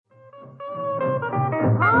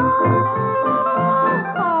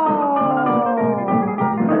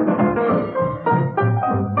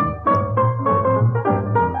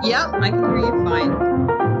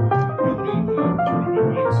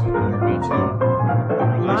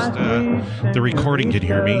the recording can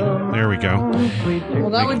hear me. There we go. Well,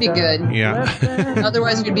 that would be good. Yeah.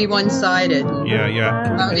 Otherwise, we'd be one-sided.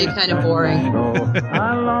 Yeah. That would be kind of boring.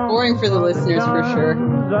 Boring for the listeners, for sure.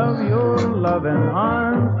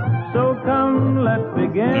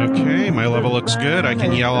 Okay, my level looks good. I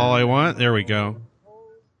can yell all I want. There we go.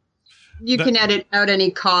 You can edit out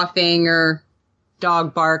any coughing or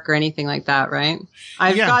dog bark or anything like that, right?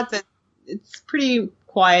 I've got that. It's pretty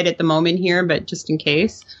quiet at the moment here, but just in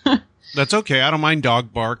case. That's okay. I don't mind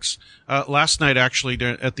dog barks. Last night, actually,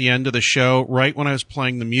 at the end of the show, right when I was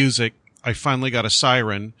playing the music, I finally got a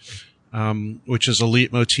siren, which is a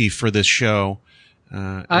leitmotif for this show.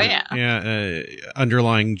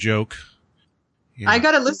 Underlying joke. Yeah. I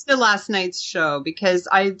got to listen to last night's show because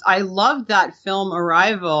I loved that film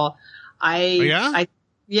Arrival. I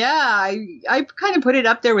kind of put it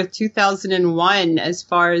up there with 2001 as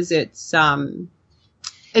far as its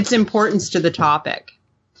importance to the topic.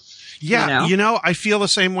 Yeah, I feel the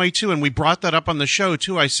same way too, and we brought that up on the show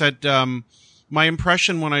too. I said my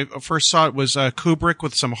impression when I first saw it was Kubrick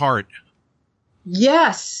with some heart.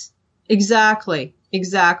 Yes, exactly.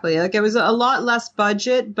 Like it was a lot less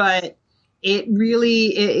budget, but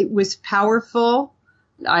it was powerful.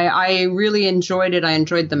 I really enjoyed it. I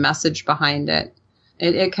enjoyed the message behind it.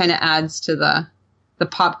 It kind of adds to the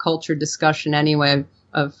pop culture discussion anyway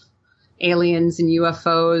of aliens and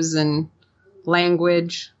UFOs and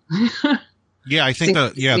language. Yeah, I think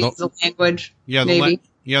the language. Yeah, maybe.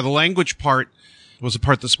 The language part was the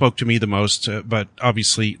part that spoke to me the most. But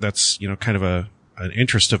obviously, that's kind of an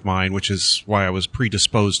interest of mine, which is why I was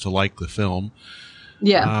predisposed to like the film.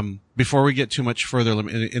 Yeah. Before we get too much further,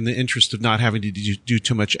 in the interest of not having to do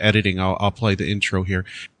too much editing, I'll play the intro here.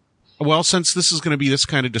 Well, since this is going to be this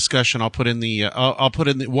kind of discussion, I'll put in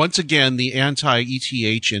once again the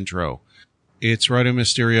anti-ETH intro. It's Radio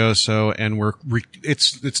Mysterioso, and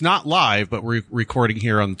it's not live, but we're recording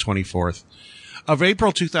here on the 24th of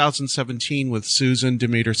April 2017 with Susan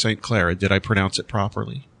Demeter-St. Clair. Did I pronounce it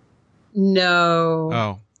properly? No.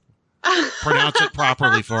 Oh. Pronounce it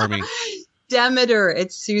properly for me. Demeter.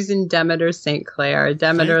 It's Susan Demeter-St. Clair.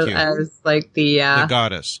 Demeter as like the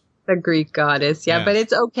goddess. The Greek goddess. Yeah, but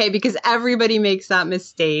it's okay because everybody makes that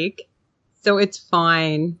mistake. So it's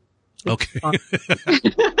fine. Okay.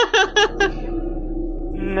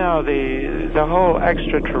 No, the whole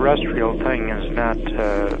extraterrestrial thing is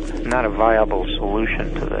not a viable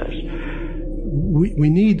solution to this. We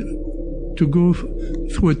need to go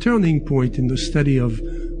through a turning point in the study of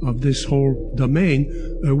this whole domain,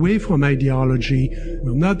 away from ideology.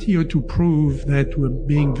 We're not here to prove that we're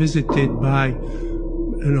being visited by,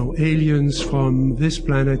 aliens from this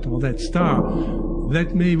planet or that star.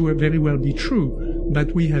 That may very well be true,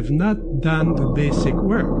 but we have not done the basic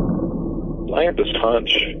work. I have this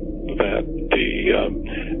hunch that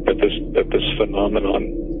this phenomenon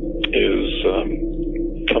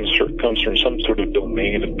comes from some sort of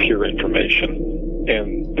domain of pure information,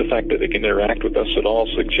 and the fact that they can interact with us at all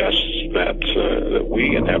suggests that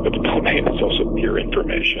we inhabit the domain is also pure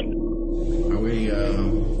information. Are we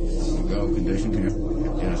go conditioned here?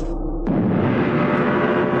 Yes.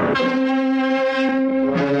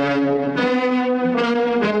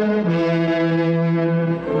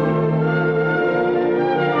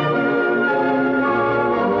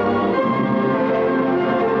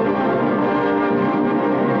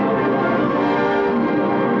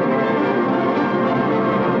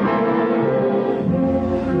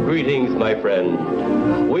 My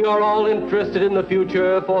friend, we are all interested in the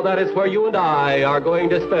future, for that is where you and I are going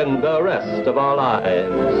to spend the rest of our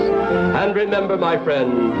lives. And remember, my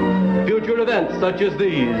friend, future events such as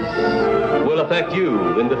these will affect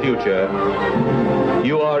you in the future.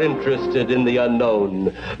 You are interested in the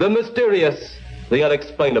unknown, the mysterious, the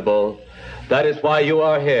unexplainable. That is why you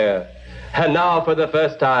are here. And now, for the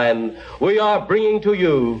first time, we are bringing to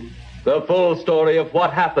you the full story of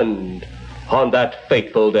what happened on that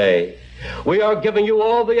fateful day. We are giving you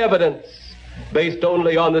all the evidence based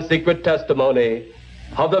only on the secret testimony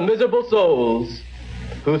of the miserable souls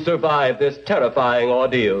who survived this terrifying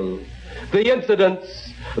ordeal. The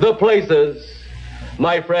incidents, the places.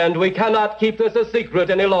 My friend, we cannot keep this a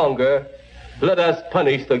secret any longer. Let us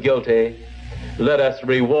punish the guilty. Let us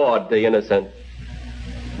reward the innocent.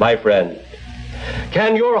 My friend,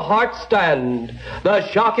 can your heart stand the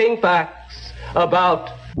shocking facts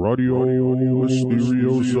about Radio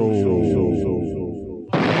Mysterioso.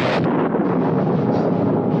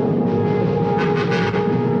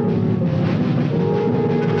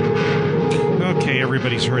 Okay,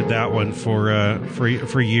 everybody's heard that one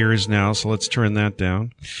for years now, so let's turn that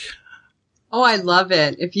down. Oh, I love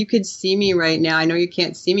it. If you could see me right now, I know you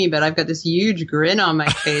can't see me, but I've got this huge grin on my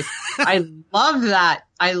face. I love that.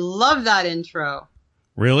 I love that intro.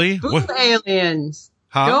 Really? Boo, What? aliens.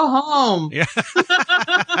 Huh? Go home. Yeah.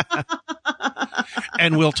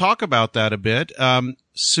 And we'll talk about that a bit.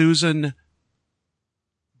 Susan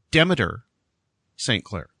Demeter-St.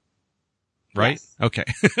 Clair. Right? Yes. Okay.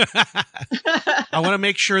 I want to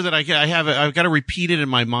make sure that I have it. I've got to repeat it in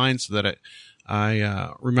my mind so that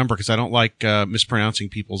I remember, because I don't like mispronouncing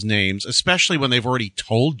people's names, especially when they've already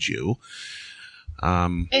told you.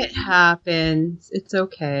 It happens. It's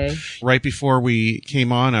okay. Right before we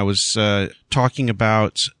came on, I was talking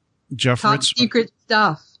about Jeff Top Ritzman. secret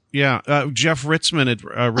stuff. Yeah, Jeff Ritzman had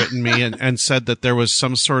written me and said that there was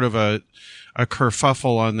some sort of a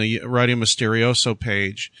kerfuffle on the Radio Mysterioso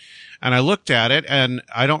page. And I looked at it, and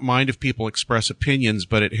I don't mind if people express opinions,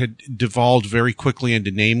 but it had devolved very quickly into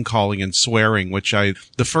name calling and swearing, which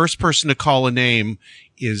the first person to call a name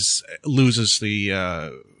loses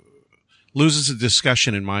the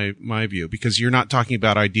discussion in my view, because you're not talking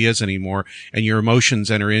about ideas anymore, and your emotions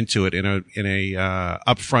enter into it in a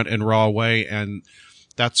upfront and raw way. And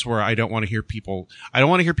that's where I don't want to hear people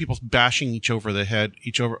bashing each other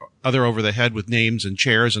over the head with names and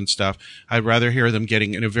chairs and stuff. I'd rather hear them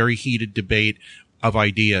getting in a very heated debate of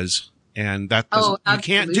ideas. And you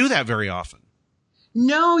can't do that very often.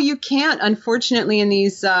 No, you can't, unfortunately, in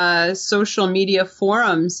these social media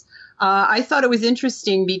forums. I thought it was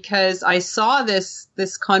interesting because I saw this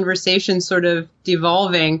conversation sort of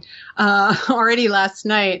devolving already last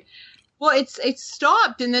night. Well, it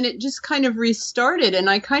stopped, and then it just kind of restarted, and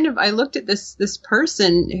I looked at this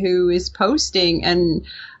person who is posting, and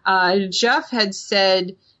Jeff had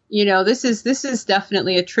said, this is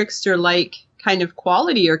definitely a trickster-like kind of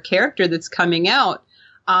quality or character that's coming out.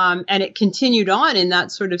 And it continued on in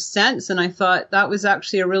that sort of sense, and I thought that was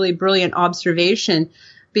actually a really brilliant observation,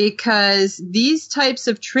 because these types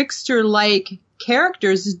of trickster-like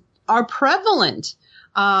characters are prevalent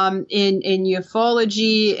in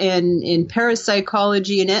ufology and in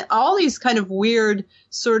parapsychology and all these kind of weird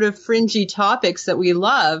sort of fringy topics that we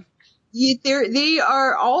love. They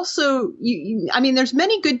are also, there's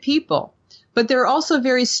many good people, but there are also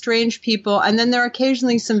very strange people. And then there are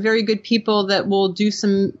occasionally some very good people that will do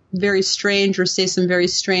some very strange or say some very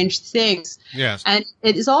strange things. Yes. And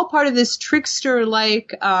it is all part of this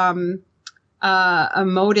trickster-like, a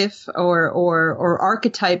motive or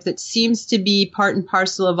archetype that seems to be part and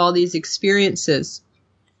parcel of all these experiences.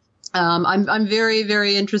 I'm very,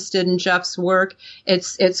 very interested in Jeff's work.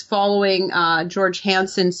 It's following George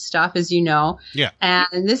Hansen's stuff, as you know. Yeah.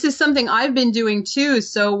 And this is something I've been doing too.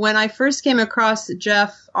 So when I first came across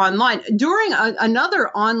Jeff online, during another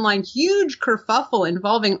online huge kerfuffle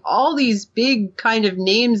involving all these big kind of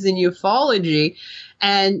names in ufology,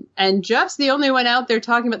 and Jeff's the only one out there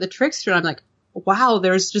talking about the trickster, and I'm like, wow,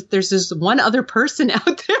 there's this one other person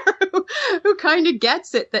out there who kind of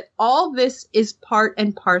gets it, that all this is part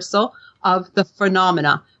and parcel of the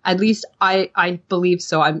phenomena. At least I believe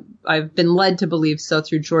so. I've been led to believe so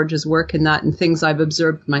through George's work and that and things I've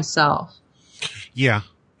observed myself. Yeah.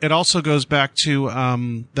 It also goes back to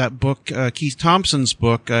that book, Keith Thompson's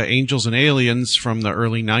book, Angels and Aliens, from the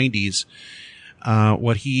early 90s.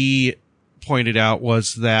 What he pointed out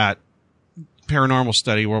was that paranormal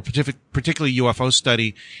study, or particularly UFO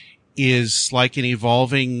study, is like an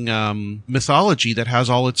evolving mythology that has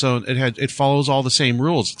all its own. It follows all the same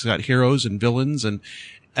rules. It's got heroes and villains and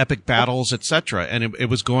epic battles, etc. And it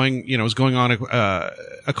was going on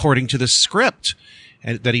according to this script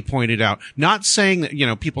that he pointed out. Not saying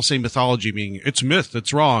that people say mythology meaning it's myth,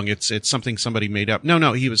 it's wrong, it's something somebody made up.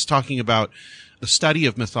 No, he was talking about the study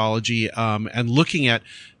of mythology and looking at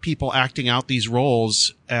people acting out these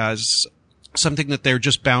roles as something that they're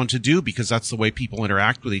just bound to do because that's the way people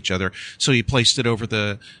interact with each other. So he placed it over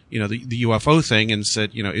the UFO thing and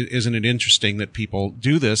said, isn't it interesting that people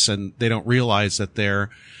do this and they don't realize that they're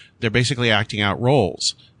basically acting out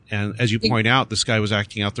roles. And as you point out, this guy was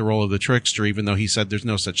acting out the role of the trickster, even though he said there's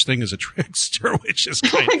no such thing as a trickster, which is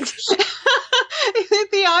kind of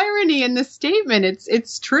the irony in the statement.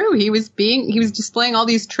 It's true. He was displaying all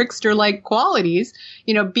these trickster-like qualities,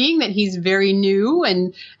 being that he's very new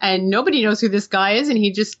and nobody knows who this guy is. And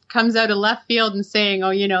he just comes out of left field and saying,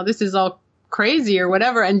 oh, this is all crazy or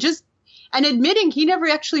whatever. And admitting he never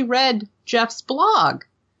actually read Jeff's blog.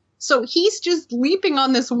 So he's just leaping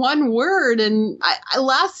on this one word. And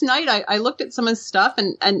last night I looked at some of his stuff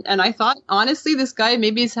and I thought, honestly, this guy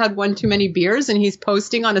maybe he's had one too many beers and he's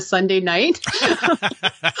posting on a Sunday night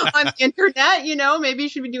on the internet, maybe he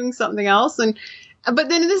should be doing something else. But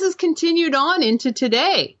then this has continued on into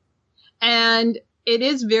today. And it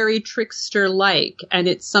is very trickster-like, and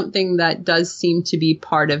it's something that does seem to be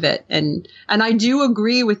part of it. And I do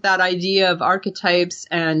agree with that idea of archetypes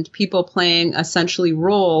and people playing essentially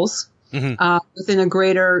roles within a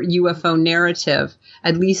greater UFO narrative.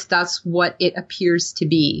 At least that's what it appears to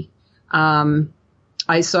be. I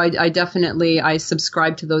definitely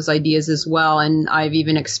subscribe to those ideas as well, and I've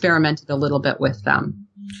even experimented a little bit with them.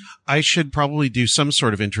 I should probably do some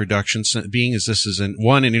sort of introduction, being as this is an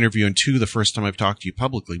interview, and two, the first time I've talked to you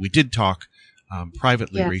publicly. We did talk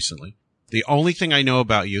privately recently. The only thing I know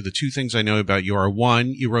about you, the two things I know about you are,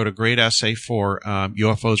 one, you wrote a great essay for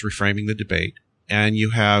UFOs Reframing the Debate, and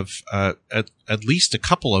you have at least a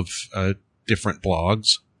couple of different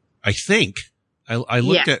blogs. I think I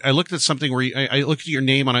looked at something where I looked at your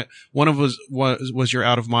name on it. One of was your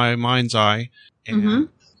Out of My Mind's Eye. And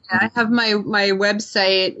I have my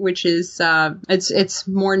website, which is it's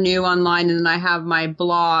more new online, and then I have my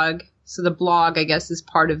blog. So the blog, I guess, is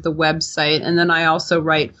part of the website, and then I also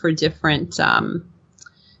write for different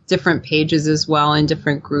pages as well in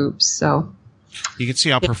different groups. So you can see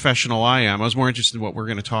how professional I am. I was more interested in what we're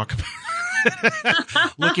going to talk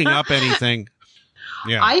about. Looking up anything.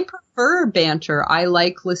 Yeah. I prefer banter. I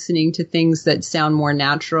like listening to things that sound more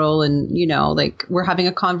natural, and, like we're having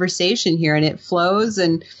a conversation here and it flows,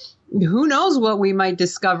 and who knows what we might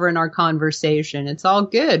discover in our conversation. It's all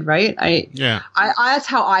good, right? That's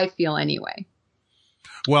how I feel anyway.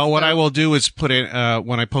 Well, what I will do is put in,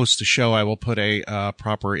 when I post the show, I will put a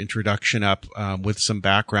proper introduction up with some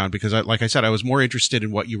background, because like I said, I was more interested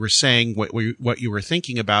in what you were saying, what you were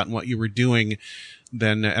thinking about, and what you were doing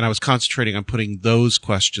and I was concentrating on putting those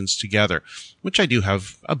questions together, which I do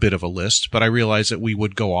have a bit of a list, but I realized that we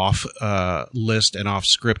would go off list and off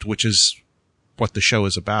script, which is what the show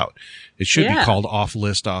is about. It should be called Off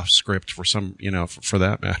List, Off Script for some, for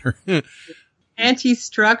that matter.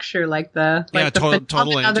 Anti-structure,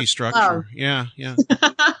 total anti-structure. Yeah.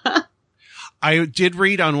 I did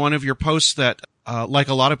read on one of your posts that, like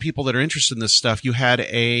a lot of people that are interested in this stuff, you had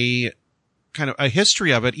a kind of a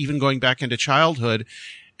history of it, even going back into childhood.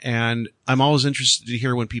 And I'm always interested to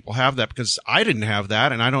hear when people have that, because I didn't have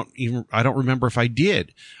that, and I don't remember if I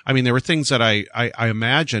did. I mean, there were things that I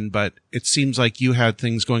imagined, but it seems like you had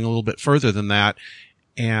things going a little bit further than that,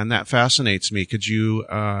 and that fascinates me. Could you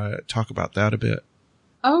talk about that a bit?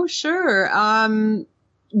 Oh, sure.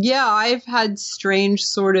 I've had strange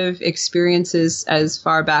sort of experiences as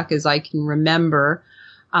far back as I can remember.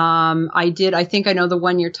 I think I know the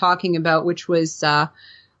one you're talking about, which was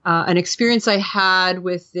an experience I had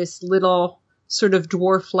with this little sort of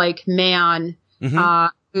dwarf-like man,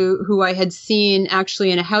 who I had seen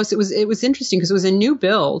actually in a house. It was interesting because it was a new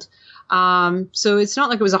build. So it's not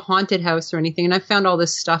like it was a haunted house or anything. And I found all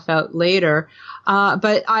this stuff out later.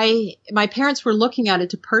 But my parents were looking at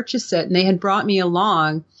it to purchase it, and they had brought me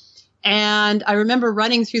along. And I remember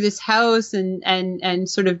running through this house and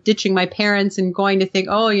sort of ditching my parents and going to think,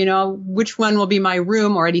 which one will be my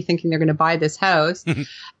room, already thinking they're going to buy this house.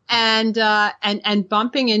 and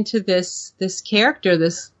bumping into this character,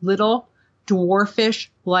 this little dwarfish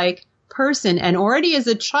like person. And already as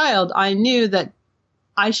a child, I knew that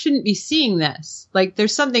I shouldn't be seeing this. Like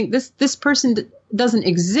there's something, this person doesn't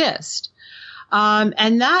exist.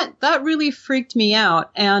 And that really freaked me out.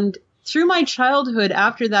 And through my childhood,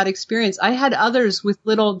 after that experience, I had others with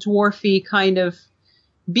little dwarfy kind of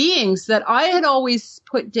beings that I had always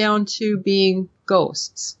put down to being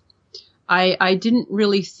ghosts. I didn't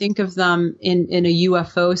really think of them in a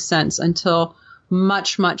UFO sense until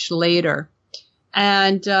much, much later.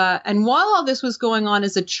 And while all this was going on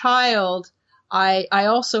as a child, I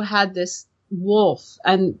also had this wolf,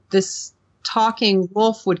 and this talking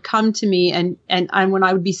wolf would come to me, and when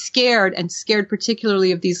I would be scared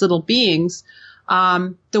particularly of these little beings,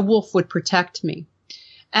 the wolf would protect me.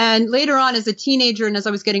 And later on, as a teenager, and as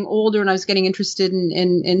I was getting older and I was getting interested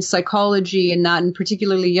in psychology and that, and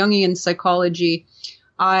particularly Jungian psychology,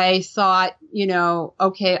 I thought,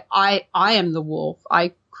 okay, I am the wolf.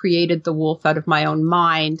 I created the wolf out of my own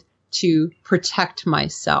mind to protect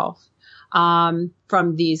myself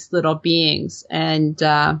from these little beings. And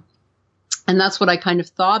that's what I kind of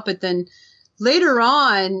thought. But then later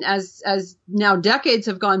on, as now decades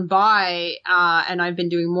have gone by, and I've been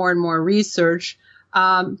doing more and more research,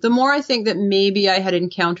 the more I think that maybe I had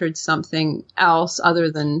encountered something else other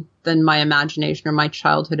than my imagination or my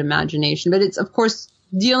childhood imagination. But it's, of course,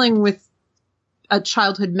 dealing with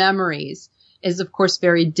childhood memories is, of course,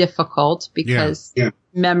 very difficult because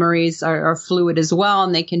memories are fluid as well,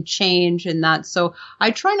 and they can change and that. So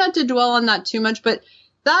I try not to dwell on that too much, but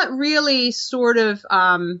that really sort of,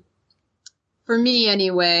 for me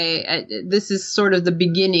anyway, this is sort of the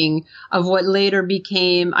beginning of what later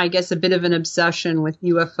became, I guess, a bit of an obsession with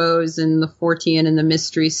UFOs and the Fortean and the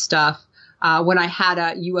mystery stuff. When I had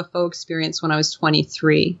a UFO experience when I was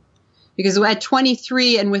 23, because at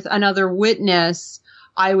 23 and with another witness,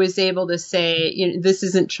 I was able to say, this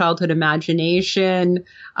isn't childhood imagination.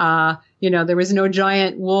 There was no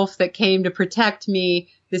giant wolf that came to protect me.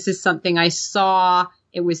 This is something I saw.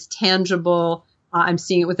 It was tangible. I'm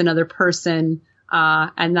seeing it with another person.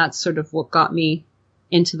 And that's sort of what got me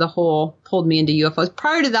into pulled me into UFOs.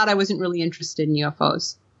 Prior to that, I wasn't really interested in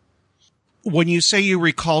UFOs. When you say you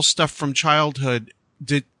recall stuff from childhood,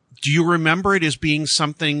 do you remember it as being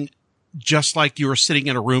something just like you were sitting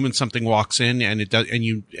in a room and something walks in and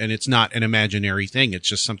it's not an imaginary thing. It's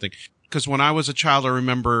just something. Because when I was a child, I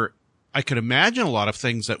remember I could imagine a lot of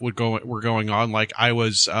things that were going on. Like I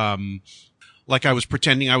was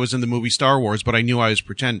pretending I was in the movie Star Wars, but I knew I was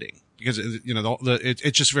pretending because,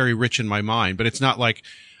 it's just very rich in my mind, but it's not like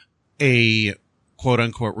a quote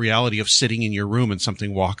unquote reality of sitting in your room and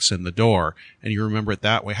something walks in the door and you remember it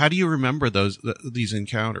that way. How do you remember these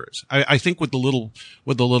encounters? I think with the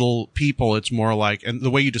little people, it's more like, and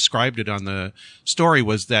the way you described it on the story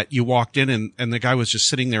was that you walked in and the guy was just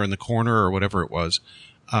sitting there in the corner or whatever it was.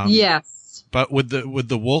 Yes. But with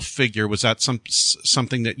the wolf figure, was that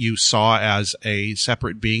something that you saw as a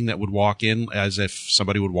separate being that would walk in as if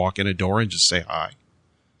somebody would walk in a door and just say hi?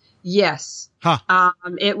 Yes. Huh.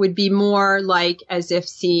 It would be more like as if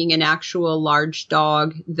seeing an actual large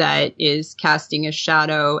dog that is casting a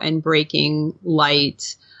shadow and breaking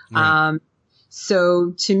light. Right.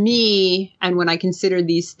 So to me, and when I consider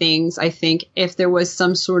these things, I think if there was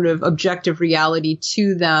some sort of objective reality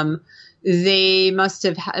to them, they must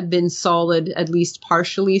have been solid, at least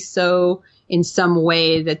partially so, in some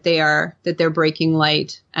way that they're breaking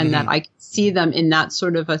light and that I can see them in that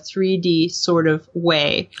sort of a 3D sort of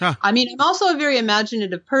way. Huh. I mean, I'm also a very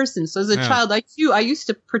imaginative person. So as a child, I used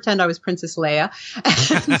to pretend I was Princess Leia.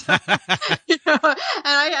 And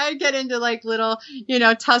I get into like little,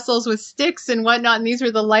 tussles with sticks and whatnot. And these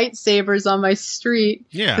were the lightsabers on my street.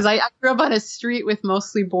 Yeah. Cause I grew up on a street with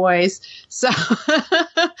mostly boys. So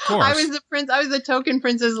I was the token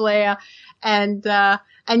Princess Leia. And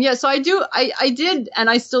yeah, so I did, and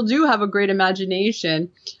I still do have a great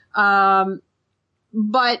imagination.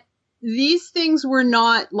 But these things were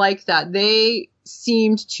not like that. They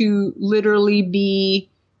seemed to literally be,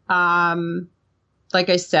 like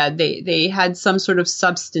I said, they had some sort of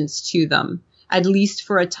substance to them. At least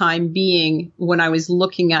for a time being, when I was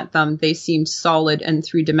looking at them, they seemed solid and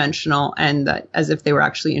three-dimensional and as if they were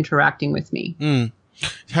actually interacting with me. Mm.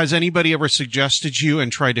 Has anybody ever suggested you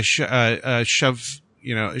and tried to shove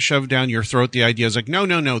down your throat the ideas like,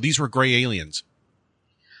 no, these were gray aliens?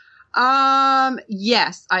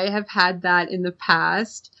 Yes, I have had that in the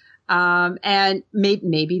past. And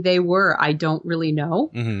maybe they were, I don't really know.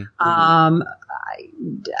 Mm-hmm.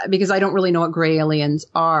 Because I don't really know what gray aliens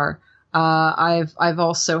are. I've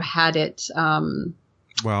also had it,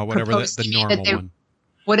 whatever the normal one.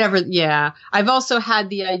 Whatever, yeah. I've also had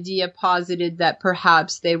the idea posited that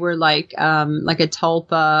perhaps they were like a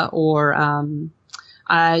tulpa or,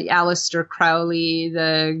 Aleister Crowley,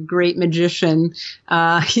 the great magician.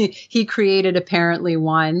 He created apparently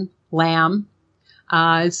one, Lamb.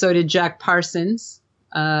 So did Jack Parsons.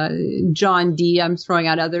 John Dee, I'm throwing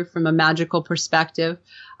out other from a magical perspective.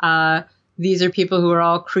 These are people who are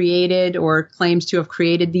all created or claims to have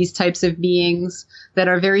created these types of beings that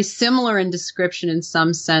are very similar in description in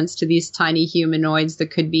some sense to these tiny humanoids that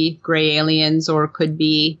could be gray aliens or could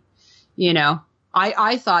be, I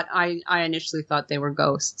initially thought they were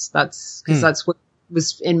ghosts. That's what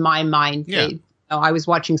was in my mind. Yeah. I was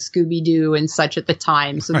watching Scooby-Doo and such at the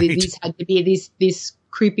time. So right. These had to be these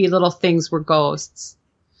creepy little things were ghosts.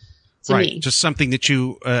 Right. Me. Just something that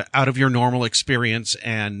you, out of your normal experience,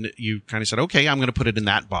 and you kind of said, okay, I'm going to put it in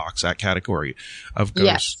that box, that category of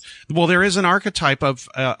ghosts. Yes. Well, there is an archetype of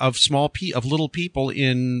little people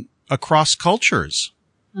across cultures.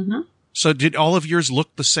 Mm-hmm. So did all of yours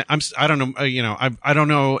look the same? I don't know, I don't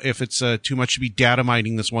know if it's too much to be data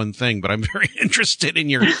mining this one thing, but I'm very interested in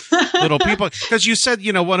your little people. Because you said,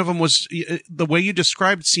 one of them was, the way you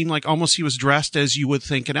described it seemed like almost he was dressed as you would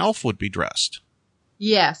think an elf would be dressed.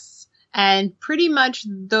 Yes. And pretty much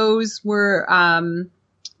those were,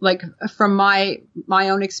 like from my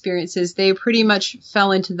own experiences, they pretty much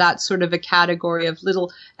fell into that sort of a category of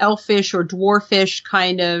little elfish or dwarfish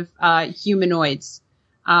kind of, humanoids.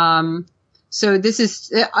 So this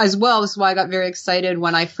is as well. This is why I got very excited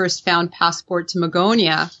when I first found Passport to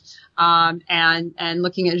Magonia, and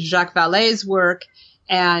looking at Jacques Vallée's work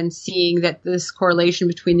and seeing that this correlation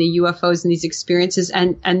between the UFOs and these experiences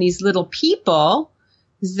and these little people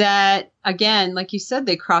that, again, like you said,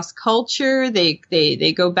 they cross culture,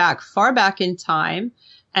 they go far back in time.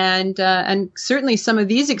 And certainly some of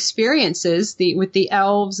these experiences, with the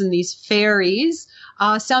elves and these fairies,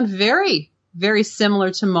 sound very, very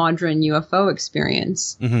similar to modern UFO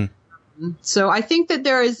experience. Mm-hmm. So I think that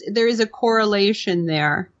there is a correlation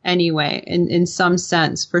there anyway, in some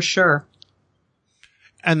sense, for sure.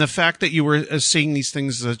 And the fact that you were seeing these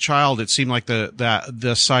things as a child, it seemed like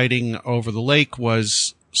the sighting over the lake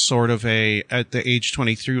was sort of at the age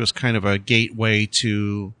 23 was kind of a gateway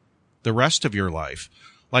to the rest of your life.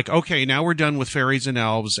 Like, okay, now we're done with fairies and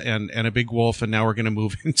elves and a big wolf, and now we're going to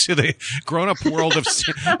move into the grown-up world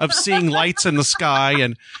of seeing lights in the sky.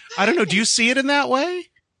 And I don't know, do you see it in that way?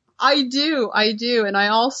 I do. And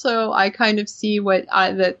I kind of see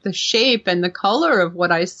the shape and the color of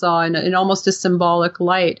what I saw in almost a symbolic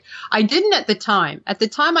light. I didn't at the time. At the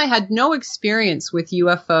time, I had no experience with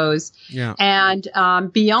UFOs. Yeah. And,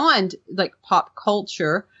 beyond like pop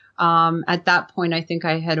culture, at that point, I think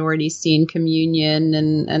I had already seen Communion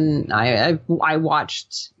and I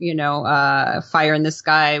watched, Fire in the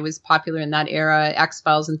Sky was popular in that era,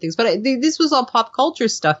 X-Files and things, but this was all pop culture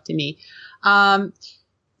stuff to me.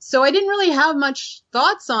 So I didn't really have much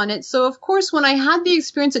thoughts on it. So of course, when I had the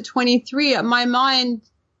experience at 23, my mind,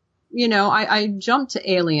 I jumped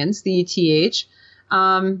to aliens, the ETH.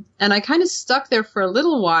 And I kind of stuck there for a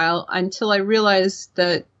little while until I realized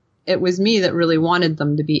that it was me that really wanted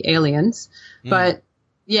them to be aliens. But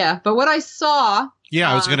what I saw.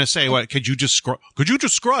 Yeah, I was going to say, what could you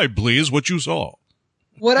describe, please, what you saw?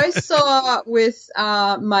 What I saw with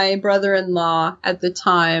my brother-in-law at the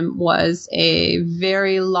time was a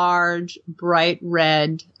very large, bright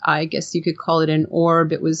red, I guess you could call it an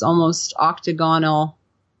orb. It was almost octagonal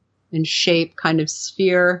in shape, kind of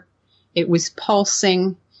sphere. It was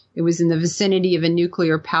pulsing. It was in the vicinity of a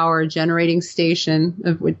nuclear power generating station.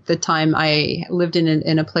 At the time, I lived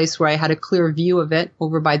in a place where I had a clear view of it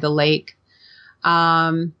over by the lake.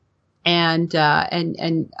 And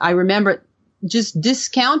I remember just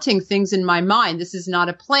discounting things in my mind. This is not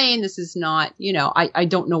a plane. This is not, I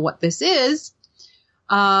don't know what this is.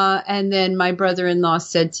 And then my brother-in-law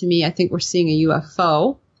said to me, I think we're seeing a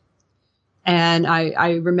UFO. And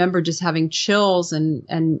I remember just having chills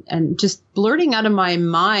and just blurting out of my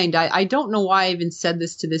mind. I don't know why I even said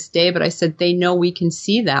this to this day, but I said, they know we can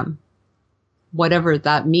see them, whatever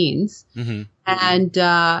that means. Mm-hmm. And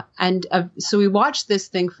so we watched this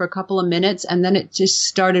thing for a couple of minutes, and then it just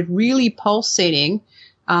started really pulsating.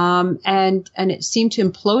 And it seemed to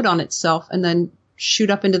implode on itself and then shoot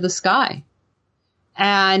up into the sky.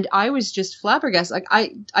 And I was just flabbergasted. Like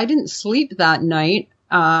I didn't sleep that night.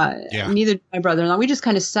 Neither did my brother-in-law. We just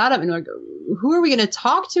kind of sat up and like, who are we going to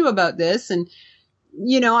talk to about this? And,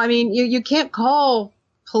 you can't call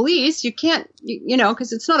police. You can't,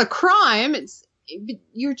 cause it's not a crime. It's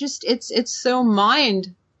so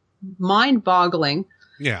mind boggling.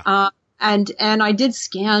 Yeah. And I did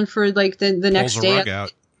scan for like the next day. Rug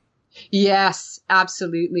out. Yes,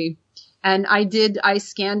 absolutely. And I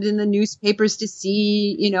scanned in the newspapers to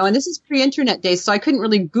see, and this is pre-internet days, so I couldn't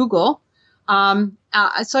really Google.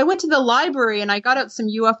 So I went to the library and I got out some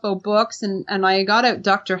UFO books and I got out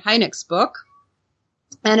Dr. Hynek's book,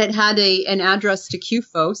 and it had an address to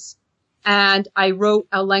QFOS, and I wrote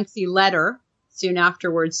a lengthy letter soon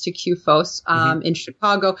afterwards to QFOS, in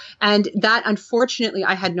Chicago. And that, unfortunately,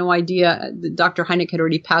 I had no idea. Dr. Hynek had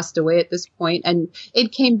already passed away at this point, and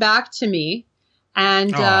it came back to me.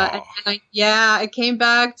 And it came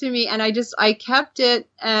back to me, and I kept it,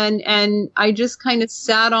 and I just kind of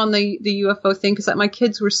sat on the UFO thing because my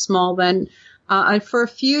kids were small then, for a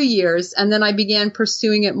few years, and then I began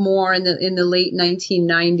pursuing it more in the late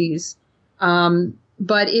 1990s.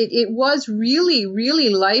 But it was really, really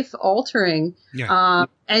life altering. Yeah.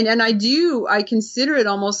 And I consider it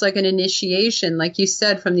almost like an initiation, like you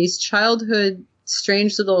said, from these childhood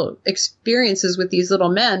strange little experiences with these little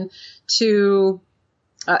men to,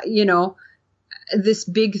 this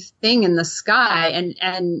big thing in the sky,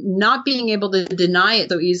 and not being able to deny it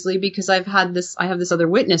so easily because I have this other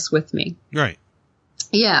witness with me. Right.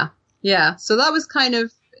 Yeah. Yeah. So that was kind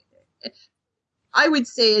of, I would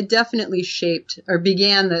say it definitely shaped or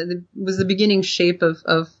began was the beginning shape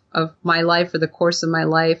of my life, or the course of my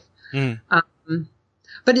life. Mm.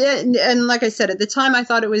 But like I said, at the time I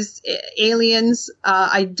thought it was aliens.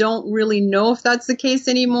 I don't really know if that's the case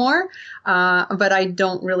anymore. But I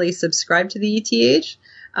don't really subscribe to the ETH.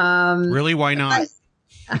 Really? Why not?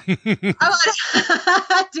 Do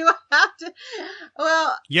I have to?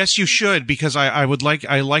 Well, yes, you should, because I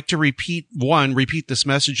like to repeat this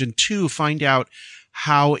message, and two, find out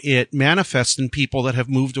how it manifests in people that have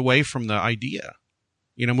moved away from the idea,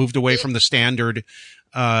 moved away from the standard,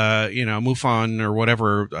 MUFON or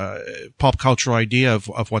whatever, pop cultural idea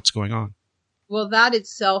of what's going on. Well, that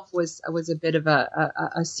itself was a bit of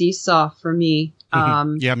a seesaw for me.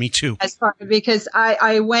 Yeah, me too. Because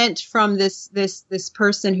I went from this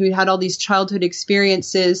person who had all these childhood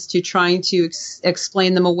experiences to trying to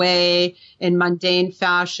explain them away in mundane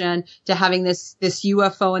fashion to having this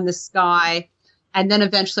UFO in the sky. And then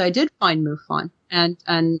eventually I did find MUFON. And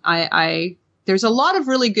I there's a lot of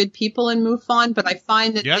really good people in MUFON, but I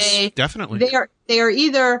find that they are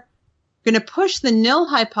either going to push the nil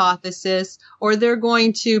hypothesis or they're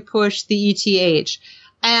going to push the ETH.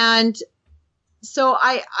 And so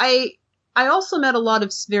I also met a lot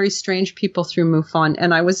of very strange people through MUFON,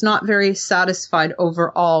 and I was not very satisfied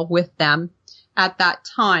overall with them at that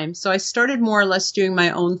time. So I started more or less doing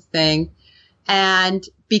my own thing. And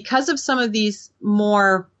because of some of these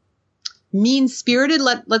more mean-spirited,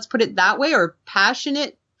 let's put it that way, or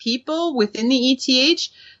passionate people within the ETH,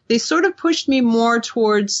 they sort of pushed me more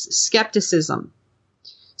towards skepticism.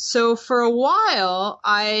 So for a while,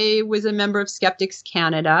 I was a member of Skeptics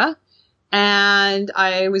Canada, and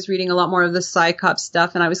I was reading a lot more of the psychop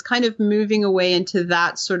stuff, and I was kind of moving away into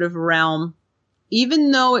that sort of realm,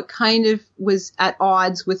 even though it kind of was at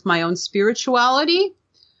odds with my own spirituality.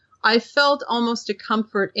 I felt almost a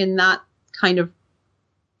comfort in that kind of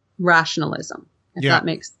rationalism, if that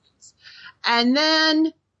makes sense. And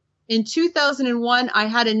then in 2001, I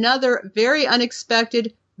had another very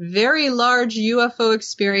unexpected, very large UFO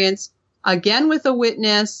experience, again with a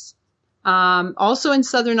witness, also in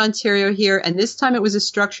southern Ontario here. And this time it was a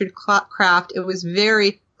structured craft. It was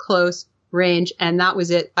very close range, and that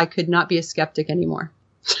was it. I could not be a skeptic anymore.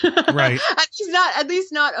 Right. At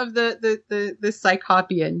least not of the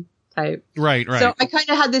psychopian type. Right. So I kind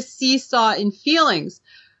of had this seesaw in feelings.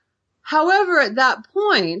 However, at that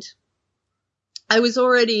point, I was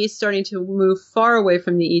already starting to move far away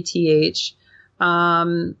from the ETH.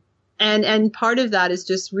 And part of that is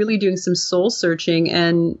just really doing some soul searching.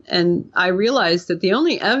 And I realized that the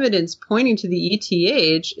only evidence pointing to the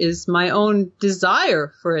ETH is my own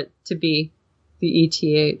desire for it to be the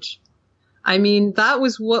ETH. I mean, that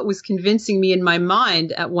was what was convincing me in my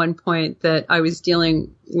mind at one point that I was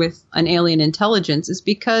dealing with an alien intelligence, is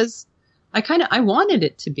because I wanted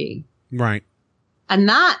it to be. Right. And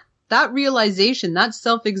that realization, that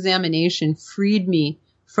self-examination freed me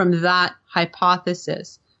from that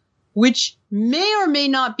hypothesis, which may or may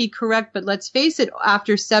not be correct, but let's face it,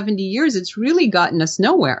 after 70 years, it's really gotten us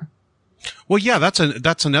nowhere. Well, yeah,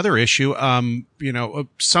 that's another issue.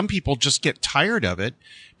 Some people just get tired of it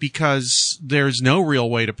because there's no real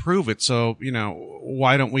way to prove it. So,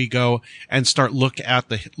 why don't we go and start look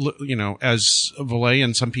at as Valet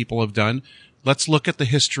and some people have done, let's look at the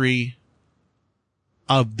history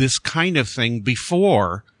of this kind of thing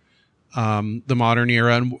before the modern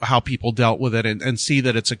era and how people dealt with it, and see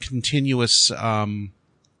that it's a continuous,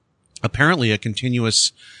 apparently a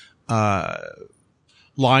continuous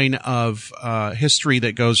line of history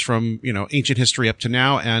that goes from ancient history up to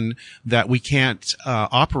now, and that we can't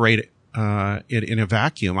operate it in a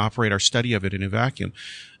vacuum, operate our study of it in a vacuum.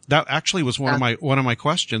 That actually was one of my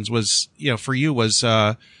questions was, for you was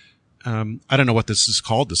I don't know what this is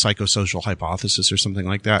called, the psychosocial hypothesis or something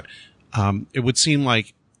like that. It would seem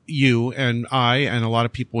like you and I and a lot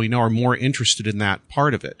of people we know are more interested in that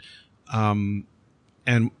part of it. And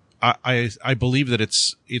I believe that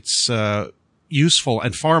it's useful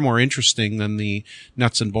and far more interesting than the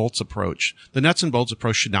nuts and bolts approach. The nuts and bolts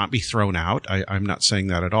approach should not be thrown out. I'm not saying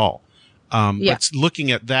that at all. But looking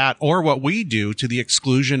at that or what we do to the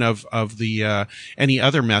exclusion of the, any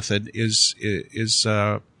other method is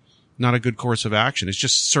not a good course of action. It's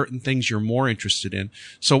just certain things you're more interested in.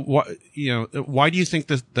 So why do you think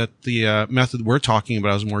that the method we're talking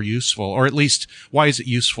about is more useful, or at least why is it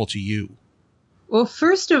useful to you? Well,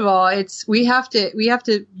 first of all, we have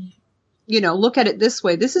to look at it this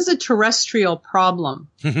way. This is a terrestrial problem.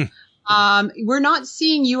 We're not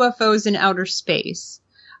seeing UFOs in outer space.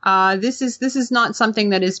 This is not something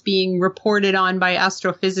that is being reported on by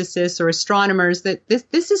astrophysicists or astronomers. That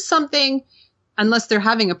this is something, unless they're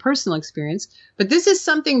having a personal experience, but this is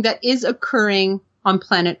something that is occurring on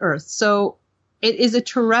planet Earth. So it is a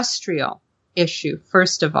terrestrial issue,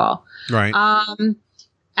 first of all. Right.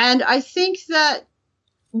 And I think that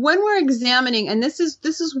when we're examining, and this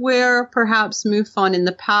is where perhaps MUFON in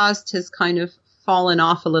the past has kind of fallen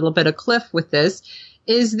off a little bit a cliff with this,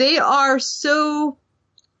 is they are so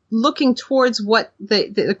looking towards what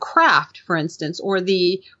the craft, for instance, or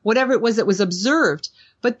the whatever it was that was observed.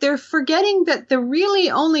 But they're forgetting that the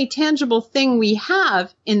really only tangible thing we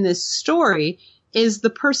have in this story is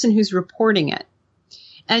the person who's reporting it.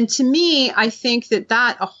 And to me, I think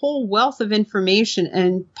that a whole wealth of information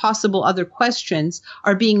and possible other questions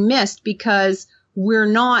are being missed because we're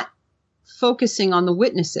not focusing on the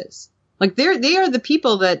witnesses. Like they are the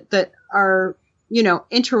people that are,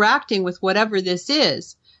 interacting with whatever this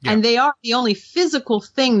is. Yeah. And they are the only physical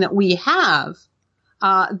thing that we have,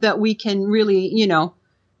 that we can really,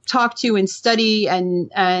 talk to and study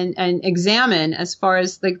and examine, as far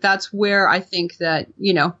as like, that's where I think that,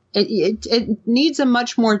 it needs a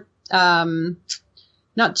much more, not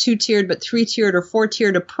 2-tiered, but 3-tiered or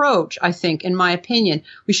 4-tiered approach. I think, in my opinion,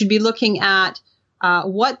 we should be looking at,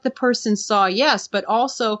 what the person saw. Yes, but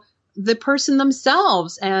also the person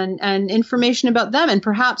themselves and information about them, and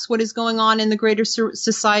perhaps what is going on in the greater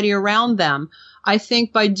society around them. I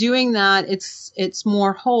think by doing that, it's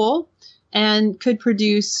more whole and could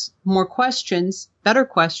produce more questions, better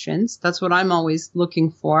questions. That's what I'm always looking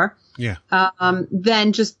for. Yeah.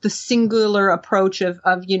 Than just the singular approach of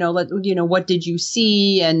what did you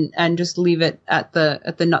see, and just leave it at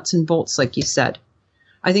the nuts and bolts, like you said.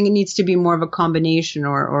 I think it needs to be more of a combination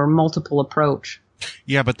or multiple approach.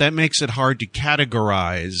 Yeah, but that makes it hard to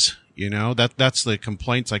categorize. That's the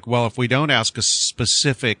complaints. Like, well, if we don't ask a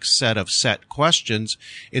specific set questions,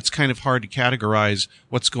 it's kind of hard to categorize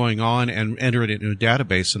what's going on and enter it into a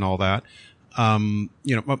database and all that.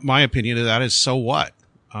 My opinion of that is, so what?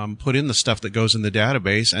 Put in the stuff that goes in the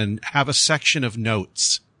database and have a section of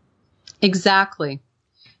notes. Exactly.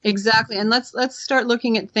 And let's start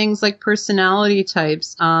looking at things like personality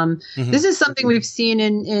types. This is something we've seen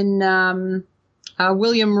in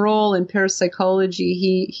William Roll in parapsychology.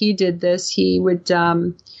 He did this. He would,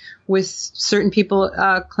 with certain people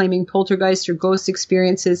claiming poltergeist or ghost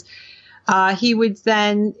experiences, he would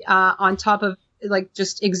then, on top of like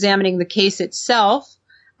just examining the case itself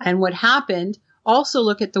and what happened, also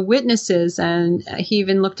look at the witnesses, and he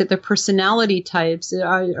even looked at their personality types.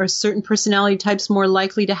 Are certain personality types more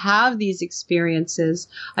likely to have these experiences?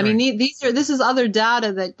 I mean, this is other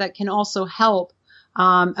data that can also help.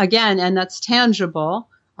 Again, and that's tangible,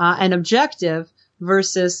 and objective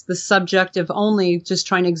versus the subjective only, just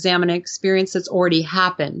trying to examine an experience that's already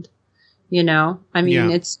happened.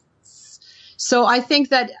 So I think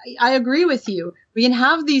that I agree with you. We can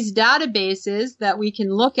have these databases that we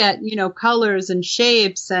can look at, colors and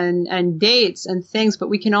shapes and dates and things, but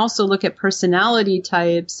we can also look at personality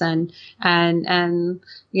types and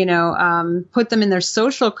put them in their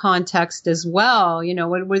social context as well.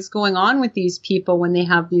 What's going on with these people when they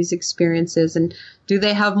have these experiences, and do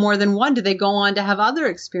they have more than one? Do they go on to have other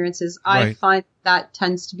experiences? Right. I find that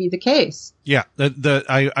tends to be the case. Yeah.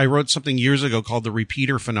 I wrote something years ago called the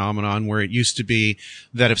repeater phenomenon, where it used to be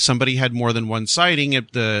that if somebody had more than one sighting,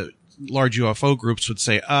 the large UFO groups would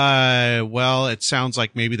say, well, it sounds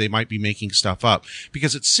like maybe they might be making stuff up,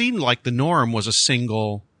 because it seemed like the norm was a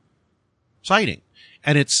single sighting.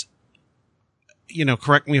 And it's,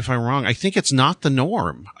 correct me if I'm wrong, I think it's not the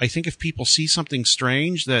norm. I think if people see something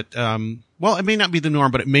strange that, it may not be the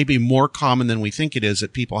norm, but it may be more common than we think it is,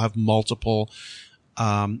 that people have multiple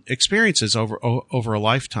experiences over a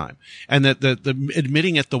lifetime. And that the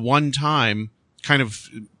admitting it the one time kind of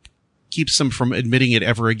keeps them from admitting it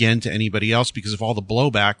ever again to anybody else, because of all the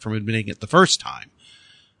blowback from admitting it the first time.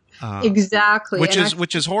 Exactly.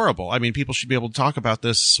 Which is horrible. I mean, people should be able to talk about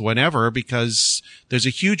this whenever, because there's a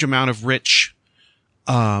huge amount of rich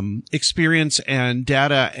experience and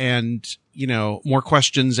data and, more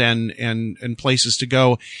questions and places to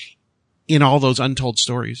go in all those untold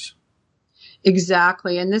stories.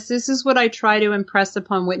 Exactly. And this is what I try to impress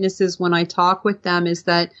upon witnesses when I talk with them, is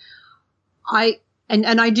that I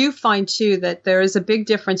do find too that there is a big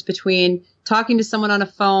difference between talking to someone on a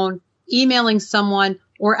phone, emailing someone,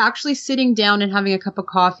 or actually sitting down and having a cup of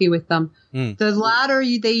coffee with them. The latter,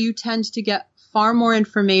 you tend to get far more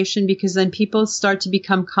information, because then people start to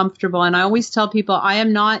become comfortable. And I always tell people, I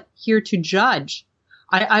am not here to judge.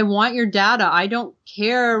 I want your data. I don't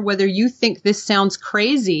care whether you think this sounds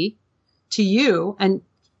crazy to you. And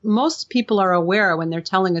most people are aware when they're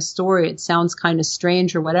telling a story, it sounds kind of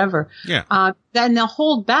strange or whatever. Yeah. Then they'll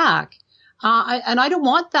hold back. And I don't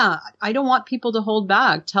want that. I don't want people to hold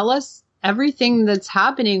back. Tell us everything that's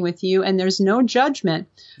happening with you, and there's no judgment.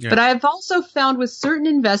 Yeah. But I've also found with certain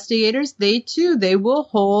investigators, they will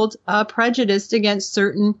hold prejudice against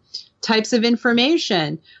certain types of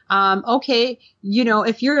information. Okay,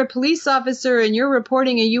 if you're a police officer and you're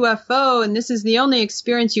reporting a UFO and this is the only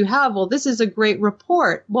experience you have, well, this is a great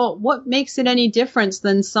report. Well, what makes it any difference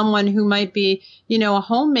than someone who might be, a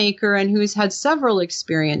homemaker and who's had several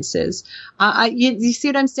experiences? You see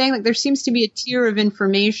what I'm saying? Like, there seems to be a tier of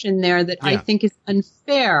information there that I think is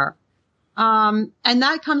unfair. And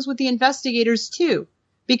that comes with the investigators too.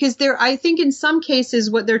 Because I think in some cases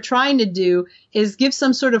what they're trying to do is give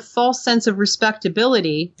some sort of false sense of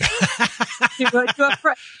respectability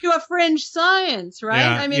to a fringe science, right?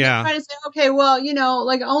 Yeah, I mean, they're trying to say, okay, well,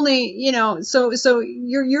 so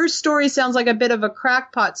your story sounds like a bit of a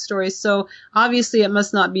crackpot story, so obviously it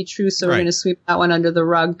must not be true, so we're going to sweep that one under the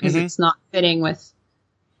rug because it's not fitting with,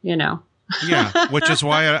 Yeah, which is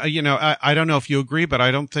why, I don't know if you agree, but I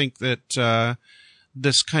don't think that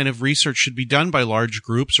this kind of research should be done by large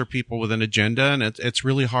groups or people with an agenda. And it's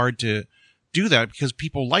really hard to do that because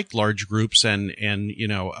people like large groups and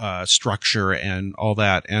structure and all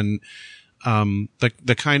that. And,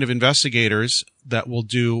 the kind of investigators that will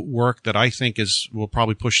do work that I think will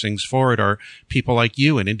probably push things forward are people like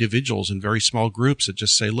you and individuals in very small groups that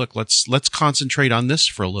just say, look, let's concentrate on this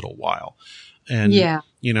for a little while. And,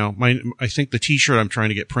 I think the t-shirt I'm trying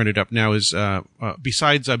to get printed up now is,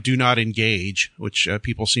 besides do not engage, which,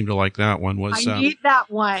 people seem to like that one I need that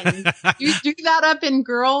one. You do that up in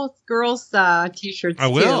girls, t-shirts I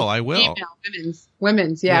will. Female,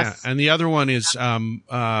 women's, yes. Yeah. And the other one is,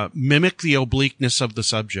 mimic the obliqueness of the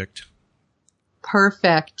subject.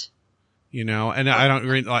 Perfect. And I don't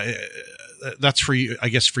really, that's for you, I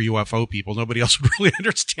guess, for UFO people. Nobody else would really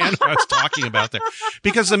understand what I was talking about there.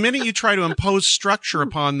 Because the minute you try to impose structure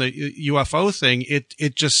upon the UFO thing,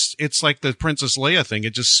 it's like the Princess Leia thing.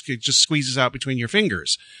 It just squeezes out between your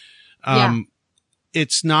fingers.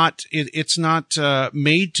 It's not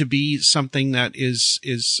made to be something that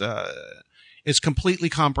is completely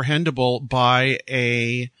comprehensible by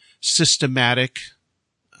a systematic,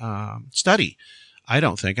 study. I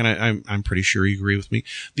don't think, and I'm pretty sure you agree with me.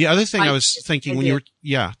 The other thing I was thinking when you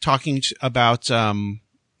were, talking about,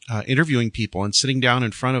 interviewing people and sitting down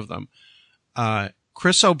in front of them,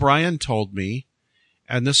 Chris O'Brien told me,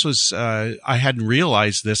 and this was, I hadn't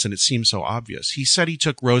realized this and it seemed so obvious. He said he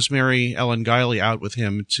took Rosemary Ellen Guiley out with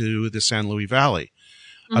him to the San Luis Valley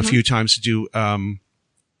a few times to do,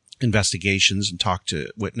 investigations and talk to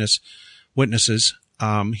witnesses.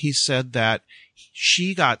 He said that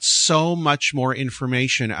she got so much more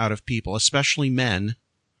information out of people, especially men,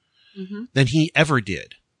 than he ever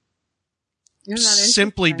did.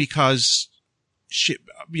 Simply because she,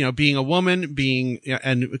 being a woman,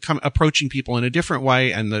 approaching people in a different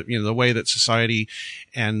way, and the way that society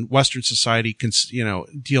and Western society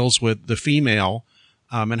deals with the female,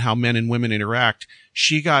 and how men and women interact,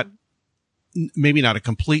 she got, maybe not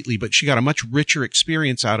but she got a much richer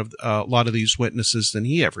experience out of a lot of these witnesses than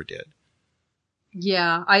he ever did.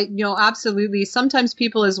 Yeah, absolutely. Sometimes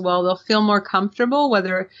people as well, they'll feel more comfortable,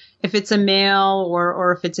 whether if it's a male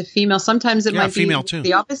or if it's a female. Sometimes it might be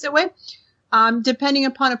the opposite way, depending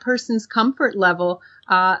upon a person's comfort level,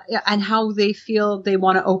 and how they feel they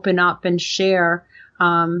want to open up and share.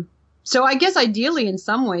 So I guess ideally in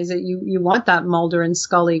some ways that you want that Mulder and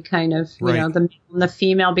Scully kind of, the male and the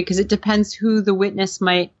female, because it depends who the witness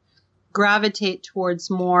might gravitate towards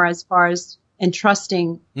more as far as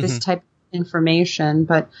entrusting this type of information.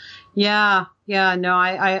 But I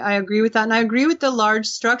agree with that. And I agree with the large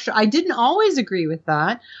structure. I didn't always agree with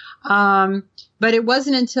that. But it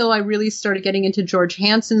wasn't until I really started getting into George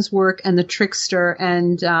Hansen's work and the trickster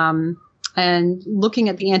and looking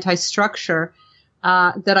at the anti-structure,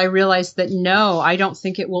 that I realized that no, I don't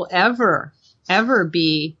think it will ever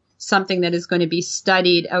be something that is going to be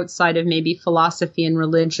studied outside of maybe philosophy and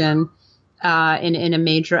religion, in a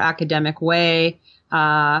major academic way.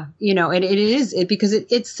 Because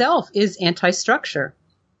it itself is anti-structure.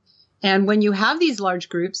 And when you have these large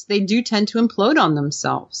groups, they do tend to implode on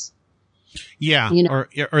themselves. Yeah.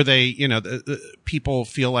 Or they, the people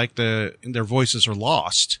feel like their voices are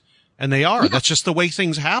lost. And they are. Yeah. That's just the way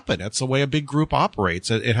things happen. That's the way a big group operates.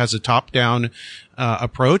 It has a top-down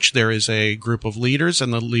approach. There is a group of leaders,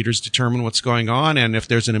 and the leaders determine what's going on. And if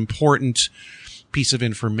there's an important piece of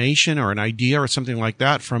information or an idea or something like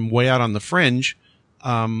that from way out on the fringe,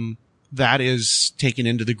 that is taken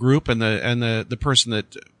into the group, and the person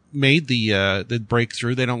that made the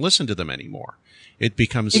breakthrough, they don't listen to them anymore. It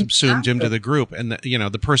becomes subsumed into the group, and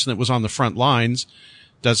the person that was on the front lines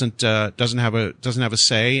doesn't have a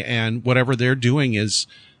say, and whatever they're doing is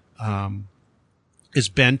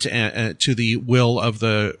bent to the will of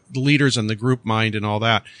the leaders and the group mind and all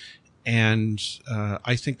that. And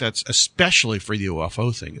I think that's especially for the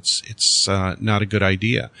UFO thing. It's not a good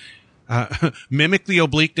idea. Mimic the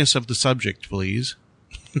obliqueness of the subject, please.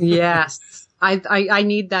 Yes. I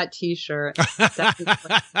need that T-shirt.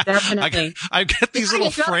 Definitely. I get these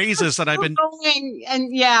little phrases that I've been going,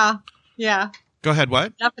 and yeah. Go ahead.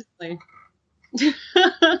 What? Definitely.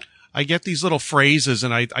 I get these little phrases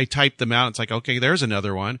and I type them out. It's like, okay, there's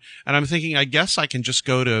another one. And I'm thinking, I guess I can just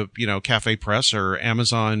go to, Cafe Press or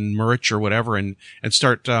Amazon Merch or whatever and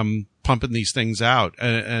start, pumping these things out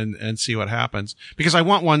and see what happens. Because I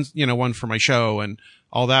want one, one for my show and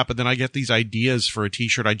all that. But then I get these ideas for a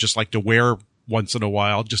T-shirt I just like to wear once in a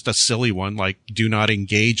while, just a silly one, like "Do not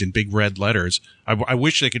engage" in big red letters. I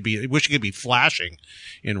wish it could be flashing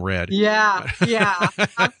in red. Yeah,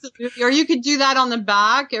 absolutely. Or you could do that on the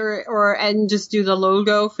back, and just do the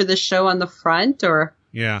logo for the show on the front, or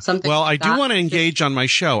something. Well, I do want to engage on my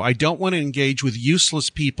show. I don't want to engage with useless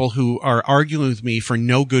people who are arguing with me for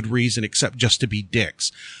no good reason except just to be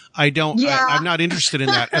dicks. I'm not interested in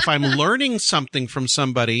that. If I'm learning something from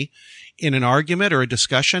somebody in an argument or a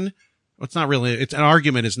discussion, an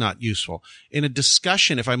argument is not useful. In a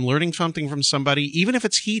discussion, if I'm learning something from somebody, even if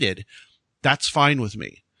it's heated, that's fine with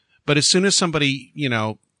me. But as soon as somebody,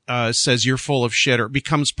 says you're full of shit or it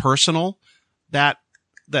becomes personal, that's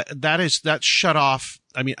shut off.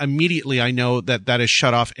 I mean, immediately I know that has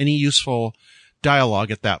shut off any useful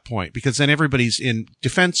dialogue at that point, because then everybody's in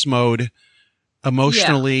defense mode.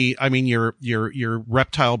 Emotionally, I mean, your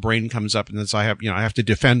reptile brain comes up and says, I have to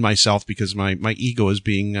defend myself because my ego is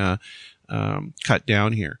being, cut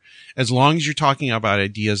down here. As long as you're talking about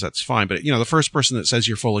ideas, that's fine. But, the first person that says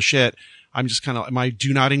you're full of shit, I'm just kind of, my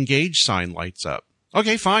do not engage sign lights up.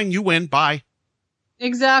 Okay, fine. You win. Bye.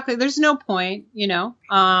 Exactly. There's no point,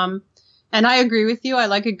 and I agree with you. I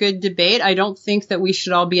like a good debate. I don't think that we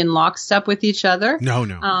should all be in lockstep with each other. No.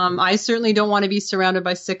 I certainly don't want to be surrounded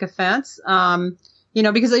by sycophants.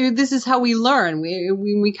 Because this is how we learn.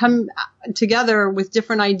 We come together with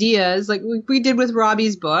different ideas, like we did with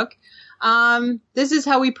Robbie's book. This is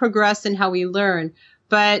how we progress and how we learn.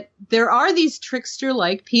 But there are these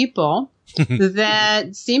trickster-like people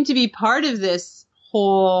that seem to be part of this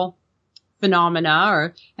whole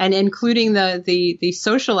phenomena, and including the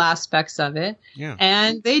social aspects of it. Yeah.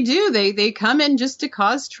 And they come in just to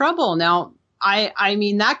cause trouble. Now, I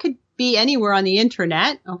mean, that could be anywhere on the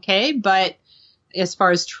internet. Okay. But as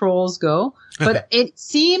far as trolls go, but it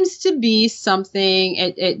seems to be something,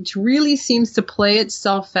 it really seems to play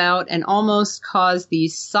itself out and almost cause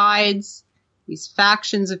these sides, these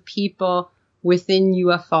factions of people within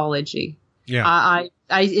ufology. Yeah.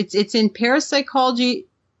 It's in parapsychology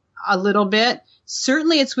a little bit.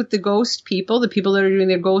 Certainly it's with the ghost people, the people that are doing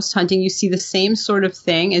their ghost hunting. You see the same sort of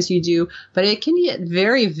thing as you do, but it can get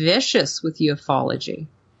very vicious with ufology.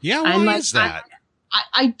 Yeah. Why is that?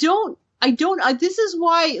 I don't, this is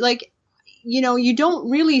why, you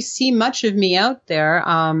don't really see much of me out there,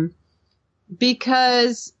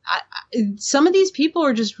 because some of these people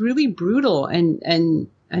are just really brutal and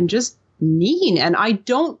just mean. And I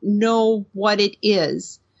don't know what it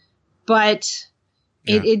is, but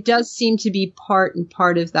it does seem to be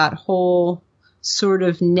part of that whole sort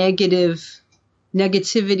of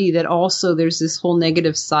negativity that also there's this whole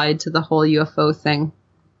negative side to the whole UFO thing.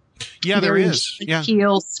 Yeah, there is. Yeah.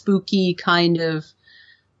 Genteel, spooky, kind of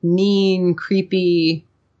mean, creepy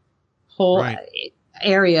whole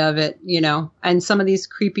area of it, and some of these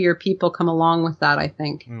creepier people come along with that, I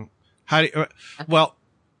think.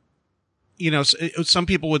 Some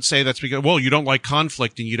people would say that's because, you don't like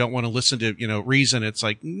conflict and you don't want to listen to, reason. It's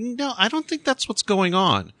like, no, I don't think that's what's going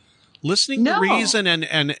on. Listening to reason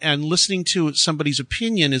and listening to somebody's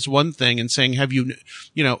opinion is one thing, and saying,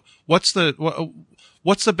 what's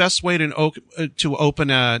the best way to open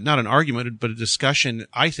not an argument, but a discussion,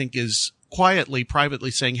 I think, is quietly, privately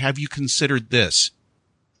saying, have you considered this?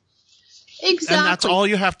 Exactly. And that's all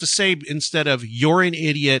you have to say, instead of, you're an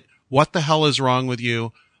idiot. What the hell is wrong with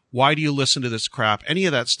you? Why do you listen to this crap? Any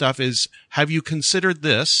of that stuff is, have you considered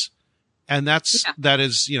this? And that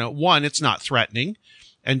is, one, it's not threatening.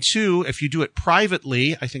 And two, if you do it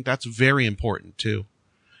privately, I think that's very important too.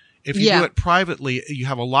 If you do it privately, you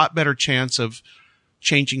have a lot better chance of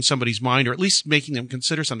changing somebody's mind, or at least making them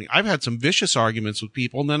consider something. I've had some vicious arguments with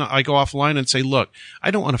people, and then I go offline and say, look,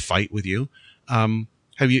 I don't want to fight with you. And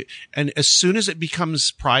as soon as it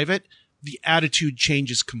becomes private, the attitude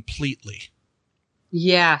changes completely.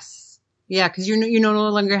 Yes. Yeah, because you no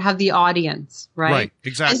longer have the audience, right? Right,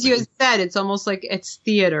 exactly. As you had said, it's almost like it's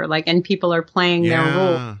theater, and people are playing their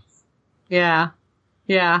role. Yeah.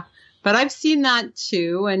 But I've seen that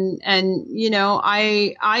too. And, you know,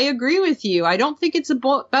 I agree with you. I don't think it's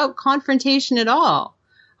about confrontation at all.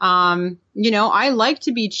 You know, I like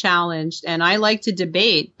to be challenged and I like to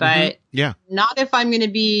debate, but not if I'm going to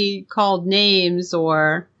be called names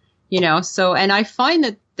or, you know, so, and I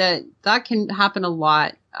find that can happen a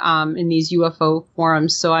lot, in these UFO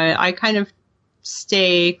forums. So I kind of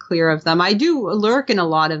stay clear of them. I do lurk in a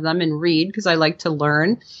lot of them and read because I like to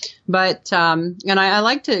learn, but, and I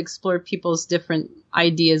like to explore people's different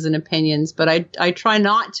ideas and opinions, but I try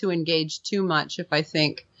not to engage too much if I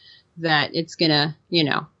think that it's gonna, you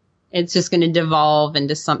know, it's just gonna devolve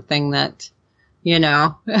into something that, you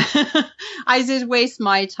know, I just waste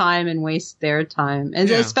my time and waste their time. And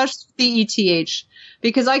especially the ETH,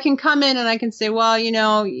 because I can come in and I can say, well, you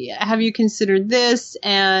know, have you considered this?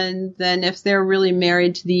 And then if they're really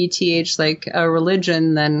married to the ETH, like a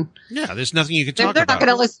religion, then there's nothing you can talk they're about. Not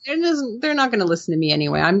going to listen. They're not going to listen to me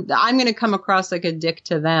anyway. I'm going to come across like a dick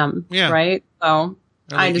to them. Right. So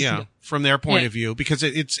from their point of view, because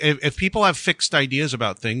it's, if people have fixed ideas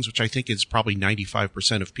about things, which I think is probably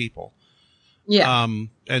 95% of people. And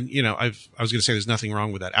you know, I was going to say there's nothing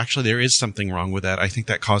wrong with that. Actually, there is something wrong with that. I think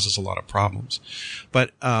that causes a lot of problems.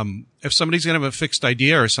 But, if somebody's going to have a fixed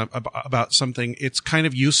idea or about something, it's kind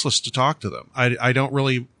of useless to talk to them. I don't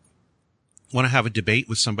really want to have a debate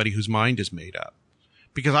with somebody whose mind is made up,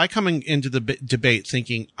 because I come into the debate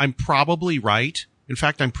thinking I'm probably right. In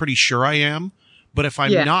fact, I'm pretty sure I am. But if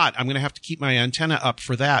I'm not, I'm going to have to keep my antenna up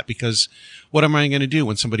for that, because what am I going to do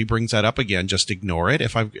when somebody brings that up again? Just ignore it.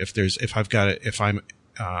 If I'm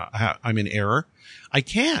in error, I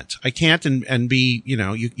can't and be, you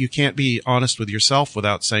know, you can't be honest with yourself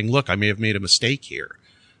without saying, look, I may have made a mistake here.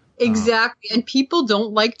 Exactly. And people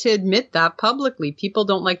don't like to admit that publicly. People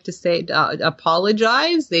don't like to say,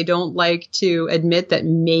 apologize. They don't like to admit that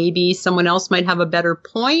maybe someone else might have a better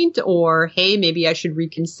point, or, hey, maybe I should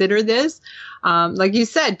reconsider this. Like you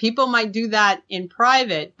said, people might do that in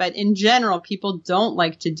private, but in general, people don't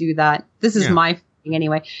like to do that. This is my thing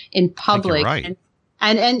anyway, in public. Right.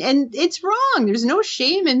 And it's wrong. There's no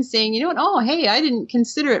shame in saying, you know what? Oh, hey, I didn't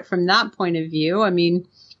consider it from that point of view. I mean,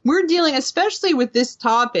 we're dealing, especially with this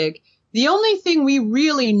topic, the only thing we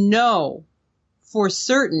really know for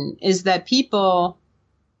certain is that people,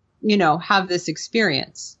 you know, have this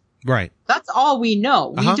experience. Right. That's all we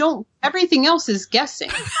know. We don't, everything else is guessing.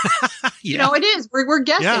 You know, it is. We're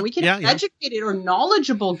guessing. We can have educated or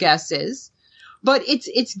knowledgeable guesses, but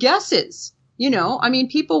it's guesses. You know, I mean,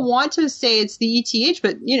 people want to say it's the ETH,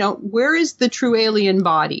 but, you know, where is the true alien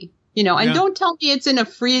body? You know, and don't tell me it's in a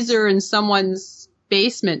freezer in someone's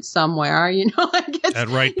basement somewhere, you know, like at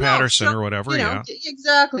Wright-Patterson or whatever. You know,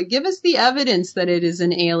 exactly. Give us the evidence that it is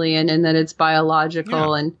an alien and that it's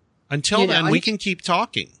biological. And until then, we can keep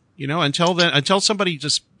talking, you know, until somebody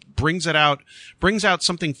just brings out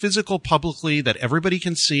something physical publicly that everybody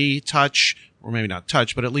can see, touch, or maybe not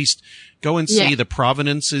touch, but at least go and see. The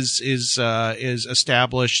provenance is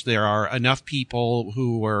established. There are enough people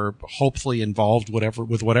who are hopefully involved,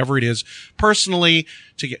 with whatever it is personally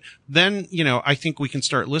to get, then, you know, I think we can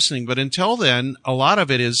start listening. But until then, a lot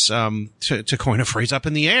of it is, to coin a phrase, up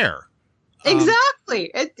in the air.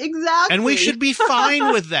 Exactly. Exactly. And we should be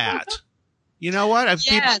fine with that. You know what?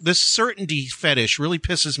 This certainty fetish really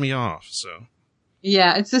pisses me off. So.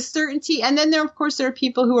 Yeah, it's a certainty. And then of course, there are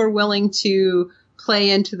people who are willing to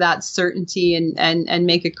play into that certainty and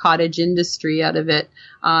make a cottage industry out of it.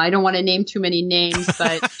 I don't want to name too many names,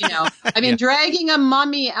 but, you know, I mean, dragging a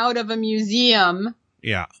mummy out of a museum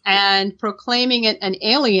and proclaiming it an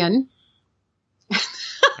alien.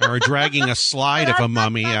 Or dragging a slide of a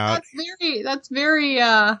mummy out. That's very,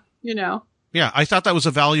 you know. Yeah, I thought that was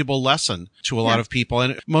a valuable lesson to a lot of people.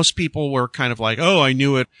 And most people were kind of like, oh, I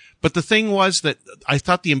knew it. But the thing was that I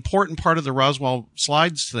thought the important part of the Roswell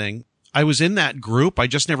slides thing, I was in that group. I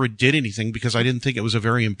just never did anything because I didn't think it was a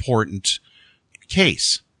very important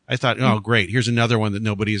case. I thought, oh, great. Here's another one that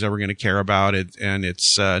nobody's ever going to care about it. And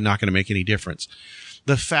it's not going to make any difference.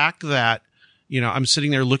 The fact that, you know, I'm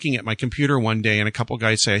sitting there looking at my computer one day and a couple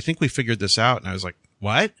guys say, I think we figured this out. And I was like,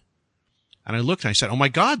 what? And I looked and I said, oh my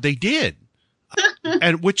God, they did.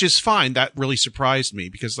 And which is fine. That really surprised me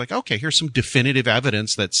because like, okay, here's some definitive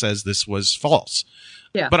evidence that says this was false.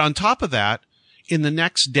 Yeah. But on top of that, in the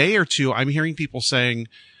next day or two, I'm hearing people saying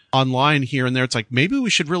online here and there, it's like, maybe we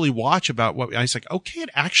should really watch about what I was like, okay, it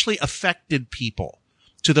actually affected people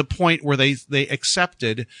to the point where they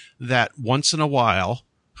accepted that once in a while,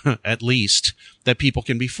 at least, that people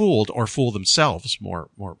can be fooled or fool themselves more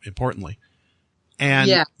importantly.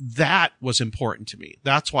 And that was important to me.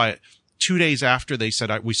 That's why 2 days after they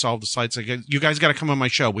said, we solved the slides, like, you guys got to come on my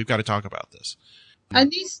show. We've got to talk about this.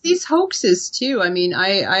 And these hoaxes too. I mean,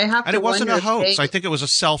 I have to. And it wasn't wonder a hoax. I think it was a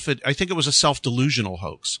self-delusional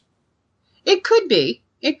hoax. It could be.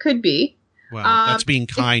 It could be. Well, that's being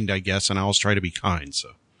kind, I guess, and I always try to be kind. So.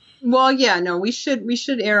 Well, yeah, no, we should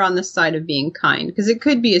err on the side of being kind, because it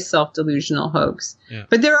could be a self-delusional hoax. Yeah.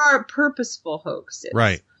 But there are purposeful hoaxes.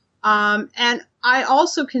 Right. And I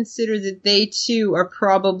also consider that they too are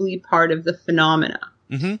probably part of the phenomena,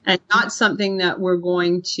 and not something that we're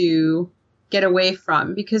going to get away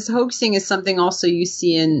from, because hoaxing is something also you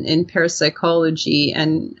see in parapsychology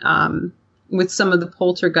and with some of the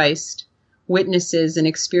poltergeist witnesses and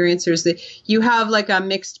experiencers, that you have like a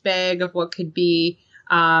mixed bag of what could be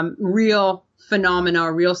real phenomena,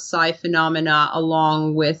 or real psi phenomena,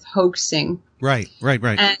 along with hoaxing. Right.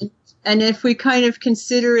 And if we kind of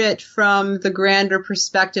consider it from the grander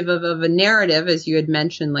perspective of a narrative, as you had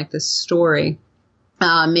mentioned, like the story,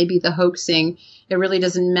 maybe the hoaxing, it really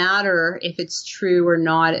doesn't matter if it's true or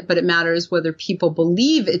not, but it matters whether people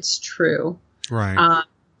believe it's true. Right.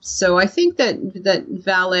 So I think that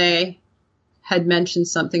Vallée had mentioned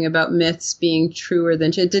something about myths being truer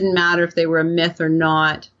than true. It didn't matter if they were a myth or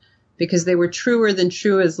not, because they were truer than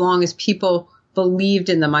true as long as people believed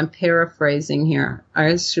in them. I'm paraphrasing here.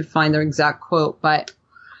 I should find their exact quote, but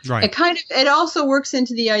right. It also works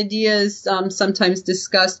into the ideas sometimes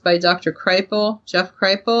discussed by Dr. Kripal, Jeff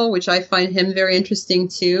Kripal, which I find him very interesting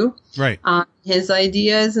too. Right. His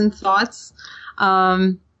ideas and thoughts.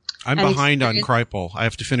 I'm behind on Kripal. I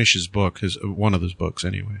have to finish his book, one of his books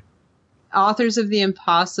anyway. Authors of the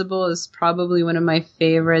Impossible is probably one of my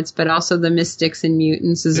favorites, but also The Mystics and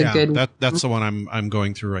Mutants is a good one. That's the one I'm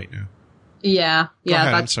going through right now. Yeah. Go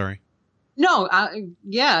ahead, I'm sorry. No,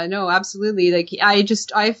 absolutely. Like,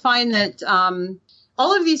 I find that,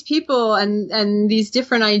 all of these people and these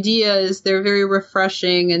different ideas, they're very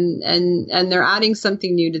refreshing and they're adding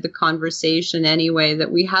something new to the conversation anyway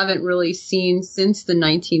that we haven't really seen since the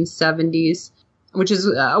 1970s. Which is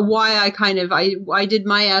why I did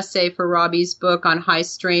my essay for Robbie's book on high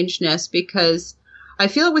strangeness, because I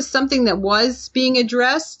feel it was something that was being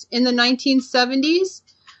addressed in the 1970s.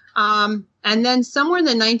 And then somewhere in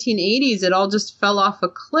the 1980s, it all just fell off a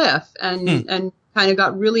cliff and kind of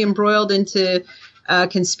got really embroiled into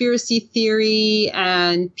conspiracy theory,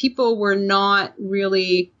 and people were not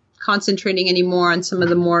really concentrating anymore on some of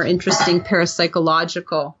the more interesting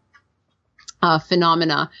parapsychological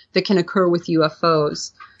phenomena that can occur with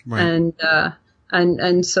UFOs. Right.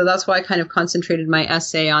 And so that's why I kind of concentrated my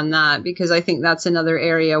essay on that, because I think that's another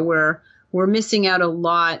area where we're missing out a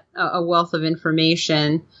wealth of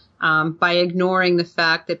information, by ignoring the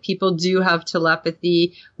fact that people do have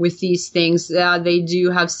telepathy with these things. They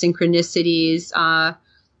do have synchronicities,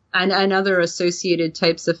 and other associated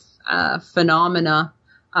types of, phenomena.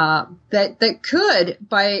 That could,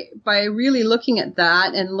 by really looking at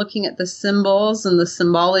that and looking at the symbols and the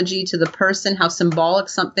symbology to the person, how symbolic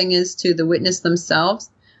something is to the witness themselves.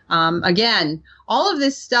 Again, all of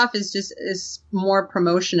this stuff is more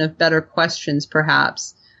promotion of better questions,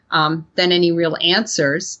 perhaps, than any real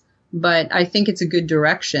answers. But I think it's a good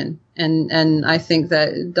direction. And I think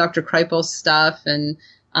that Dr. Kripal's stuff and,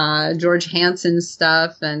 George Hansen's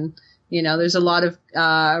stuff, and, there's a lot of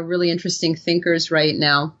really interesting thinkers right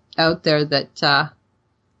now out there that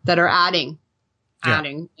are adding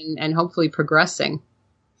and hopefully progressing,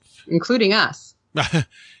 including us.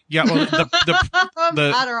 Yeah, well,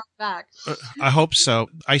 Pat her on back. I hope so.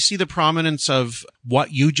 I see the prominence of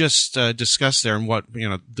what you just discussed there, and what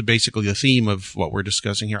basically the theme of what we're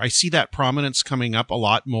discussing here. I see that prominence coming up a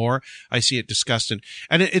lot more. I see it discussed, and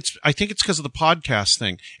I think it's because of the podcast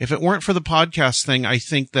thing. If it weren't for the podcast thing, I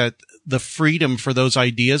think that the freedom for those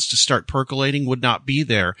ideas to start percolating would not be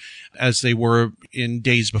there as they were in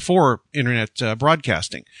days before internet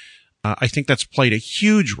broadcasting. I think that's played a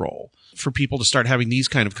huge role for people to start having these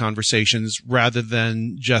kind of conversations rather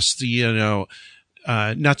than just the,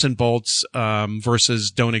 nuts and bolts, versus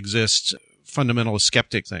don't exist fundamentalist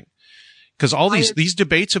skeptic thing. Cause all these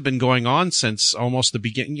debates have been going on since almost the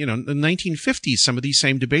beginning, in the 1950s, some of these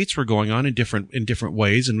same debates were going on in different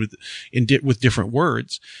ways and with different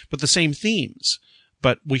words, but the same themes.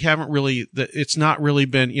 But we haven't really, it's not really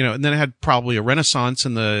been, and then it had probably a renaissance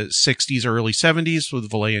in the 60s or early 70s with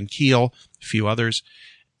Vallée and Keel, a few others,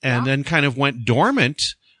 and then kind of went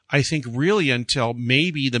dormant, I think, really until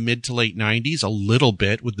maybe the mid to late 90s, a little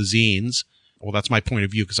bit with the zines. Well, that's my point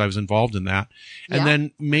of view because I was involved in that. And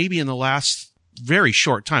then maybe in the last very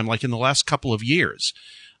short time, like in the last couple of years,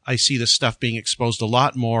 I see this stuff being exposed a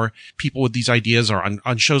lot more. People with these ideas are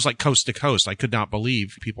on shows like Coast to Coast. I could not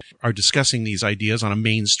believe people are discussing these ideas on a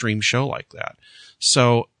mainstream show like that.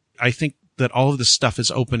 So I think that all of this stuff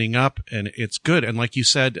is opening up, and it's good. And like you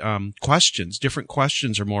said, different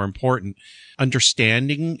questions are more important.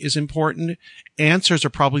 Understanding is important. Answers are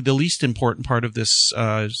probably the least important part of this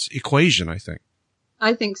equation, I think.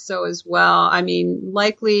 I think so as well. I mean,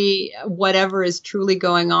 likely whatever is truly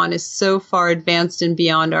going on is so far advanced and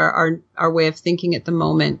beyond our way of thinking at the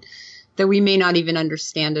moment that we may not even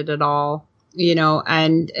understand it at all,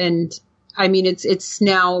 and I mean,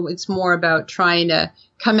 it's more about trying to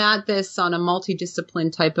come at this on a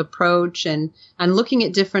multidiscipline type approach and looking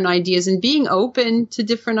at different ideas and being open to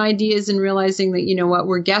different ideas and realizing that,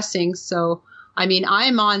 we're guessing. So, I mean,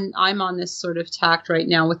 I'm on this sort of tact right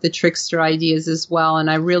now with the trickster ideas as well. And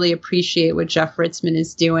I really appreciate what Jeff Ritzmann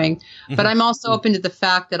is doing, but I'm also open to the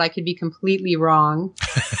fact that I could be completely wrong.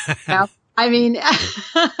 I mean,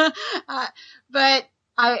 but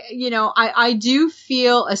I do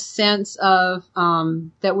feel a sense of,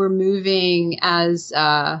 that we're moving as,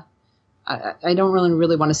 I don't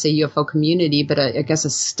really want to say UFO community, but I guess a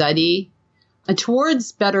study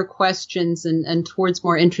towards better questions and towards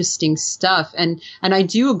more interesting stuff. And I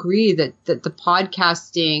do agree that the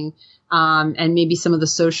podcasting, and maybe some of the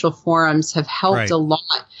social forums have helped a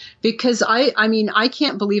lot, because I mean, I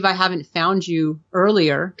can't believe I haven't found you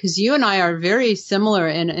earlier, because you and I are very similar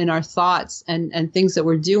in our thoughts and things that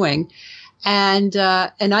we're doing. And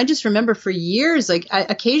I just remember for years, like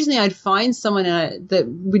occasionally I'd find someone that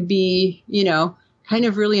would be, kind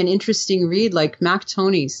of really an interesting read, like Mac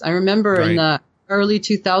Toney's. I remember in the early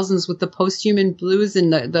 2000s with the Posthuman Blues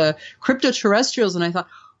and the crypto-terrestrials. And I thought,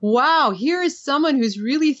 wow, here is someone who's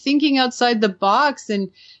really thinking outside the box, and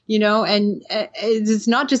it's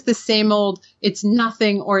not just the same old, it's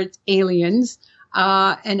nothing or it's aliens.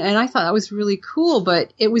 And I thought that was really cool,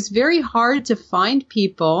 but it was very hard to find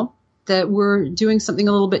people that were doing something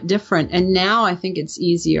a little bit different. And now I think it's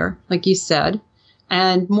easier, like you said,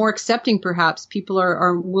 and more accepting. Perhaps people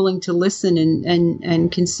are willing to listen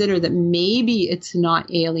and consider that maybe it's not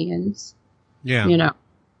aliens. Yeah.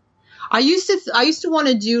 I used to want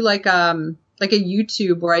to do like a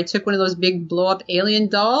YouTube where I took one of those big blow up alien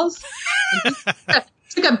dolls and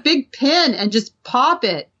took a big pin and just pop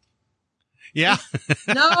it. Yeah.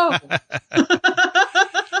 No.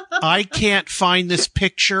 I can't find this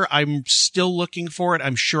picture. I'm still looking for it.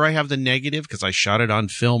 I'm sure I have the negative because I shot it on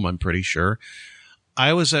film, I'm pretty sure.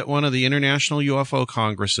 I was at one of the International UFO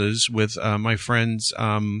Congresses with my friends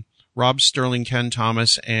Rob Sterling, Ken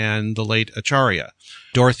Thomas, and the late Acharya,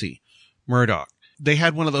 Dorothy Murdoch. They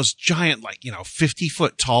had one of those giant,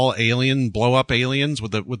 50-foot tall blow up aliens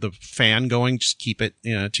with the fan going, just keep it,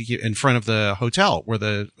 to keep in front of the hotel where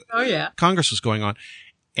the Congress was going on.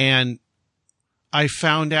 And I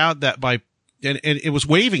found out that and it was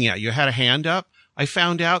waving at you. It had a hand up. I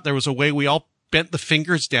found out there was a way we all bent the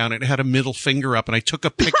fingers down and it had a middle finger up, and I took a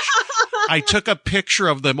picture. I took a picture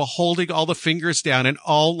of them holding all the fingers down and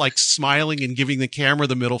all smiling and giving the camera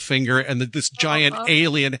the middle finger. And this giant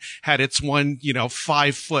alien had its one,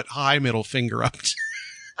 5-foot high middle finger up.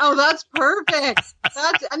 Oh, that's perfect.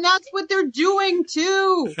 That's what they're doing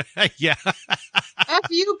too. Yeah. F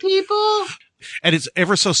you people. And it's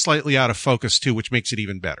ever so slightly out of focus too, which makes it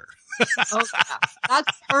even better. Oh, yeah.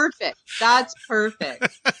 That's perfect. That's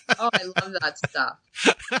perfect. Oh, I love that stuff.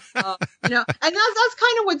 And that's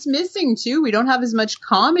kind of what's missing too. We don't have as much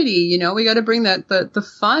comedy. We got to bring the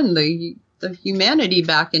fun, the humanity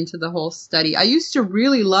back into the whole study. I used to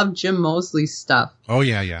really love Jim Moseley's stuff. Oh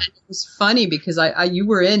yeah. And it was funny because you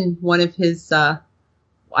were in one of his. I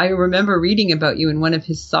remember reading about you in one of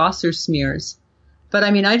his saucer smears. But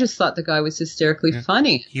I mean, I just thought the guy was hysterically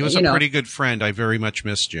funny. He was a pretty good friend. I very much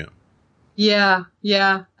miss Jim. Yeah.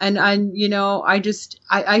 And I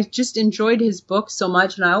just enjoyed his book so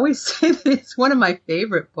much. And I always say that it's one of my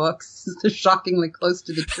favorite books. It's shockingly close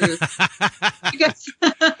to the truth.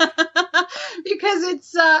 because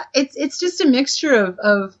it's just a mixture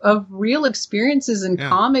of real experiences and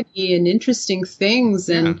comedy and interesting things.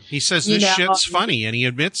 And he says this shit's funny, and he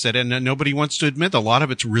admits it, and nobody wants to admit a lot of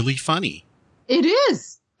it's really funny. It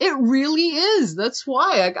is. It really is. That's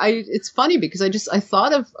why it's funny because I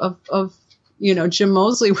thought of Jim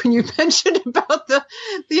Moseley when you mentioned about the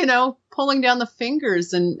pulling down the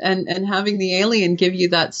fingers and having the alien give you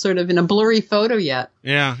that sort of in a blurry photo yet.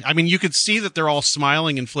 Yeah. I mean, you could see that they're all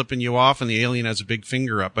smiling and flipping you off, and the alien has a big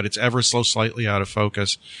finger up, but it's ever so slightly out of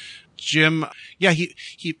focus. Jim,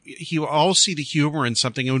 he will always see the humor in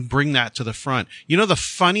something and would bring that to the front. The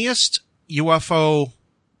funniest UFO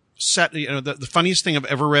set, the funniest thing I've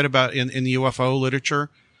ever read about in the UFO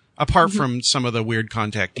literature, apart from some of the weird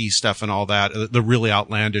contactee stuff and all that, the really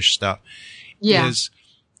outlandish stuff, is,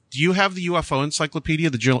 do you have the UFO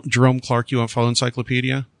encyclopedia, the Jerome Clark UFO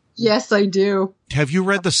encyclopedia? Yes, I do. Have you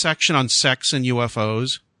read the section on sex and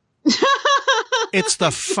UFOs? It's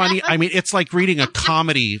the funny, I mean, it's like reading a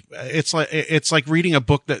comedy. It's like reading a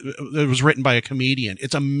book that was written by a comedian.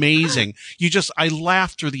 It's amazing. I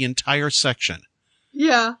laughed through the entire section.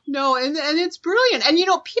 Yeah, no, and it's brilliant. And,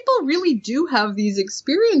 people really do have these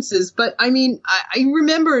experiences. But, I mean, I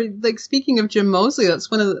remember, like, speaking of Jim Moseley, that's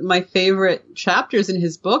one of my favorite chapters in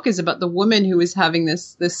his book is about the woman who was having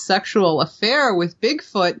this sexual affair with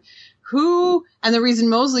Bigfoot, and the reason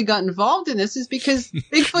Moseley got involved in this is because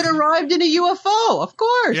Bigfoot arrived in a UFO, of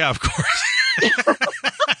course. Yeah, of course.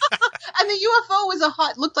 And the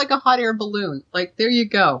UFO looked like a hot air balloon. Like, there you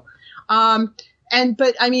go.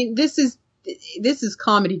 But, I mean, this is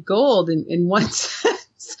comedy gold in one sense.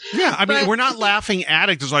 Yeah, I mean, we're not laughing at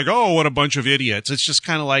it. It's like, oh, what a bunch of idiots. It's just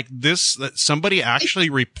kind of like this, that somebody actually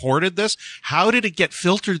reported this. How did it get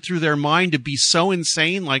filtered through their mind to be so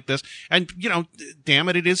insane like this? And, damn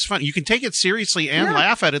it, it is fun. You can take it seriously and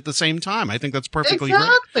laugh at it at the same time. I think that's perfectly great.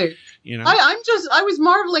 Exactly. I was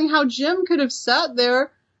marveling how Jim could have sat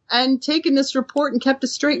there and taken this report and kept a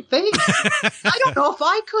straight face. I don't know if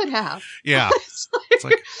I could have. Yeah. It's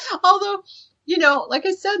like, although, like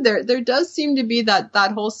I said, there does seem to be that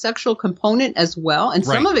whole sexual component as well. And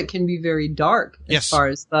some of it can be very dark as far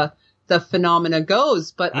as the phenomena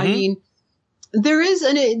goes. But I mean, there's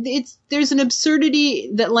an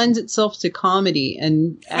absurdity that lends itself to comedy,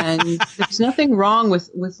 and there's nothing wrong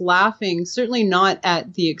with laughing, certainly not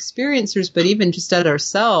at the experiencers, but even just at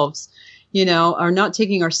ourselves, are not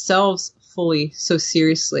taking ourselves fully so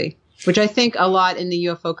seriously, which I think a lot in the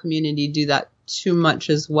UFO community do that too much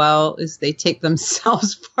as well, is they take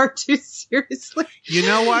themselves far too seriously. You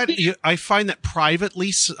know what? I find that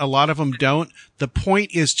privately, a lot of them don't. The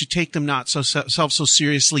point is to take them not so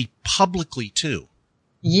seriously publicly too.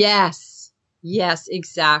 Yes,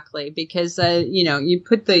 exactly. Because, you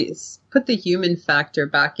put the human factor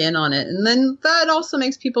back in on it. And then that also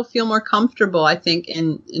makes people feel more comfortable, I think,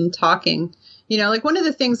 in talking. Like one of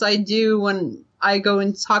the things I do when I go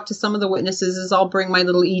and talk to some of the witnesses is I'll bring my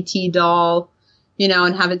little ET doll,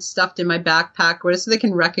 and have it stuffed in my backpack so they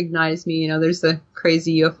can recognize me. There's the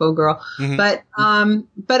crazy UFO girl. Mm-hmm.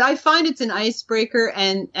 But I find it's an icebreaker,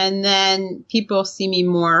 and then people see me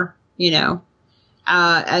more,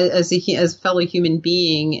 as a fellow human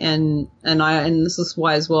being, and this is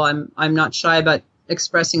why as well I'm not shy about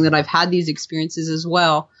expressing that I've had these experiences as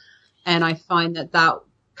well, and I find that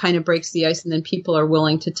kind of breaks the ice, and then people are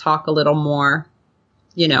willing to talk a little more,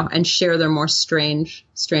 and share their more strange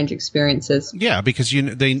experiences. Yeah, because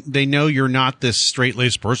they know you're not this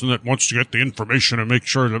straight-laced person that wants to get the information and make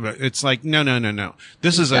sure that it's like, no.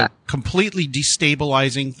 This is a completely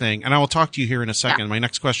destabilizing thing. And I will talk to you here in a second. Yeah. My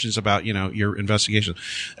next question is about, your investigation.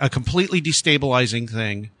 A completely destabilizing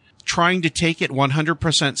thing. Trying to take it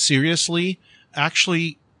 100% seriously,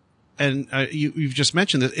 actually, and you've just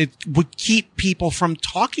mentioned that it would keep people from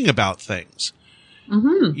talking about things.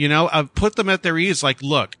 Mm-hmm. I've put them at their ease. Like,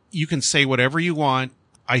 look, you can say whatever you want.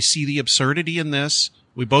 I see the absurdity in this.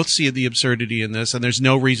 We both see the absurdity in this, and there's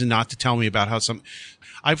no reason not to tell me about how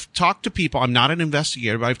I've talked to people. I'm not an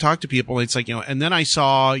investigator, but I've talked to people. And it's like, and then I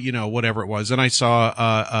saw, whatever it was. Then I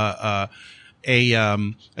saw,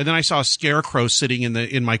 and then I saw a scarecrow sitting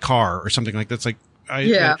in my car or something like that. It's like,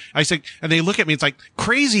 I said, and they look at me, it's like,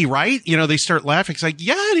 crazy, right? They start laughing. It's like,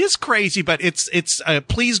 yeah, it is crazy, but it's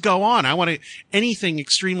please go on. I want anything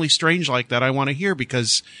extremely strange like that. I want to hear,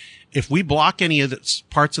 because if we block any of the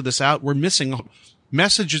parts of this out, we're missing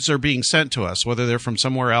messages are being sent to us, whether they're from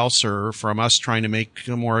somewhere else or from us trying to make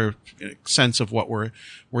more sense of what we're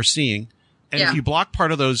seeing. And if you block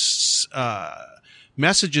part of those,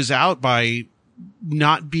 messages out by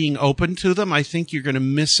not being open to them, I think you're going to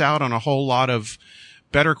miss out on a whole lot of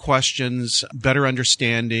better questions, better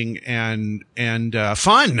understanding, and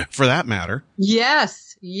fun for that matter.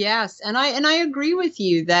 Yes. And I agree with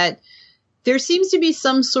you that there seems to be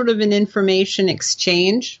some sort of an information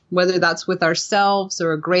exchange, whether that's with ourselves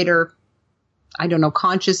or a greater,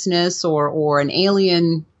 consciousness or an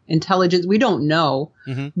alien intelligence. We don't know.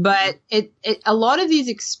 Mm-hmm. But a lot of these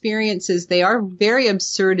experiences, they are very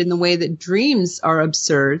absurd in the way that dreams are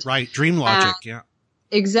absurd. Right. Dream logic. Yeah.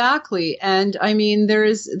 Exactly. And I mean,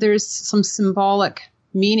 there's some symbolic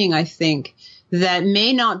meaning, I think, that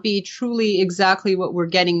may not be truly exactly what we're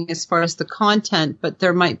getting as far as the content, but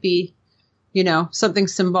there might be, something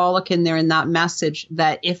symbolic in there in that message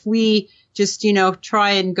that if we just,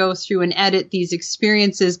 try and go through and edit these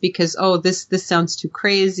experiences because, this sounds too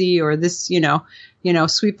crazy, or this,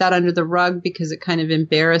 sweep that under the rug because it kind of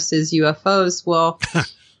embarrasses UFOs. Well,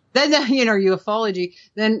 then, ufology,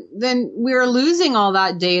 then we're losing all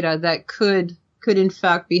that data that could could in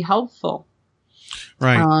fact be helpful.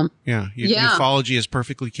 Right. Ufology is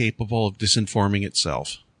perfectly capable of disinforming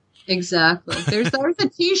itself. Exactly. There's a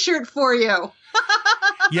T-shirt for you.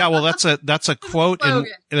 Yeah, well, that's a quote.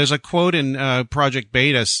 There's a quote in Project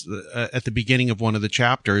Beta at the beginning of one of the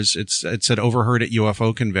chapters. It said, "Overheard at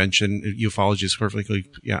UFO convention. Ufology is perfectly."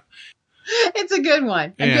 Yeah. It's a good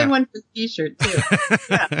one. A good one for the T-shirt too.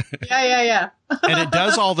 Yeah. And it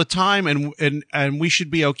does all the time, and we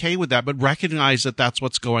should be okay with that, but recognize that that's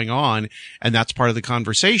what's going on, and that's part of the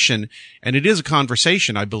conversation. And it is a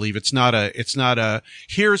conversation, I believe. It's not a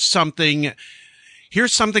here's something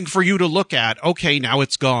for you to look at. Okay, now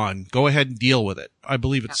it's gone. Go ahead and deal with it. I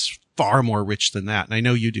believe it's far more rich than that, and I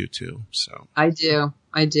know you do too. So I do.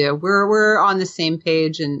 We're on the same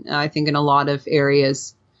page, and I think in a lot of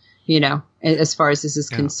areas, as far as this is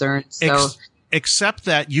concerned. So, except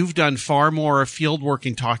that you've done far more field work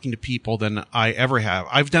in talking to people than I ever have.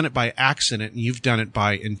 I've done it by accident, and you've done it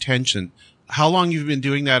by intention. How long you've been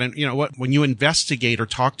doing that? And when you investigate or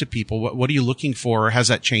talk to people, what are you looking for? Or has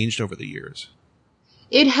that changed over the years?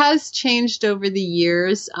 It has changed over the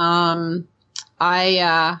years. I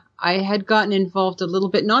had gotten involved a little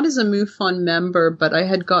bit, not as a MUFON member, but I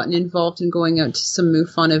had gotten involved in going out to some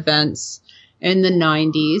MUFON events in the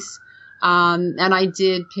 90s. And I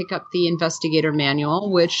did pick up the investigator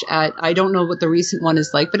manual, which I don't know what the recent one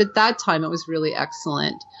is like, but at that time it was really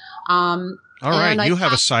excellent. All right. You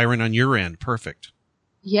have a siren on your end. Perfect.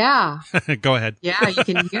 Yeah. Go ahead. Yeah, you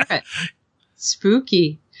can hear it.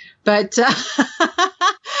 Spooky. But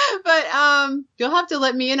you'll have to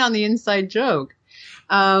let me in on the inside joke.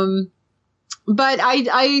 But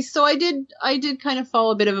I did kind of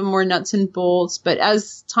follow a bit of a more nuts and bolts, but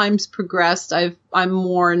as time's progressed, I'm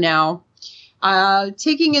more now,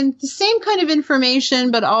 taking in the same kind of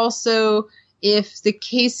information, but also if the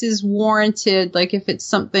case is warranted, like if it's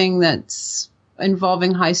something that's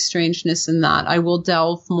involving high strangeness and that, I will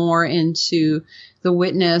delve more into the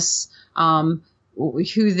witness,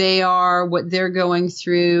 who they are, what they're going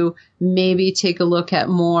through, maybe take a look at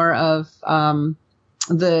more of,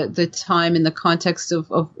 the time in the context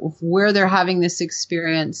of where they're having this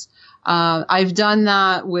experience. I've done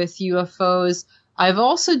that with UFOs. I've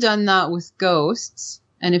also done that with ghosts.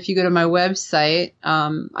 And if you go to my website,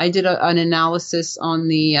 I did an analysis on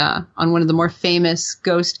on one of the more famous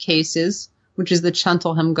ghost cases, which is the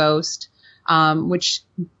Cheltenham ghost, which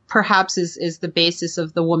perhaps is the basis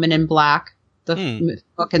of The Woman in Black, the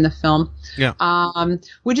book and the film. Yeah.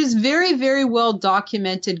 Which is very, very well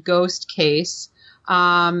documented ghost case.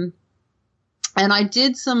 And I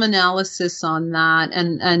did some analysis on that,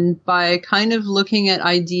 and by kind of looking at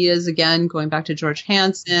ideas, again, going back to George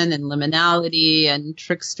Hansen and liminality and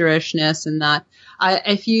tricksterishness and that,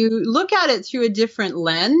 if you look at it through a different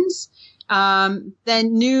lens, then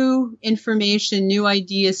new information, new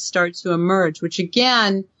ideas start to emerge, which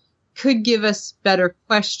again could give us better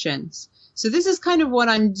questions. So this is kind of what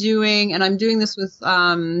I'm doing, and I'm doing this with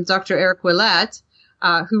Dr. Eric Willett,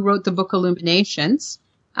 who wrote the book Illuminations.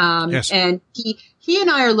 Yes. And he and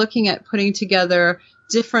I are looking at putting together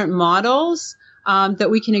different models that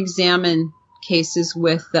we can examine cases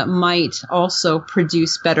with that might also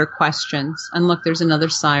produce better questions. And look, there's another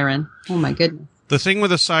siren. Oh my goodness. The thing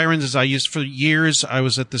with the sirens is for years, I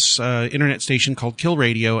was at this internet station called Kill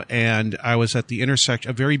Radio, and I was at the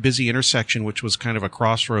a very busy intersection, which was kind of a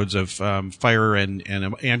crossroads of fire and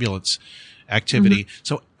ambulance activity. Mm-hmm.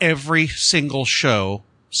 So every single show,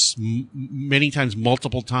 many times,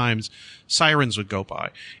 multiple times, sirens would go by,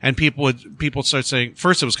 and people start saying,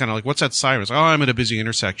 first it was kind of like, what's that siren? Like, oh, I'm at a busy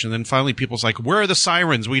intersection. Then finally people's like, where are the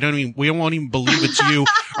sirens? We won't even believe it's you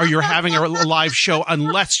or you're having a live show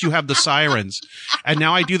unless you have the sirens. And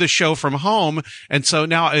now I do the show from home. And so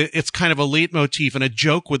now it's kind of a leitmotif and a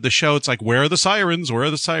joke with the show. It's like, where are the sirens? Where are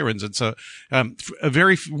the sirens? And so,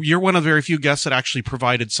 you're one of the very few guests that actually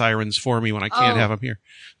provided sirens for me when I can't have them here.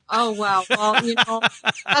 Oh, wow. Well,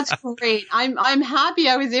 that's great. I'm happy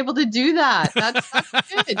I was able to do that. That's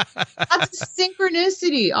good. That's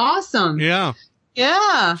synchronicity. Awesome. Yeah.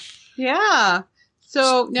 Yeah. Yeah.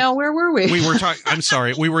 So now where were we? I'm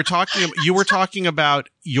sorry. You were talking about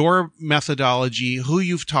your methodology, who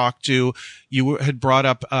you've talked to. You had brought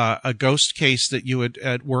up a ghost case that you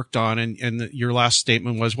had worked on, and your last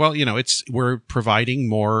statement was, well, we're providing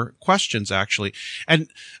more questions actually. And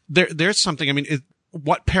there's something, I mean,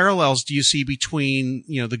 what parallels do you see between,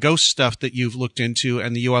 the ghost stuff that you've looked into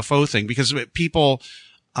and the UFO thing? Because people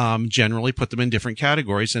generally put them in different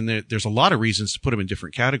categories, and there's a lot of reasons to put them in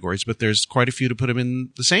different categories, but there's quite a few to put them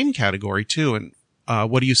in the same category too. And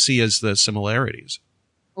what do you see as the similarities?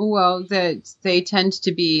 Well, that they tend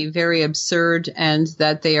to be very absurd and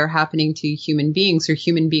that they are happening to human beings, or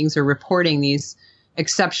human beings are reporting these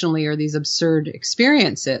exceptionally or these absurd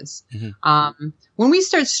experiences. Mm-hmm. When we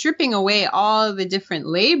start stripping away all of the different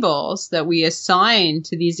labels that we assign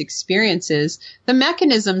to these experiences, the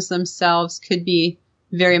mechanisms themselves could be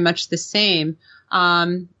very much the same.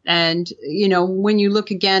 And, you know, when you look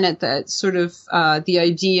again at that sort of, the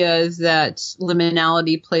idea that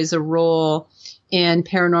liminality plays a role in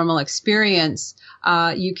paranormal experience,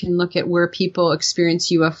 you can look at where people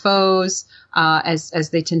experience UFOs, as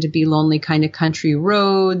they tend to be lonely kind of country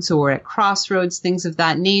roads or at crossroads, things of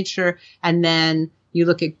that nature. And then you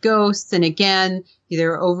look at ghosts, and again,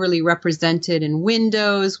 they're overly represented in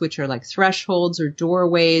windows, which are like thresholds or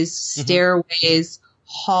doorways, stairways,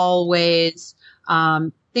 hallways,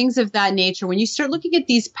 things of that nature. When you start looking at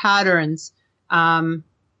these patterns,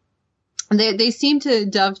 they seem to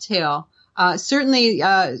dovetail. Certainly,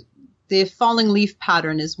 the falling leaf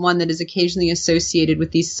pattern is one that is occasionally associated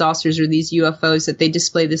with these saucers or these UFOs, that they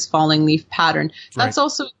display this falling leaf pattern. That's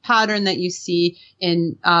also a pattern that you see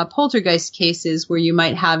in poltergeist cases, where you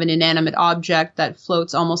might have an inanimate object that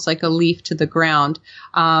floats almost like a leaf to the ground,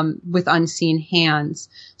 with unseen hands.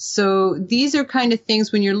 So these are kind of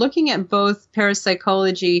things, when you're looking at both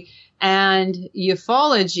parapsychology and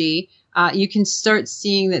ufology, you can start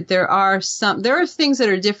seeing that there are things that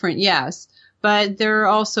are different, yes, but there are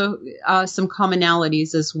also some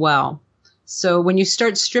commonalities as well. So when you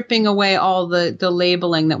start stripping away all the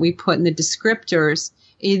labeling that we put in the descriptors,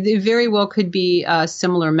 it very well could be a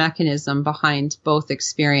similar mechanism behind both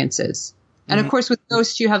experiences. And of course, with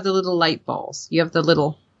ghosts, you have the little light balls. You have the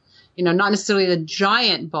little, you know, not necessarily the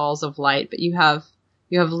giant balls of light, but you have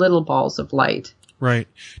little balls of light. Right.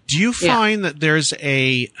 Do you find that there's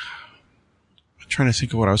I'm trying to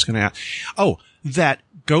think of what I was going to ask. Oh, that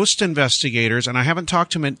ghost investigators, and I haven't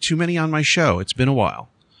talked to too many on my show. It's been a while,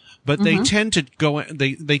 but they tend to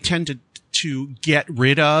they tend to get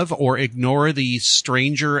rid of or ignore the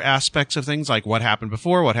stranger aspects of things, like what happened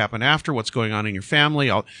before, what happened after, what's going on in your family.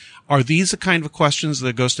 Are these the kind of questions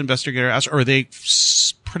the ghost investigator asks, or are they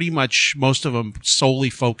pretty much, most of them, solely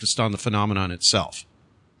focused on the phenomenon itself?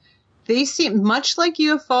 They seem much like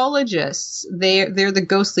ufologists. They're the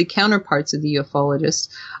ghostly counterparts of the ufologists.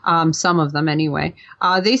 Some of them anyway.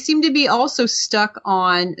 They seem to be also stuck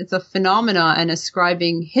on the phenomena and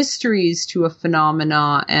ascribing histories to a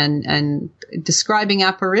phenomena and describing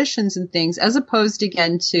apparitions and things, as opposed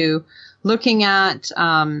again to looking at,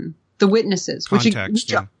 the witnesses,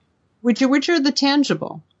 context, which are the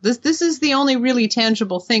tangible. This is the only really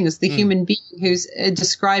tangible thing, is the human being who's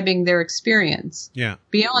describing their experience. Yeah.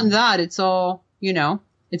 Beyond that, it's all, you know,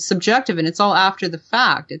 it's subjective and it's all after the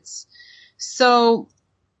fact. So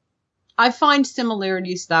I find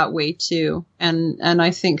similarities that way too. And I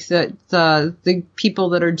think that the people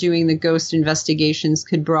that are doing the ghost investigations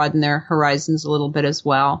could broaden their horizons a little bit as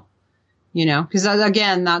well. You know, because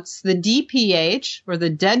again, that's the DPH, or the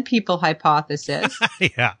dead people hypothesis.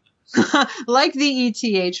 Yeah. Like the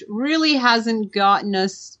ETH, really hasn't gotten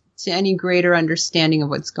us to any greater understanding of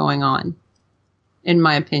what's going on, in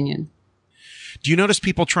my opinion. Do you notice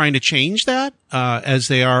people trying to change that, as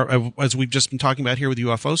we've just been talking about here with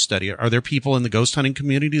UFO study? Are there people in the ghost hunting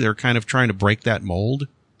community that are kind of trying to break that mold?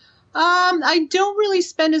 I don't really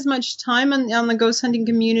spend as much time on the ghost hunting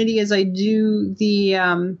community as I do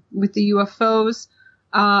with the UFOs.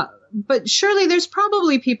 But surely there's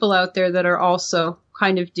probably people out there that are also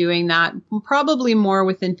kind of doing that, probably more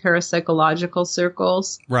within parapsychological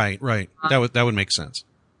circles. Right. That would make sense.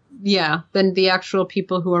 Yeah, than the actual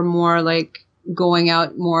people who are more like going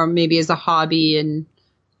out more maybe as a hobby and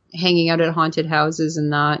hanging out at haunted houses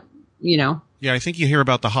and that, you know. Yeah, I think you hear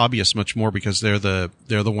about the hobbyists much more because they're the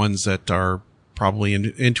ones that are probably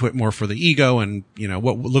into it more for the ego and, you know,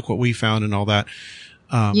 look what we found and all that.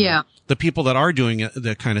 Yeah. The people that are doing it,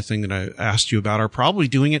 the kind of thing that I asked you about, are probably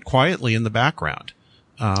doing it quietly in the background,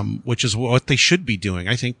 which is what they should be doing.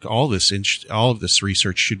 I think all of this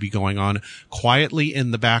research should be going on quietly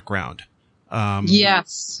in the background.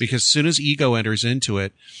 Yes. Because as soon as ego enters into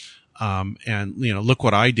it, and, you know, look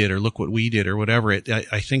what I did or look what we did or whatever,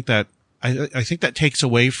 I think that takes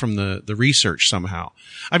away from the research somehow.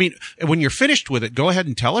 I mean, when you're finished with it, go ahead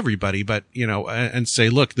and tell everybody, but, you know, and say,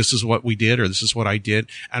 look, this is what we did, or this is what I did,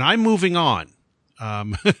 and I'm moving on.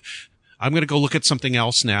 I'm going to go look at something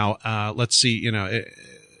else now. Let's see, you know.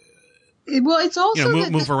 Well, it's also, you know,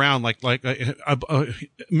 move around, like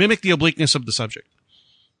mimic the obliqueness of the subject.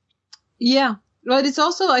 Yeah. But it's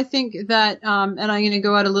also, I think that, and I'm going to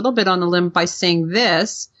go out a little bit on a limb by saying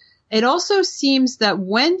this, it also seems that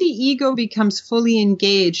when the ego becomes fully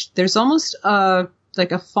engaged, there's almost a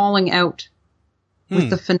like a falling out with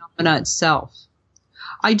the phenomena itself.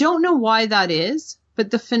 I don't know why that is,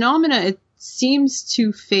 but the phenomena, it seems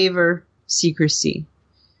to favor secrecy.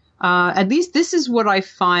 At least this is what I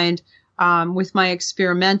find with my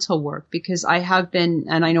experimental work, because I have been,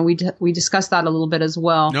 and I know we discussed that a little bit as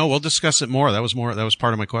well. No, we'll discuss it more. That was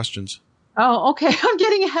part of my questions. Oh, okay. I'm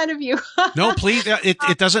getting ahead of you. No, please.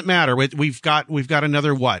 It doesn't matter. We've got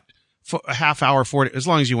another a half hour, 40, as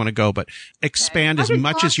long as you want to go, but expand as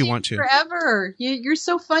much as you want to. Forever. You're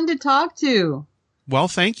so fun to talk to. Well,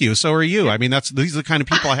 thank you. So are you. I mean, these are the kind of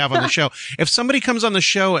people I have on the show. If somebody comes on the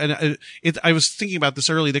show and I was thinking about this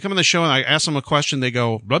earlier, they come on the show and I ask them a question, they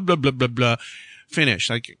go blah, blah, blah, blah, blah, finish.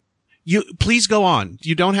 Like, please go on.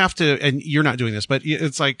 You don't have to, and you're not doing this, but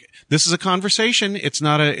it's like, this is a conversation. It's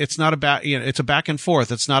not a back and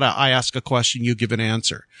forth. It's not I ask a question, you give an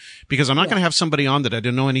answer, because I'm not going to have somebody on that I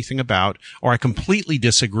don't know anything about or I completely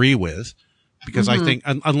disagree with, because I think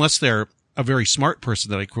unless they're a very smart person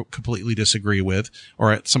that I completely disagree with,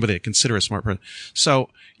 or somebody I consider a smart person. So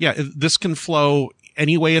yeah, this can flow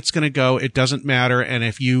any way it's going to go. It doesn't matter. And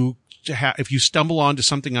if you stumble onto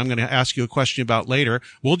something I'm going to ask you a question about later,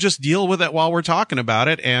 we'll just deal with it while we're talking about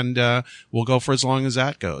it. And, we'll go for as long as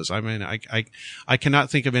that goes. I mean, I cannot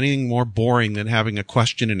think of anything more boring than having a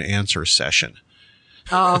question and answer session.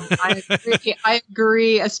 Oh, I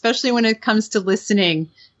agree, especially when it comes to listening.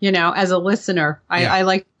 As a listener, I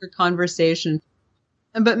like your conversation.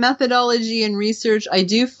 But methodology and research, I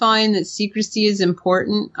do find that secrecy is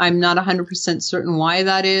important. I'm not 100% certain why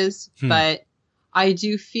that is, but I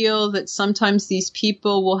do feel that sometimes these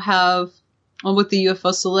people will have, with the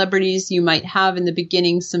UFO celebrities, you might have in the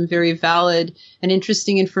beginning some very valid and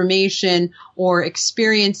interesting information or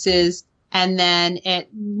experiences. And then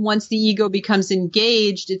once the ego becomes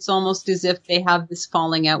engaged, it's almost as if they have this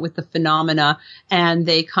falling out with the phenomena and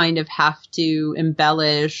they kind of have to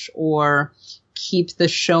embellish or keep the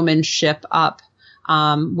showmanship up,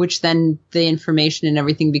 which then the information and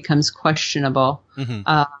everything becomes questionable.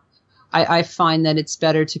 I find that it's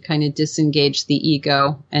better to kind of disengage the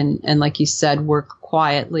ego and like you said, work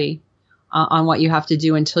quietly on what you have to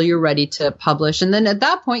do until you're ready to publish. And then at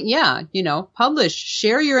that point, publish,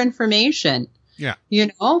 share your information. Yeah.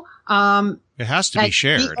 It has to be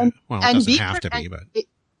shared. It doesn't have to be, but.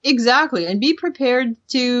 Exactly. And be prepared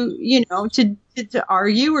to, to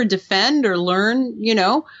argue or defend or learn,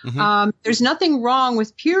 there's nothing wrong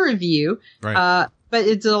with peer review. Right. But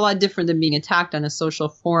it's a lot different than being attacked on a social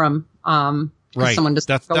forum. Right. Someone just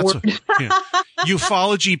that's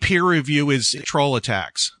ufology peer review is troll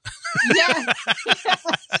attacks. Yes,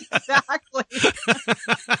 exactly.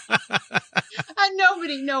 And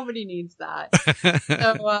nobody needs that.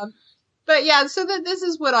 So, but yeah, so this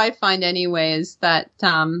is what I find anyway, is that,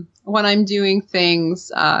 when I'm doing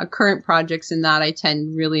things, current projects and that, I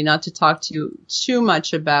tend really not to talk too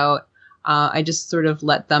much about, I just sort of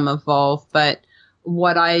let them evolve. But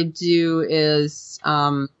what I do is,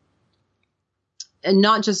 and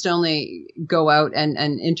not just only go out and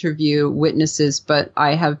interview witnesses, but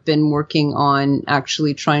I have been working on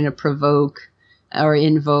actually trying to provoke or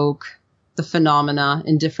invoke the phenomena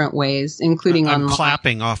in different ways, including I'm online.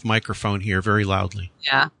 Clapping off microphone here very loudly.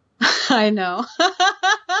 Yeah, I know.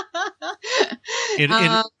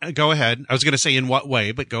 Go ahead. I was going to say in what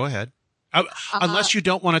way, but go ahead. Unless you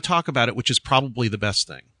don't want to talk about it, which is probably the best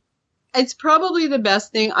thing. It's probably the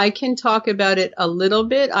best thing. I can talk about it a little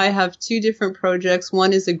bit. I have two different projects.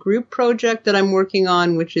 One is a group project that I'm working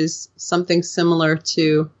on, which is something similar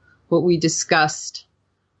to what we discussed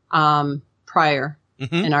prior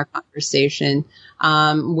in our conversation,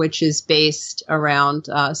 which is based around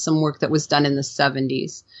some work that was done in the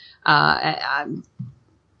 70s. I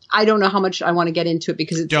don't know how much I want to get into it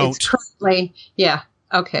because it's currently, yeah,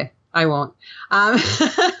 okay. I won't.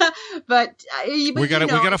 But we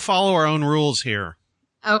gotta follow our own rules here.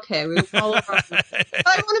 Okay, we follow our own rules. But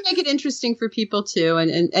I want to make it interesting for people too,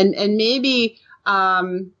 and maybe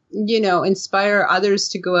inspire others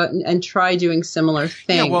to go out and try doing similar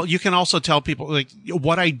things. Yeah, well, you can also tell people, like,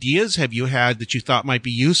 what ideas have you had that you thought might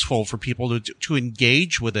be useful for people to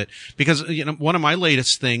engage with it? Because one of my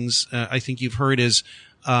latest things I think you've heard is.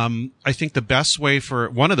 I think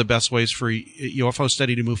one of the best ways for UFO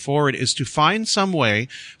study to move forward is to find some way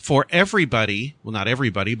for everybody, well, not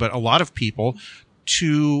everybody, but a lot of people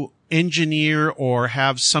to engineer or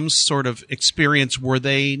have some sort of experience where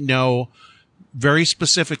they know very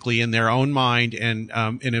specifically in their own mind and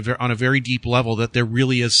on a very deep level that there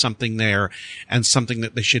really is something there and something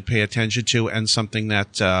that they should pay attention to and something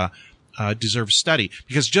that deserves study.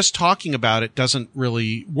 Because just talking about it doesn't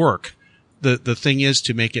really work. the thing is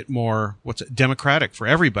to make it more democratic for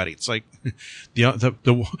everybody. It's like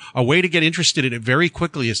a way to get interested in it very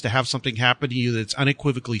quickly is to have something happen to you that's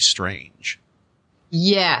unequivocally strange.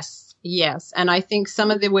 Yes. And I think some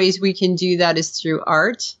of the ways we can do that is through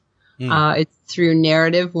art. It's through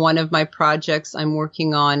narrative. One of my projects I'm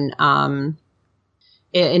working on,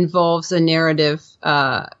 it involves a narrative,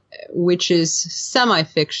 which is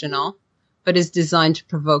semi-fictional, but is designed to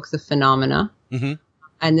provoke the phenomena. Mm-hmm.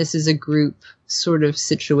 And this is a group sort of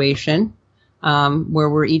situation, where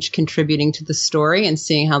we're each contributing to the story and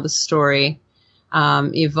seeing how the story,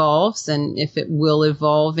 evolves and if it will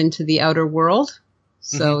evolve into the outer world.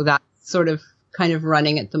 So that's sort of kind of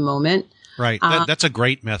running at the moment. Right. That's a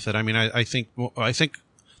great method. I mean, I think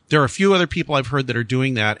there are a few other people I've heard that are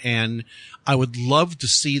doing that, and I would love to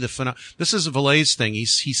see this is a Valet's thing. He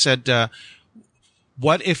said,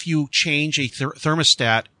 what if you change a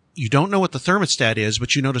thermostat? You don't know what the thermostat is,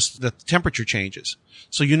 but you notice that the temperature changes.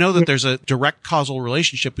 So you know that there's a direct causal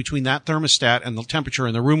relationship between that thermostat and the temperature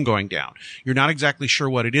in the room going down. You're not exactly sure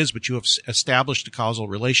what it is, but you have established a causal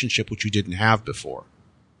relationship which you didn't have before.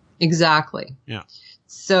 Exactly. Yeah.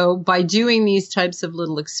 So by doing these types of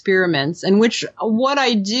little experiments, and what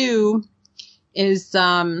I do is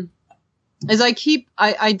I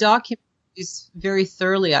document these very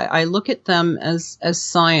thoroughly. I look at them as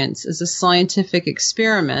science, as a scientific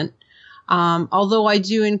experiment. Although I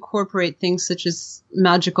do incorporate things such as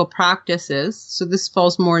magical practices. So this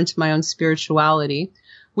falls more into my own spirituality,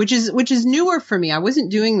 which is newer for me. I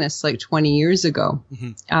wasn't doing this like 20 years ago.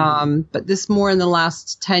 Mm-hmm. But this more in the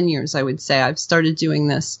last 10 years, I would say I've started doing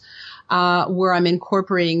this, where I'm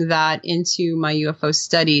incorporating that into my UFO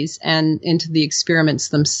studies and into the experiments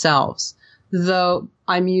themselves. Though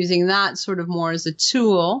I'm using that sort of more as a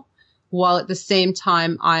tool, while at the same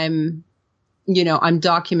time I'm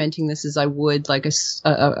documenting this as I would like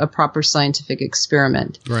a proper scientific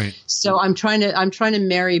experiment. Right. So I'm trying to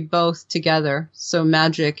marry both together. So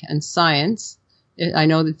magic and science. I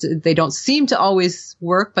know that they don't seem to always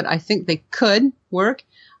work, but I think they could work.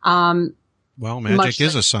 Well, magic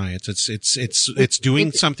is a science. It's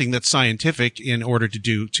doing something that's scientific in order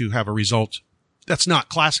to have a result that's not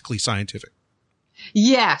classically scientific.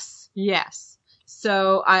 Yes.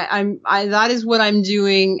 So that is what I'm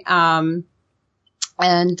doing.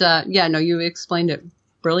 You explained it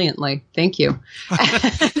brilliantly. Thank you.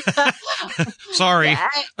 Sorry.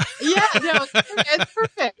 It's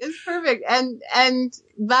perfect. It's perfect. And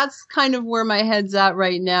that's kind of where my head's at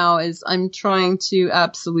right now is I'm trying to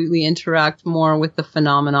absolutely interact more with the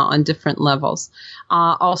phenomena on different levels.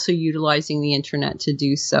 Also utilizing the internet to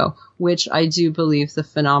do so, which I do believe the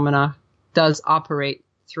phenomena does operate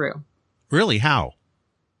through. Really? How?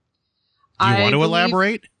 Do you want to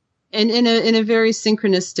elaborate? In a very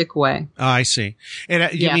synchronistic way. I see.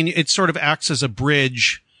 And you mean it sort of acts as a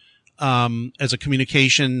bridge, as a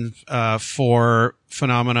communication, for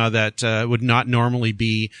phenomena that, would not normally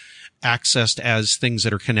be accessed as things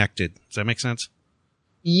that are connected. Does that make sense?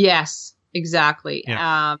 Yes, exactly.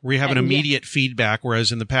 Yeah. We have an immediate feedback,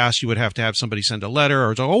 whereas in the past you would have to have somebody send a letter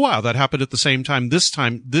or oh wow, that happened at the same time.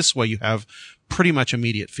 This way you have pretty much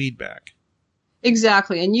immediate feedback.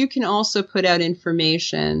 Exactly. And you can also put out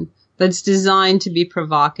information that's designed to be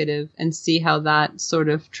provocative and see how that sort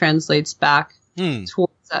of translates back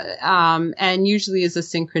towards and usually is a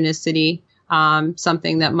synchronicity,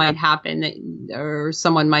 something that might happen or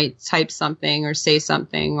someone might type something or say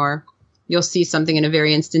something or you'll see something in a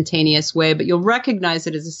very instantaneous way, but you'll recognize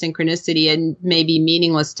it as a synchronicity and may be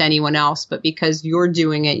meaningless to anyone else, but because you're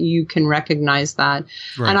doing it, you can recognize that.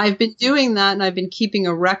 Right. And I've been doing that and I've been keeping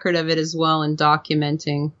a record of it as well and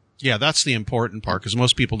documenting. Yeah, that's the important part because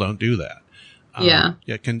most people don't do that.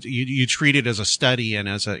 You treat it as a study and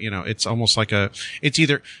as it's almost like it's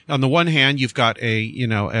either on the one hand, you've got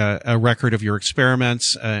a record of your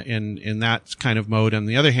experiments, in that kind of mode. On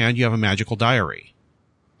the other hand, you have a magical diary.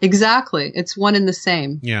 Exactly. It's one and the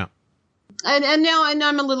same. Yeah. And now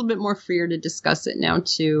I'm a little bit more freer to discuss it now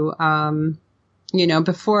too.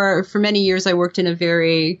 Before, for many years, I worked in a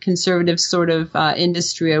very conservative sort of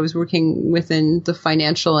industry. I was working within the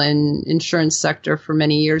financial and insurance sector for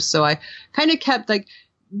many years. So I kind of kept the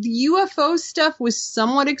UFO stuff was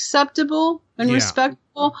somewhat acceptable and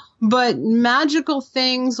respectable, but magical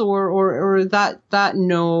things or that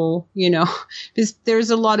no, because there's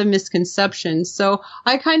a lot of misconceptions. So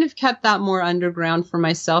I kind of kept that more underground for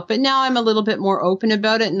myself, but now I'm a little bit more open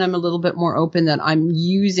about it and I'm a little bit more open that I'm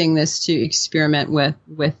using this to experiment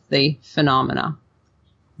with the phenomena.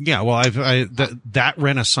 Yeah, well, that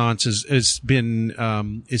renaissance has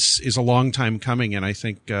been is a long time coming, and I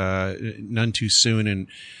think none too soon. And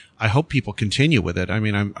I hope people continue with it. I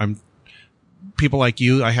mean, people like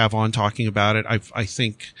you I have on talking about it, I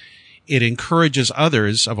think it encourages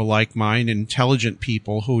others of a like mind, intelligent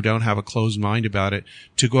people who don't have a closed mind about it,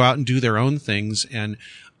 to go out and do their own things. And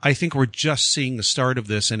I think we're just seeing the start of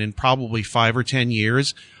this. And in probably 5 or 10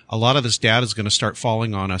 years, a lot of this data is going to start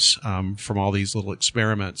falling on us from all these little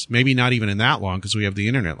experiments. Maybe not even in that long, because we have the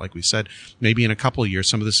internet, like we said. Maybe in a couple of years,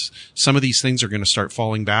 some of these things are going to start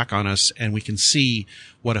falling back on us, and we can see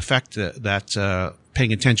what effect that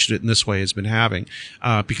paying attention to it in this way has been having.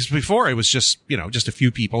 Because before it was just a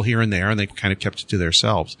few people here and there, and they kind of kept it to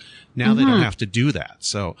themselves. Now they don't have to do that.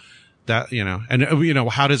 So that,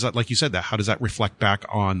 how does that, like you said, how does that reflect back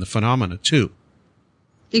on the phenomena too?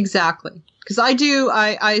 Exactly. Because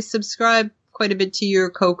I subscribe quite a bit to your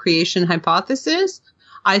co-creation hypothesis.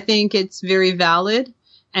 I think it's very valid,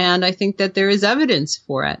 and I think that there is evidence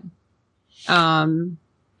for it.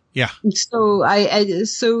 Yeah.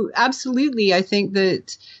 So absolutely, I think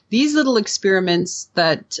that these little experiments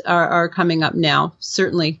that are coming up now,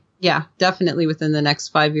 certainly, yeah, definitely within the next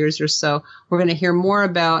 5 years or so, we're going to hear more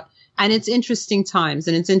about, and it's interesting times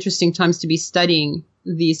to be studying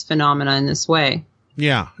these phenomena in this way.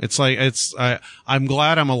 Yeah. It's like, I'm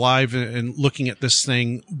glad I'm alive and looking at this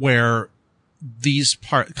thing where these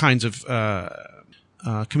kinds of,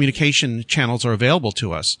 communication channels are available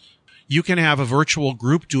to us. You can have a virtual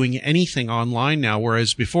group doing anything online now,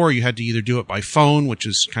 whereas before you had to either do it by phone, which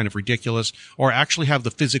is kind of ridiculous, or actually have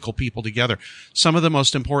the physical people together. Some of the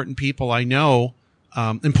most important people I know,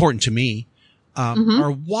 important to me,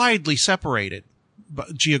 are widely separated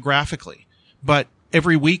geographically. But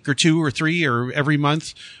every week or 2 or 3 or every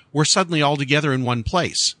month, we're suddenly all together in one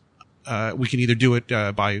place. We can either do it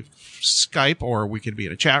by Skype, or we could be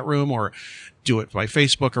in a chat room, or do it by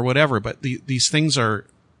Facebook or whatever. But these things are...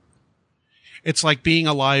 It's like being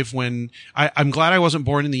alive when I'm glad I wasn't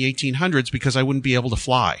born in the 1800s, because I wouldn't be able to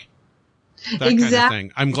fly. That kind of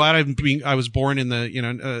thing. I'm glad I was born in the,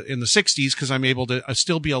 in the 60s, because I'm able to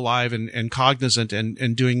still be alive and cognizant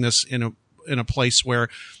and doing this in a place where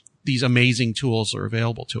these amazing tools are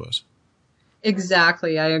available to us.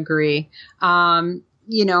 Exactly. I agree. And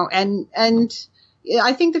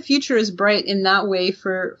I think the future is bright in that way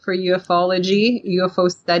for ufology,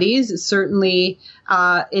 UFO studies. Certainly,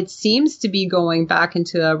 it seems to be going back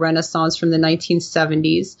into a renaissance from the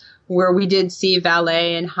 1970s, where we did see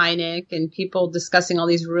Vallée and Hynek and people discussing all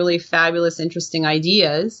these really fabulous, interesting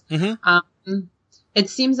ideas. It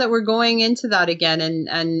seems that we're going into that again,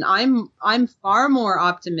 and I'm far more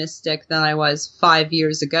optimistic than I was 5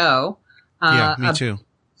 years ago. Yeah, me too.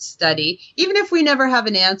 Study, even if we never have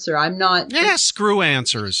an answer. I'm not. Yeah, screw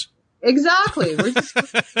answers. Exactly. We're just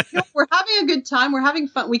we're having a good time. We're having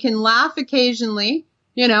fun. We can laugh occasionally,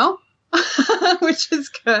 which is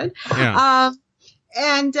good. Yeah.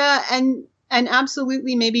 And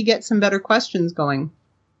absolutely maybe get some better questions going.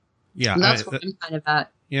 Yeah, and that's what I'm kind of at.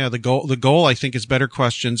 Yeah, the goal I think is better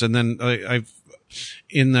questions, and then I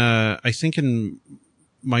think in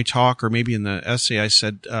my talk, or maybe in the essay, I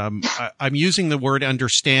said I'm using the word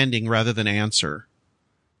understanding rather than answer.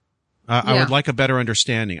 I would like a better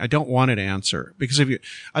understanding. I don't want an answer, because if you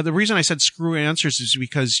the reason I said screw answers is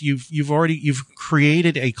because you've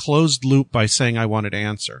created a closed loop by saying I want an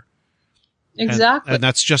answer. Exactly, and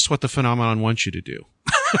that's just what the phenomenon wants you to do.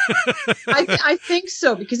 I think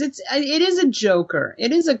so, because it is a joker.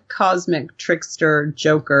 It is a cosmic trickster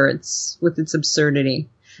joker. It's with its absurdity.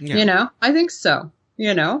 Yeah. I think so.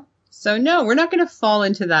 So no, we're not going to fall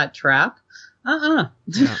into that trap. Yeah.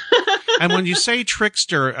 And when you say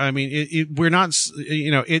trickster, I mean, we're not,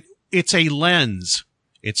 it's a lens.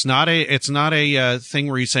 It's not a thing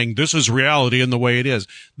where you're saying this is reality and the way it is.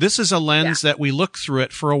 This is a lens that we look through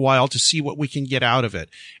it for a while to see what we can get out of it.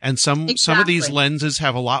 And some of these lenses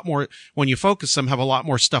have a lot more, when you focus them, have a lot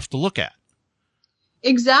more stuff to look at.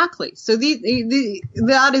 Exactly. So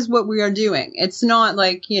that is what we are doing. It's not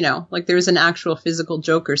like, like there's an actual physical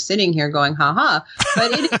joker sitting here going, haha,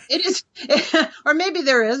 but it is, or maybe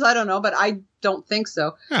there is, I don't know, but I don't think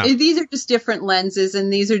so. Yeah. These are just different lenses,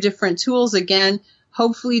 and these are different tools, again,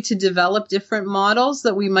 hopefully to develop different models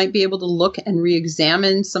that we might be able to look and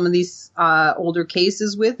re-examine some of these older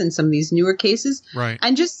cases with, and some of these newer cases. Right.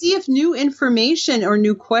 And just see if new information or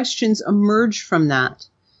new questions emerge from that.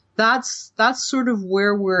 That's sort of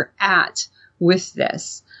where we're at with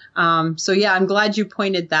this. So yeah, I'm glad you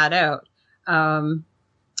pointed that out.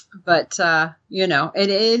 But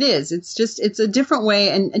it is. It's a different way,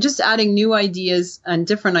 and just adding new ideas and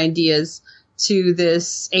different ideas to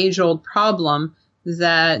this age-old problem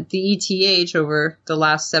that the ETH over the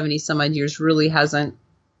last 70 some odd years really hasn't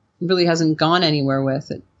gone anywhere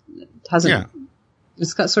with. It hasn't. Yeah.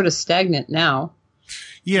 It's got sort of stagnant now.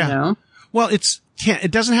 Yeah. Well,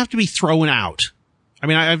 it doesn't have to be thrown out. I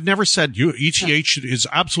mean, I've never said ETH is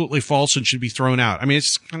absolutely false and should be thrown out. I mean,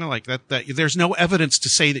 it's kind of like that there's no evidence to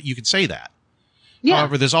say that you can say that. Yeah.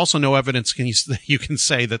 However, there's also no evidence that you can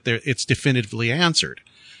say that it's definitively answered,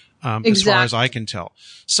 as far as I can tell.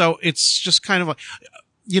 So it's just kind of like,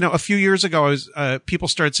 a few years ago, people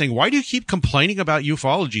started saying, why do you keep complaining about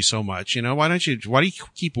ufology so much? Why do you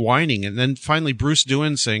keep whining? And then finally, Bruce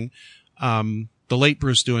Duensing, the late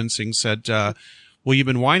Bruce Duensing said, well, you've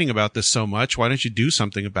been whining about this so much. Why don't you do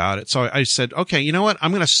something about it? So I said, okay, you know what?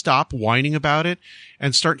 I'm going to stop whining about it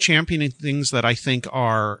and start championing things that I think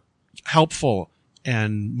are helpful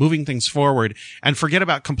and moving things forward, and forget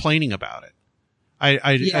about complaining about it.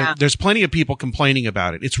 There's plenty of people complaining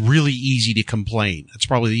about it. It's really easy to complain. It's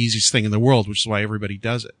probably the easiest thing in the world, which is why everybody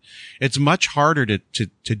does it. It's much harder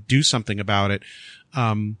to do something about it.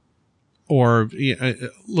 Or a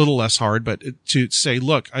little less hard, but to say,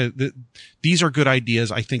 look, these are good ideas.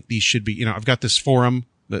 I think these should be, I've got this forum,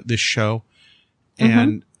 this show,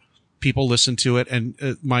 and people listen to it.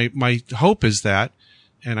 And my hope is that,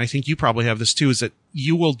 and I think you probably have this too, is that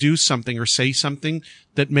you will do something or say something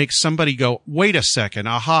that makes somebody go, wait a second,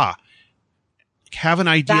 aha, have an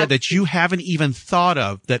idea that you haven't even thought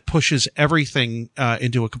of that pushes everything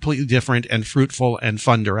into a completely different and fruitful and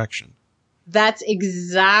fun direction. That's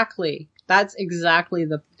exactly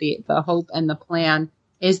the hope and the plan,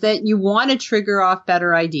 is that you want to trigger off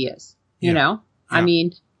better ideas. You know, I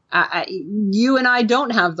mean, you and I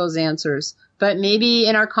don't have those answers, but maybe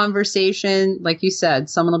in our conversation, like you said,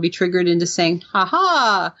 someone will be triggered into saying,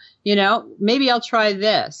 haha, maybe I'll try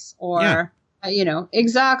this, or,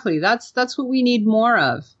 exactly. That's what we need more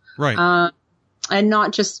of. Right. And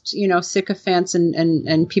not just, sycophants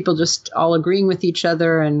and people just all agreeing with each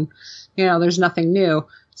other and, there's nothing new.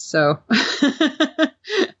 So, because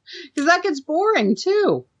that gets boring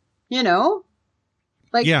too,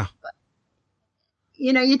 like,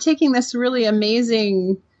 you're taking this really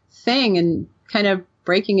amazing thing and kind of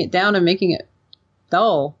breaking it down and making it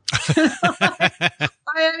dull. I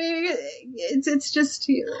mean, it's just,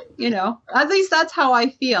 at least that's how I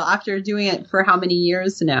feel after doing it for how many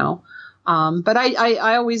years now. But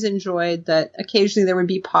I always enjoyed that occasionally there would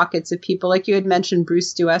be pockets of people, like you had mentioned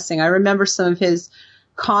Bruce Duensing. I remember some of his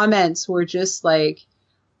comments were just like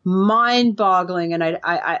mind-boggling, and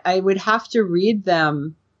I would have to read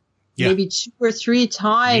them maybe 2 or 3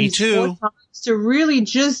 times, Me too. 4 times to really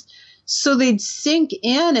just so they'd sink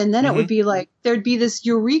in, and then it would be like there'd be this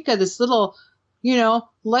eureka, this little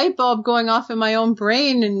light bulb going off in my own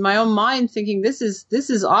brain and my own mind, thinking this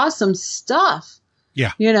is awesome stuff.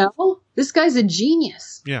 Yeah. This guy's a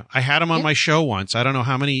genius. Yeah. I had him on my show once. I don't know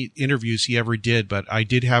how many interviews he ever did, but I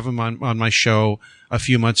did have him on my show a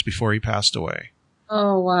few months before he passed away.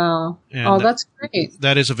 Oh, wow. And that's great.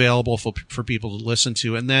 That is available for people to listen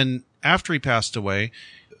to. And then after he passed away,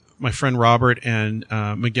 my friend Robert and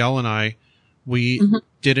Miguel and I, we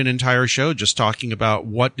did an entire show just talking about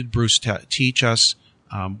what did Bruce teach us,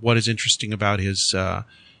 what is interesting about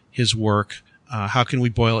his work. How can we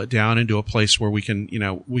boil it down into a place where we can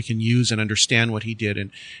use and understand what he did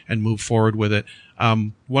and move forward with it.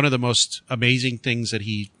 One of the most amazing things that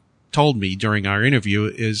he told me during our interview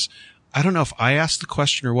is, I don't know if I asked the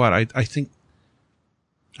question or what. I think,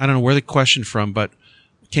 I don't know where the question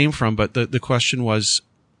came from, but the question was,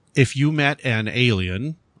 if you met an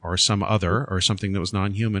alien or some other or something that was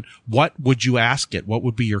non-human, what would you ask it? What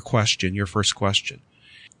would be your question, your first question?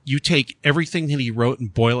 You take everything that he wrote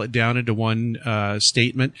and boil it down into one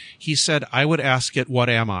statement. He said, I would ask it, what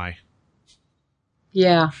am I?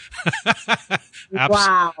 Yeah.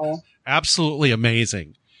 Wow. Absolutely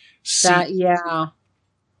amazing.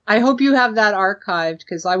 I hope you have that archived,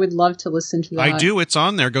 because I would love to listen to that. I do. It's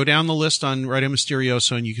on there. Go down the list on Radio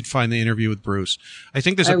Mysterioso and you can find the interview with Bruce. I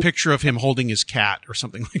think there's a picture of him holding his cat or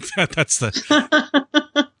something like that. That's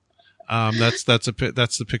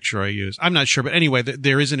the picture I use. I'm not sure, but anyway,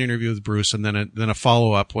 there is an interview with Bruce and then a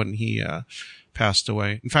follow up when he passed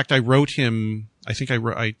away. In fact, I wrote him. I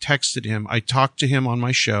texted him. I talked to him on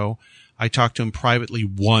my show. I talked to him privately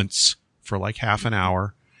once for like half an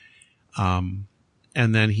hour.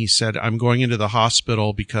 And then he said, I'm going into the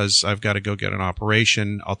hospital because I've got to go get an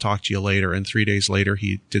operation. I'll talk to you later. And 3 days later,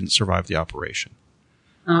 he didn't survive the operation.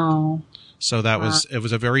 Oh. So it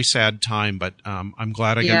was a very sad time, but I'm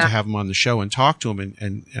glad I got to have him on the show and talk to him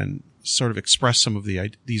and sort of express some of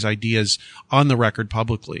these ideas on the record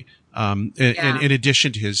publicly, in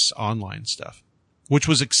addition to his online stuff, which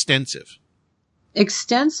was extensive.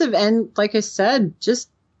 And like I said, just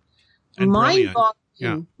mind-boggling.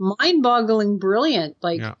 and mind-boggling brilliant.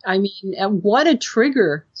 Like, I mean, what a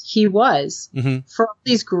trigger he was for all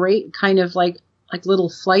these great kind of like little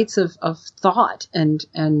flights of thought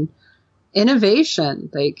and innovation.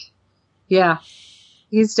 Like, yeah,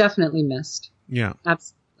 he's definitely missed. Yeah.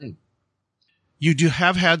 Absolutely. You do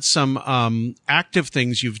have had some active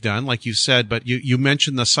things you've done, like you said, but you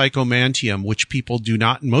mentioned the psychomantium, which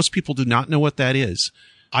most people do not know what that is.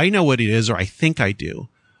 I know what it is, or I think I do.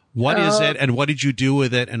 What is it, and what did you do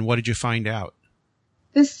with it, and what did you find out?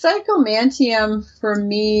 The psychomantium for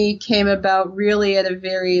me came about really at a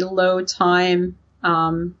very low time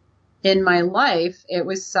in my life. It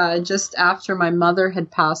was just after my mother had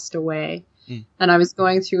passed away, and I was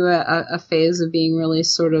going through a phase of being really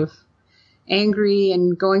sort of angry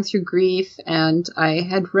and going through grief, and I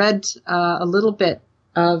had read a little bit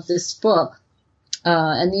of this book,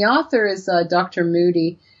 and the author is Dr.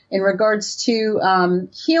 Moody, in regards to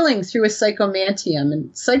healing through a psychomantium.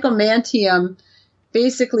 And psychomantium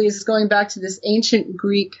basically is going back to this ancient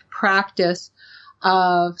Greek practice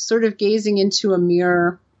of sort of gazing into a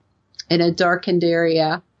mirror in a darkened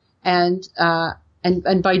area, and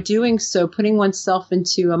by doing so, putting oneself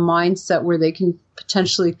into a mindset where they can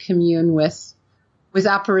potentially commune with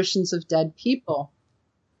apparitions of dead people,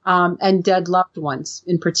 and dead loved ones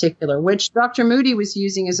in particular, which Dr. Moody was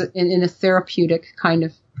using in a therapeutic kind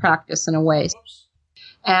of practice in a way.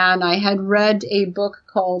 And I had read a book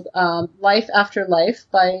called Life After Life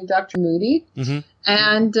by Dr. Moody,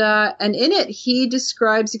 and in it he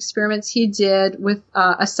describes experiments he did with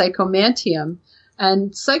a psychomantium.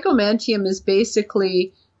 And psychomantium is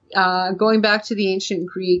basically going back to the ancient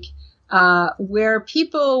Greek, where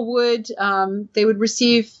people would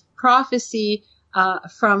receive prophecy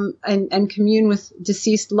from and commune with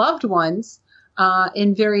deceased loved ones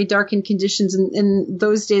in very darkened conditions. In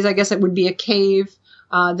those days, I guess it would be a cave.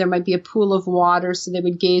 There might be a pool of water, so they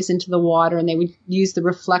would gaze into the water and they would use the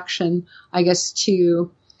reflection, I guess,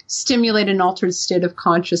 to stimulate an altered state of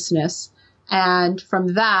consciousness. And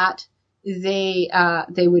from that, they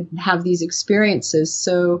would have these experiences.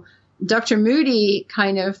 So Dr. Moody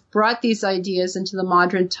kind of brought these ideas into the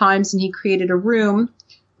modern times, and he created a room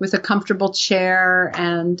with a comfortable chair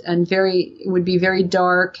and it would be very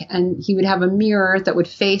dark, and he would have a mirror that would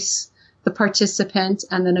face the participant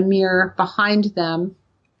and then a mirror behind them.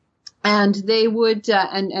 And they would,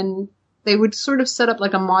 and they would sort of set up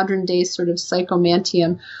like a modern day sort of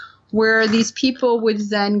psychomantium, where these people would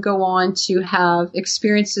then go on to have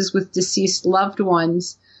experiences with deceased loved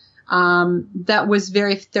ones, that was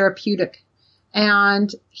very therapeutic. And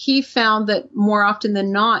he found that more often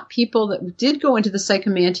than not, people that did go into the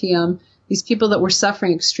psychomantium, these people that were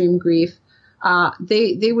suffering extreme grief,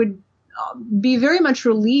 they would be very much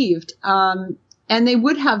relieved, and they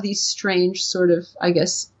would have these strange sort of, I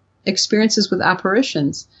guess, experiences with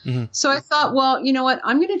apparitions. So I thought, well, you know what,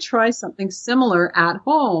 I'm going to try something similar at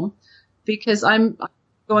home, because I'm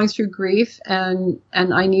going through grief and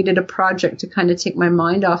I needed a project to kind of take my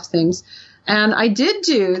mind off things. And I did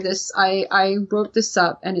do this. I wrote this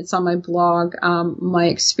up, and it's on my blog, my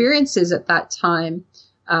experiences at that time,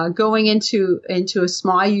 going into a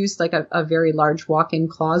small, I used like a very large walk-in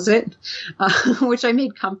closet, which I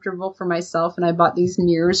made comfortable for myself. And I bought these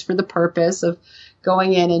mirrors for the purpose of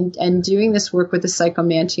going in and doing this work with the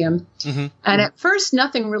psychomantium. And at first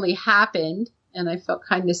nothing really happened, and I felt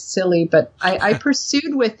kind of silly, but I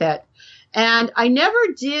pursued with it. And I never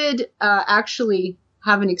did actually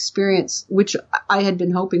have an experience which I had been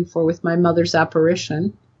hoping for with my mother's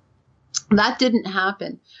apparition. That didn't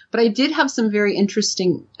happen. But I did have some very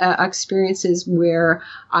interesting experiences where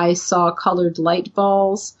I saw colored light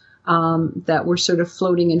balls that were sort of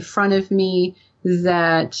floating in front of me,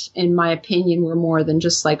 that, in my opinion, were more than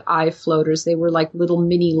just like eye floaters. They were like little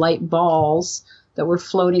mini light balls that were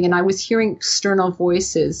floating, and I was hearing external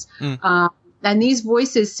voices. And these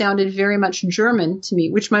voices sounded very much German to me,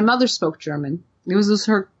 which my mother spoke German. It was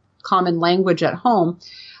her common language at home.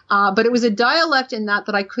 But it was a dialect in that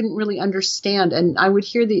I couldn't really understand. And I would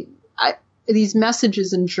hear these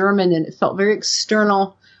messages in German, and it felt very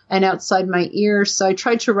external and outside my ears. So I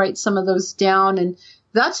tried to write some of those down, and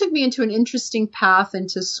that took me into an interesting path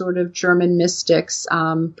into sort of German mystics,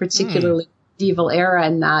 particularly medieval era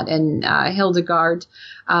and that, and Hildegard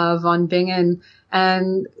von Bingen.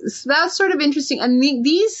 And so that's sort of interesting. And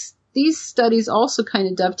these studies also kind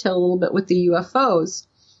of dovetail a little bit with the UFOs.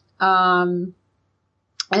 And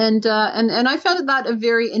I found that a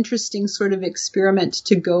very interesting sort of experiment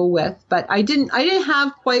to go with, but I didn't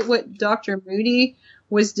have quite what Dr. Moody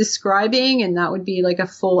was describing, and that would be like a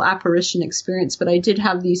full apparition experience. But I did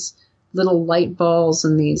have these little light balls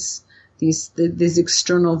and these these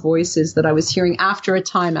external voices that I was hearing after a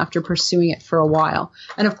time, after pursuing it for a while.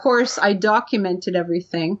 And of course, I documented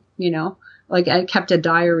everything, like I kept a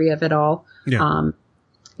diary of it all.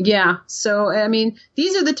 Yeah. So, I mean,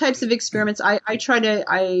 these are the types of experiments I try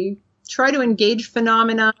to engage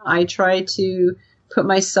phenomena. I try to put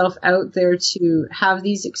myself out there to have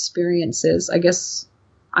these experiences. I guess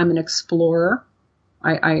I'm an explorer.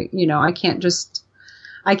 I can't just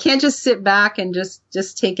sit back and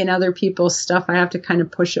just take in other people's stuff. I have to kind of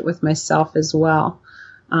push it with myself as well.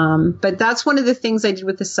 But that's one of the things I did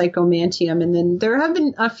with the psychomantium. And then there have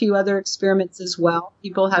been a few other experiments as well.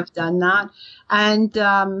 People have done that. And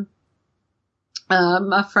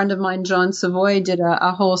a friend of mine, John Savoy, did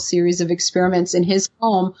a whole series of experiments in his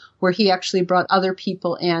home where he actually brought other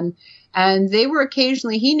people in. And they were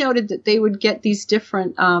occasionally, he noted that they would get these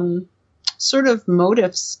different sort of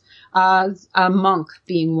motifs, a monk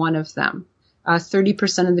being one of them.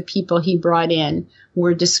 30% of the people he brought in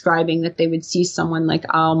were describing that they would see someone like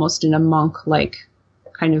almost in a monk-like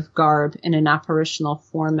kind of garb in an apparitional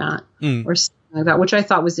format or something like that, which I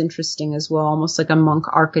thought was interesting as well, almost like a monk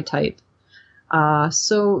archetype.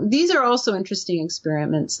 So these are also interesting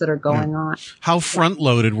experiments that are going on. How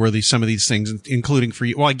front-loaded were some of these things, including for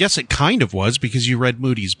you? Well, I guess it kind of was because you read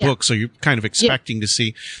Moody's book, so you're kind of expecting to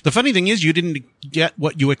see. The funny thing is you didn't get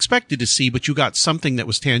what you expected to see, but you got something that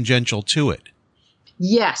was tangential to it.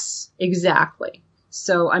 Yes, exactly.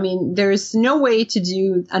 So, I mean, there's no way to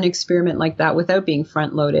do an experiment like that without being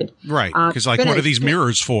front-loaded. Right, because what are these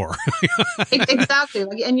mirrors for?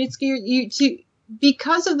 Exactly. And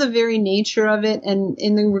because of the very nature of it, and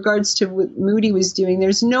in regards to what Moody was doing,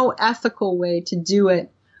 there's no ethical way to do it.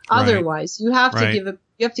 Otherwise, you have to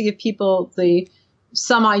give people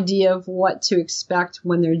some idea of what to expect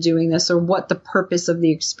when they're doing this, or what the purpose of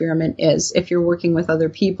the experiment is. If you're working with other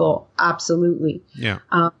people, absolutely. Yeah.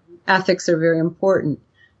 Ethics are very important,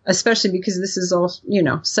 especially because this is all,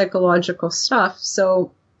 psychological stuff.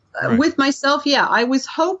 So with myself, I was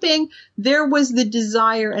hoping there was the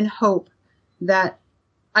desire and hope that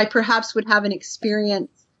I perhaps would have an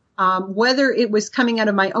experience, whether it was coming out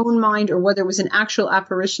of my own mind or whether it was an actual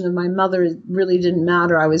apparition of my mother, it really didn't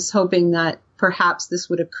matter. I was hoping that perhaps this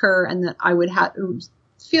would occur and that I would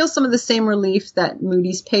feel some of the same relief that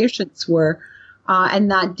Moody's patients were,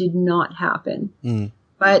 and that did not happen.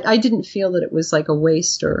 But I didn't feel that it was like a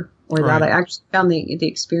waste or that. I actually found the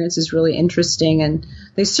experiences really interesting, and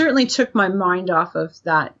they certainly took my mind off of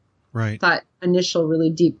that initial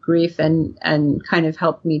really deep grief and kind of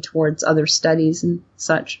helped me towards other studies and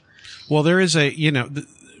such. Well, there is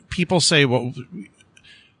people say, well,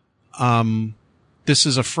 this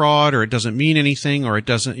is a fraud, or it doesn't mean anything, or it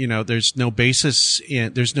doesn't, there's no basis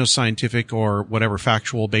there's no scientific or whatever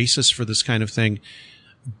factual basis for this kind of thing.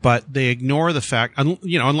 But they ignore the fact,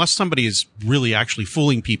 unless somebody is really actually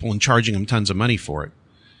fooling people and charging them tons of money for it,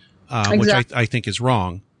 which I think is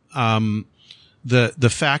wrong.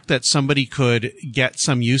 The fact that somebody could get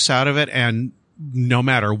some use out of it and no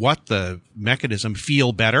matter what the mechanism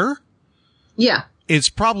feel better. Yeah. Is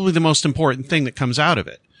probably the most important thing that comes out of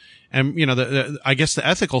it. And, I guess the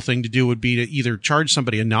ethical thing to do would be to either charge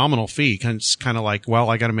somebody a nominal fee, it's kind of like, well,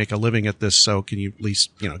 I got to make a living at this, so can you at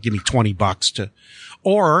least, give me $20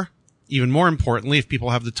 or even more importantly, if people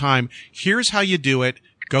have the time, here's how you do it.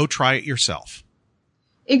 Go try it yourself.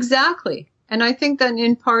 Exactly. And I think that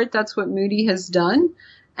in part that's what Moody has done.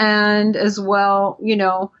 And as well,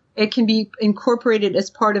 it can be incorporated as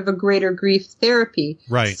part of a greater grief therapy.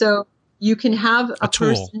 Right. So you can have a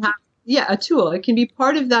person have, a tool. It can be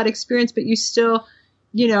part of that experience, but you still,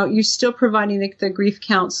 you're still providing the grief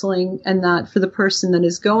counseling and that for the person that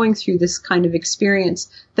is going through this kind of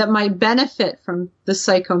experience that might benefit from the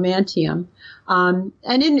psychomantium. And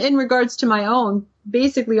in regards to my own,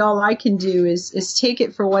 basically all I can do is take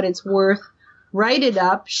it for what it's worth, write it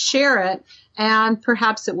up, share it, and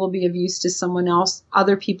perhaps it will be of use to someone else.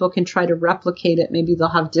 Other people can try to replicate it. Maybe they'll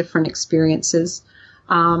have different experiences.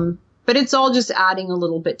 But it's all just adding a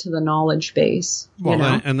little bit to the knowledge base. Well,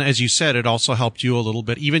 and as you said, it also helped you a little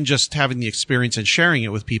bit. Even just having the experience and sharing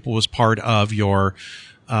it with people was part of your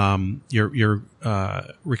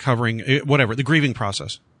recovering, whatever, the grieving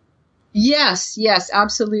process. Yes,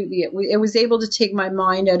 absolutely. It was able to take my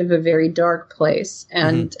mind out of a very dark place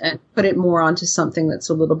and put it more onto something that's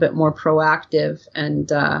a little bit more proactive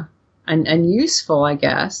and useful, I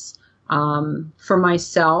guess. For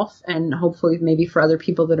myself and hopefully maybe for other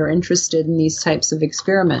people that are interested in these types of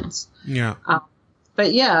experiments. Yeah.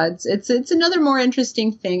 But yeah, it's another more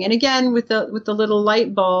interesting thing. And again, with the little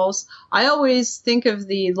light balls, I always think of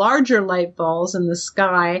the larger light balls in the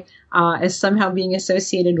sky as somehow being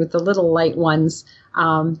associated with the little light ones.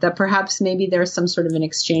 That perhaps maybe there's some sort of an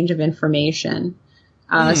exchange of information.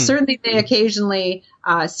 Certainly, they occasionally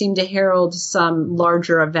seem to herald some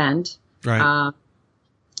larger event. Right.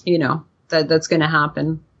 That's going to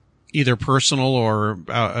happen. Either personal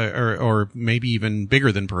or maybe even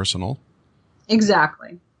bigger than personal.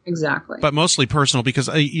 Exactly. But mostly personal because,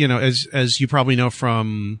 as you probably know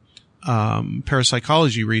from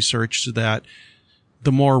parapsychology research, that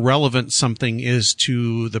the more relevant something is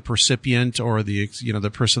to the percipient or the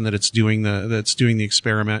person that that's doing the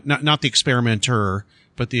experiment, not the experimenter,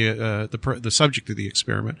 but the subject of the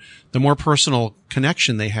experiment, the more personal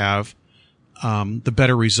connection they have, the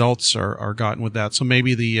better results are gotten with that. So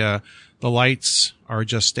maybe the lights are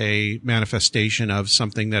just a manifestation of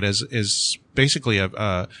something that is basically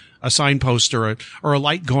a signpost or a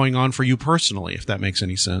light going on for you personally, if that makes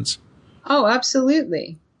any sense. Oh,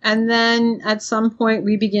 absolutely. And then at some point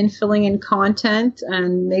we begin filling in content,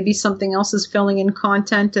 and maybe something else is filling in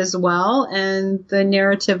content as well, and the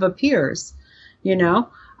narrative appears,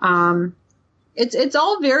 It's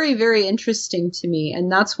all very, very interesting to me,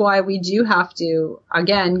 and that's why we do have to,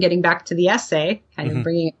 again, getting back to the essay, kind of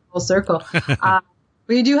bringing it full circle,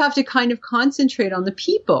 we do have to kind of concentrate on the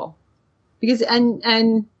people, because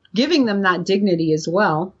and giving them that dignity as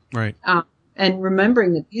well, right? And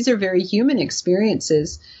remembering that these are very human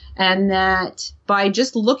experiences, and that by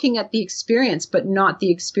just looking at the experience but not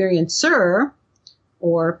the experiencer,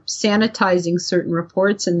 or sanitizing certain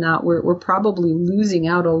reports, and that we're probably losing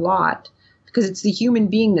out a lot. Because it's the human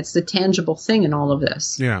being that's the tangible thing in all of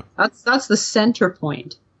this. Yeah. That's the center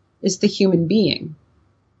point, is the human being.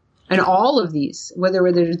 And all of these, whether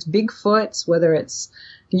it's Bigfoots, whether it's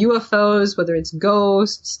UFOs, whether it's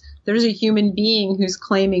ghosts, there's a human being who's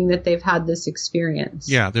claiming that they've had this experience.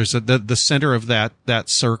 Yeah, there's the center of that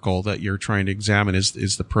circle that you're trying to examine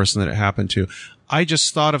is the person that it happened to. I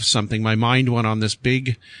just thought of something. My mind went on this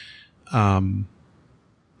big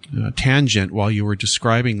tangent while you were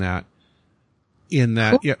describing that. In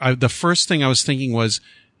that, the first thing I was thinking was,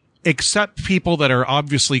 except people that are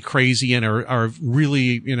obviously crazy and are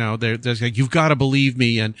really, they're like, you've got to believe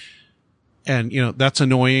me, and that's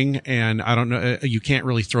annoying, and I don't know, you can't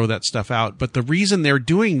really throw that stuff out. But the reason they're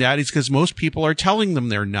doing that is because most people are telling them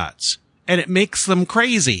they're nuts, and it makes them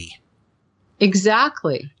crazy.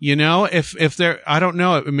 Exactly. If they're, I don't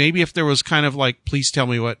know, maybe if there was kind of like, please tell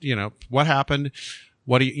me what happened,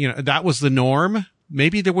 what do that was the norm.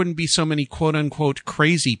 Maybe there wouldn't be so many quote unquote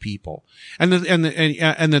crazy people, and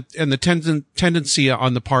the tendency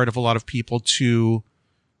on the part of a lot of people to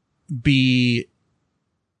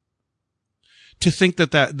think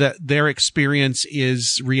that their experience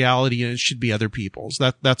is reality and it should be other people's.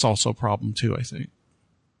 That's also a problem too, I think.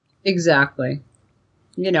 Exactly.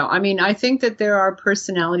 I think that there are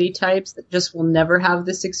personality types that just will never have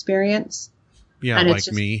this experience. Yeah, and like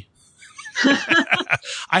me.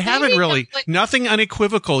 I haven't really, nothing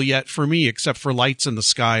unequivocal yet for me, except for lights in the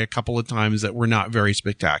sky a couple of times that were not very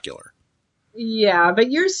spectacular. Yeah, but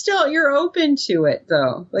you're open to it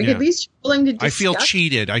though. At least you're willing to discuss. I feel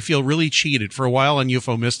cheated. I feel really cheated. For a while on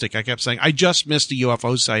UFO Mystic, I kept saying, I just missed a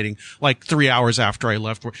UFO sighting like 3 hours after I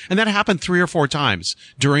left. And that happened 3 or 4 times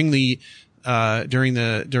during the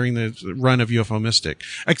run of UFO Mystic,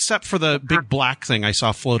 except for the big black thing I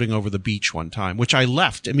saw floating over the beach one time, which I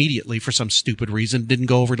left immediately for some stupid reason, didn't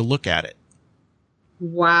go over to look at it.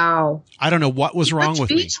 Wow. I don't know what was wrong with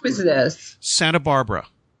me. Which beach was this? Santa Barbara.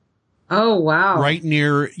 Oh, wow. Right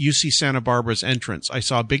near UC Santa Barbara's entrance. I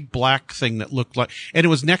saw a big black thing that looked like, and it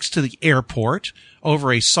was next to the airport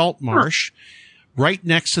over a salt marsh, right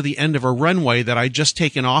next to the end of a runway that I'd just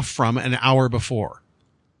taken off from an hour before.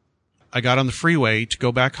 I got on the freeway to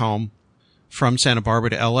go back home from Santa Barbara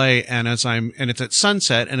to LA, and it's at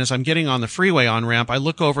sunset, and as I'm getting on the freeway on ramp, I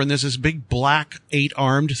look over and there's this big black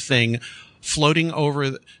 8-armed thing floating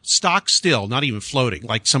over, stock still, not even floating,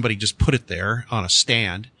 like somebody just put it there on a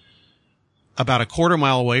stand, about a quarter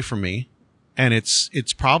mile away from me, and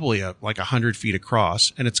it's probably like 100 feet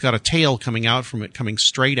across, and it's got a tail coming out from it, coming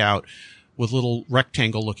straight out with little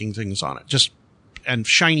rectangle looking things on it, and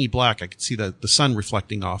shiny black. I could see the sun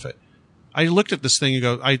reflecting off it. I looked at this thing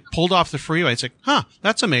and I pulled off the freeway. I said,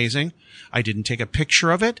 that's amazing. I didn't take a picture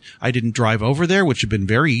of it. I didn't drive over there, which had been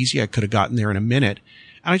very easy. I could have gotten there in a minute.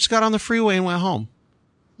 And I just got on the freeway and went home.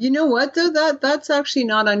 You know what, though? That's actually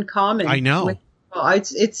not uncommon. I know.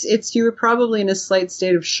 It's you were probably in a slight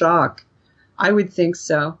state of shock. I would think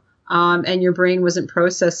so. And your brain wasn't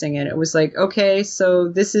processing it. It was like, okay, so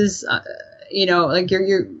this is, like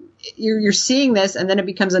you're seeing this, and then it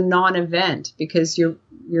becomes a non-event because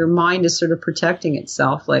your mind is sort of protecting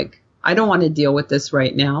itself. Like, I don't want to deal with this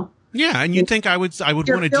right now. Yeah, and you'd think I would want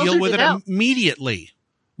to deal with it immediately.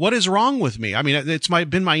 What is wrong with me? I mean, it's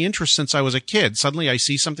been my interest since I was a kid. Suddenly I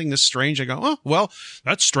see something this strange. I go, oh, well,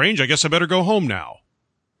 that's strange. I guess I better go home now.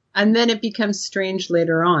 And then it becomes strange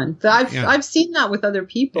later on. I've seen that with other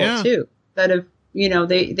people too, that have,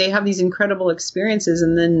 they have these incredible experiences,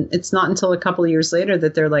 and then it's not until a couple of years later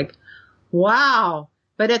that they're like, wow.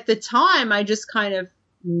 But at the time, I just kind of,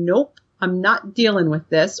 nope, I'm not dealing with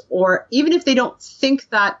this. Or even if they don't think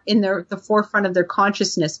that in the forefront of their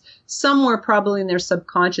consciousness, somewhere probably in their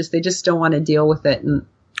subconscious, they just don't want to deal with it. And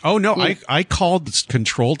oh, no, I called the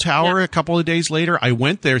control tower a couple of days later. I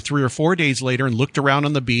went there 3 or 4 days later and looked around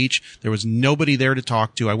on the beach. There was nobody there to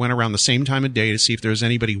talk to. I went around the same time of day to see if there was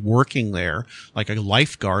anybody working there, like a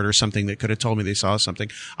lifeguard or something that could have told me they saw something.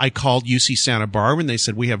 I called UC Santa Barbara, and they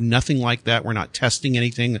said, we have nothing like that. We're not testing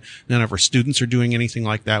anything. None of our students are doing anything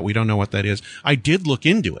like that. We don't know what that is. I did look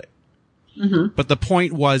into it. Mm-hmm. But the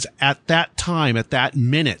point was, at that time, at that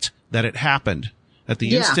minute that it happened, at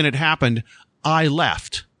the instant it happened, I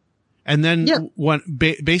left. And then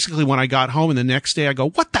basically when I got home and the next day I go,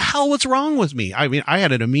 what the hell was wrong with me? I mean, I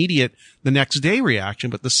had an immediate the next day reaction,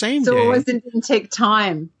 but the same day. So it didn't take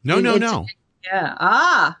time. No.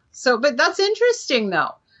 Yeah. But that's interesting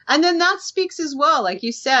though. And then that speaks as well. Like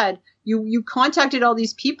you said, you contacted all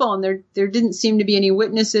these people, and there didn't seem to be any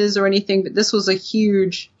witnesses or anything, but this was a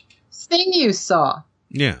huge thing you saw.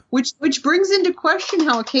 Yeah. Which brings into question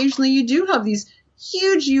how occasionally you do have these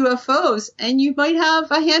huge UFOs, and you might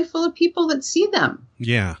have a handful of people that see them.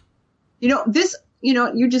 Yeah. You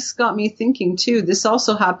just got me thinking too. This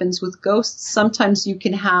also happens with ghosts. Sometimes you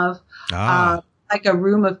can have like a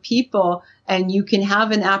room of people, and you can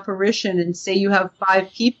have an apparition, and say you have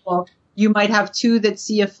 5 people. You might have 2 that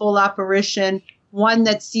see a full apparition, 1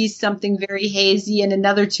 that sees something very hazy, and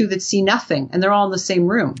another 2 that see nothing, and they're all in the same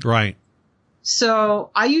room. Right.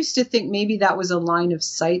 So I used to think maybe that was a line of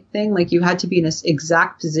sight thing, like you had to be in an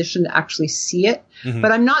exact position to actually see it. Mm-hmm.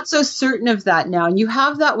 But I'm not so certain of that now. And you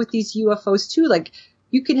have that with these UFOs too. Like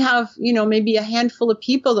you can have, maybe a handful of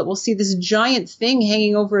people that will see this giant thing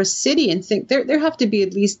hanging over a city and think there have to be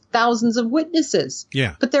at least thousands of witnesses.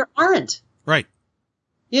 Yeah. But there aren't. Right.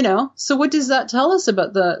 So what does that tell us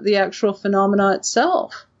about the actual phenomena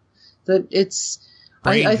itself? That it's,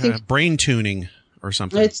 I think brain tuning. Or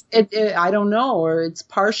something. I don't know, or it's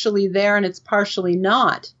partially there and it's partially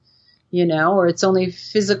not, or it's only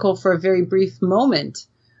physical for a very brief moment.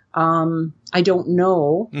 I don't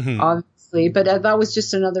know, obviously, but that was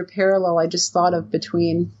just another parallel I just thought of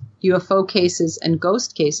between UFO cases and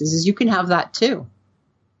ghost cases, is you can have that too.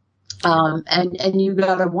 And you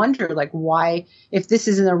gotta wonder, like, why, if this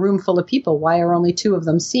is in a room full of people, why are only 2 of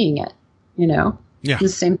them seeing it, Yeah. The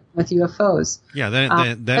same with UFOs. Yeah,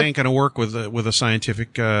 that ain't going to work with a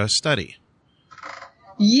scientific study.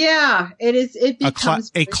 Yeah, it is. It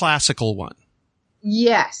becomes a classical one.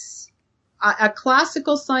 Yes, a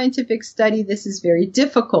classical scientific study. This is very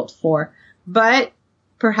difficult for, but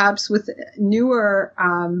perhaps with newer,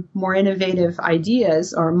 more innovative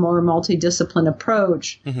ideas or more multidiscipline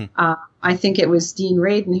approach. Mm-hmm. I think it was Dean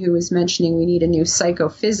Radin who was mentioning we need a new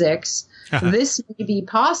psychophysics. This may be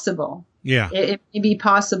possible. Yeah. It may be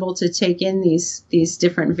possible to take in these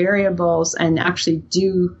different variables and actually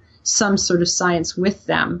do some sort of science with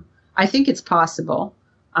them. I think it's possible.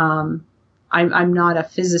 I'm not a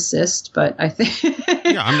physicist, but I think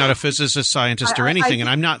yeah, I'm not a physicist, scientist, or anything, and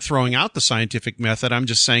I'm not throwing out the scientific method. I'm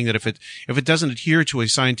just saying that if it doesn't adhere to a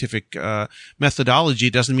scientific methodology,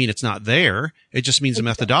 it doesn't mean it's not there. It just means the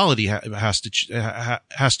methodology has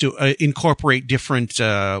to incorporate different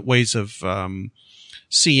ways of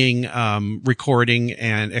seeing, recording,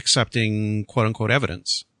 and accepting quote unquote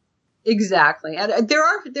evidence. Exactly. And there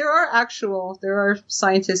are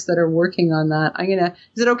scientists that are working on that.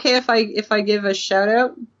 Is it okay if I give a shout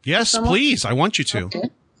out? Yes, please. I want you to.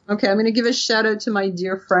 Okay. I'm going to give a shout out to my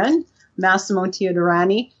dear friend, Massimo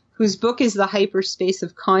Teodorani, whose book is The Hyperspace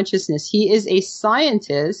of Consciousness. He is a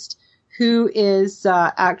scientist who is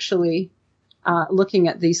actually looking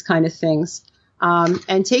at these kind of things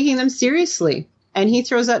and taking them seriously. And he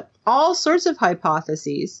throws out all sorts of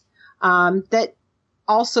hypotheses that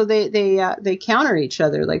also they counter each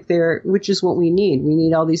other, which is what we need. We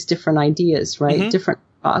need all these different ideas, right? Mm-hmm. Different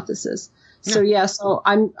hypotheses. Yeah. So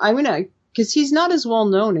I'm gonna, because he's not as well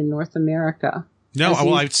known in North America. No,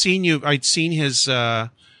 well, I'd seen his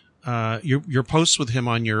your posts with him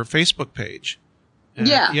on your Facebook page.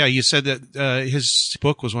 Yeah. You said that his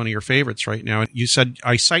book was one of your favorites right now. You said,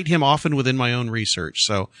 I cite him often within my own research.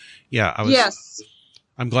 So, yeah, Yes.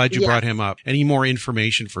 I'm glad you brought him up. Any more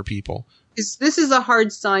information for people? This is a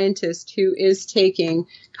hard scientist who is taking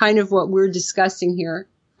kind of what we're discussing here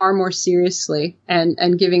far more seriously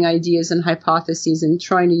and giving ideas and hypotheses and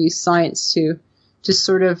trying to use science to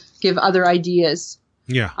sort of give other ideas.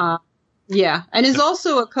 Yeah. Yeah. And is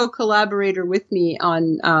also a co-collaborator with me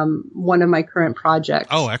on one of my current projects.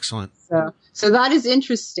 Oh, excellent. So that is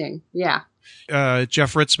interesting. Yeah.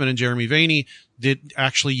 Jeff Ritzman and Jeremy Vaney did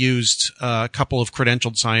actually used a couple of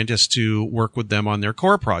credentialed scientists to work with them on their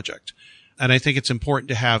core project. And I think it's important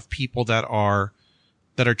to have people that are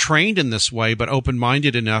trained in this way, but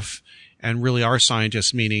open-minded enough and really are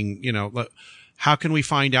scientists, meaning, how can we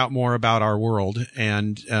find out more about our world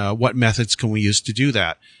and what methods can we use to do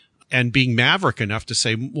that? And being maverick enough to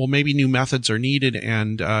say, well, maybe new methods are needed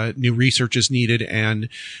and new research is needed, and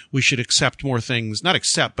we should accept more things, not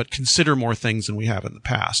accept, but consider more things than we have in the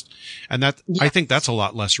past. And that, yes. I think that's a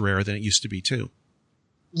lot less rare than it used to be too.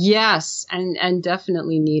 Yes, and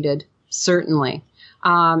definitely needed, certainly.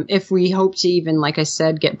 If we hope to even, like I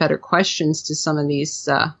said, get better questions to some of these,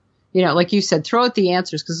 like you said, throw out the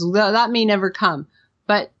answers, because that may never come.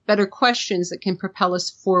 But better questions that can propel us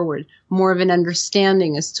forward, more of an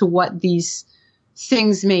understanding as to what these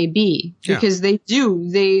things may be, because they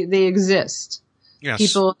exist. Yes.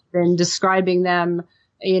 People have been describing them,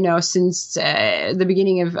 since the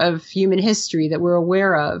beginning of human history that we're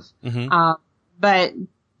aware of. Mm-hmm. But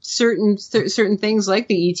certain things like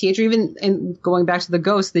the ETH, or even going back to the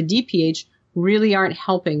ghost, the DPH, really aren't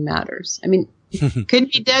helping matters. I mean, could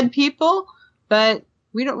be dead people, but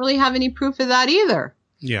we don't really have any proof of that either.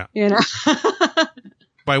 Yeah.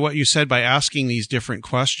 By what you said, by asking these different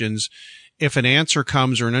questions, if an answer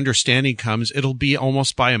comes or an understanding comes, it'll be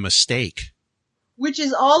almost by a mistake. Which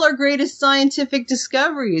is all our greatest scientific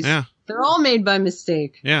discoveries. Yeah. They're all made by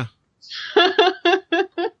mistake. Yeah.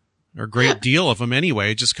 Or a great deal of them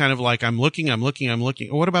anyway. Just kind of like, I'm looking.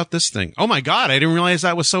 What about this thing? Oh my God, I didn't realize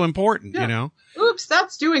that was so important, Oops,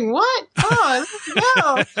 that's doing what? Oh,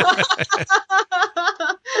 no.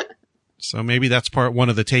 So maybe that's one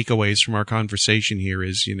of the takeaways from our conversation here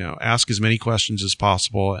is, ask as many questions as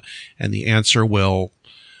possible, and the answer will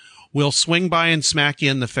swing by and smack you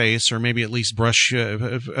in the face, or maybe at least brush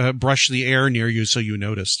the air near you so you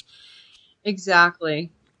noticed.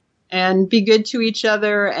 Exactly. And be good to each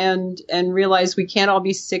other and realize we can't all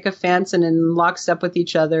be sycophants and in lockstep with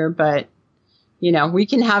each other, but we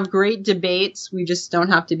can have great debates. We just don't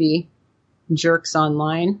have to be jerks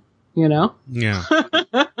online, Yeah.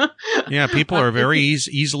 Yeah. People are very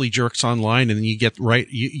easily jerks online, and then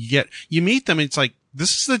you meet them and it's like,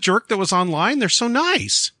 this is the jerk that was online. They're so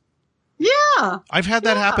nice. Yeah. I've had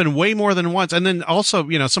that happen way more than once. And then also,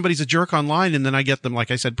 somebody's a jerk online, and then I get them,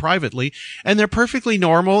 like I said, privately, and they're perfectly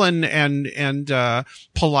normal and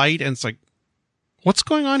polite. And it's like, what's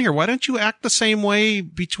going on here? Why don't you act the same way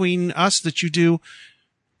between us that you do?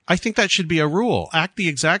 I think that should be a rule. Act the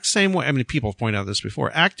exact same way. I mean, people have pointed out this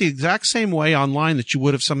before. Act the exact same way online that you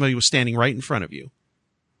would if somebody was standing right in front of you.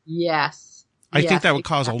 Yes. I think that would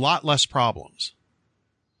cause a lot less problems.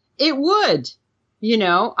 It would.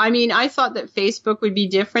 I thought that Facebook would be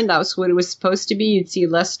different. That was what it was supposed to be. You'd see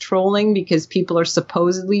less trolling because people are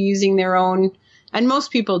supposedly using their own, and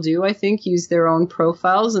most people do, I think, use their own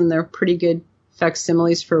profiles, and they're pretty good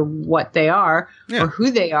facsimiles for what they are or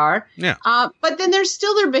who they are. Yeah. But then their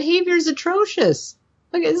behavior is atrocious.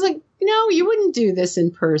 It's like, you wouldn't do this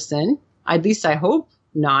in person. At least I hope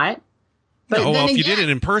not. But if you did it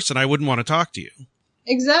in person, I wouldn't want to talk to you.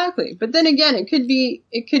 Exactly. But then again, it could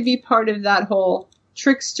be part of that whole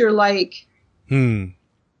trickster-like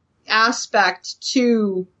aspect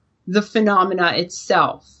to the phenomena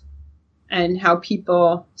itself and how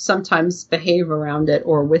people sometimes behave around it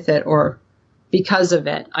or with it or because of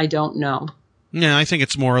it. I don't know. Yeah, I think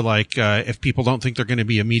it's more like if people don't think there are going to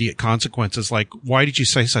be immediate consequences, like, why did you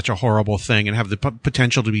say such a horrible thing and have the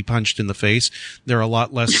potential to be punched in the face? They're a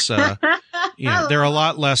lot less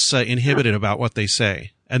inhibited about what they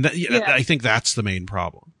say. And I think that's the main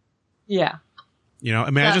problem. Yeah.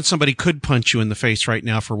 Imagine somebody could punch you in the face right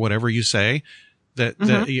now for whatever you say, that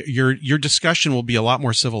your discussion will be a lot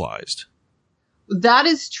more civilized. That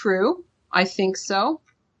is true. I think so.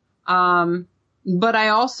 But I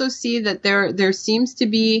also see that there seems to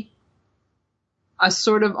be a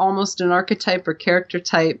sort of almost an archetype or character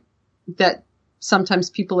type that sometimes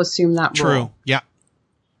people assume that role. True. Yeah.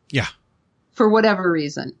 Yeah. For whatever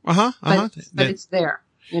reason. Uh-huh. But it's there.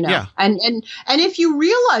 You know, Yeah. and if you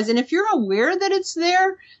realize, and if you're aware that it's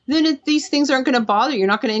there, then these things aren't going to bother you. You're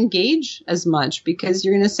not going to engage as much because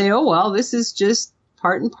you're going to say, oh, well, this is just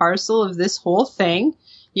part and parcel of this whole thing,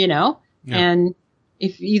 you know, and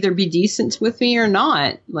if either be decent with me or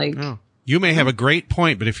not, like. Oh. You may have a great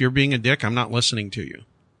point, but if you're being a dick, I'm not listening to you.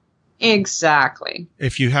 Exactly.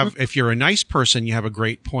 If you're a nice person, you have a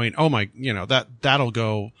great point. Oh my, you know, that'll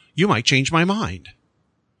go, you might change my mind.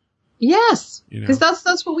 Yes. You know? Because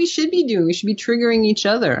that's what we should be doing. We should be triggering each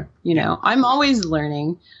other. You know, I'm always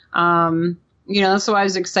learning. You know, that's why I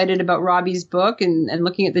was excited about Robbie's book and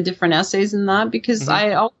looking at the different essays and that, because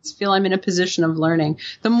I always feel I'm in a position of learning.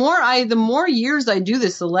 The more years I do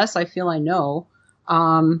this, the less I feel I know.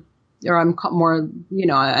 Or I'm more, you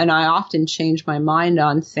know, and I often change my mind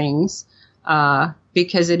on things,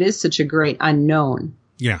 because it is such a great unknown.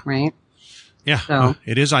 Yeah. Right? Yeah. So.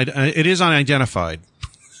 It is unidentified.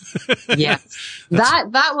 Yes.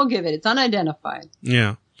 That will give it. It's unidentified.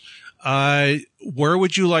 Yeah. Where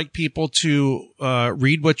would you like people to,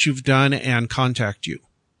 read what you've done and contact you?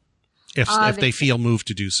 If they feel moved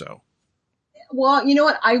to do so. Well, you know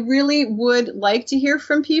what? I really would like to hear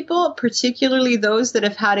from people, particularly those that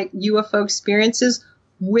have had UFO experiences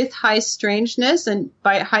with high strangeness. And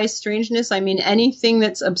by high strangeness, I mean anything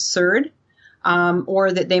that's absurd,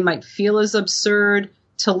 or that they might feel is absurd,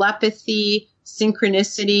 telepathy,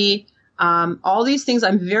 synchronicity, all these things.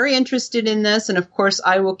 I'm very interested in this. And of course,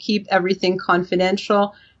 I will keep everything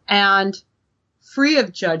confidential and free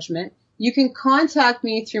of judgment. You can contact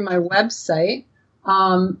me through my website,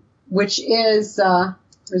 which is,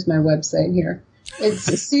 where's my website here? It's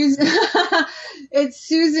Susan, it's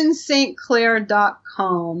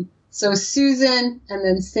SusanSt.Clair.com. So Susan and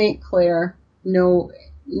then St. Clair.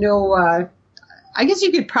 I guess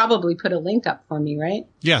you could probably put a link up for me, right?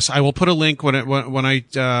 Yes, I will put a link when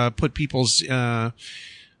I put people's,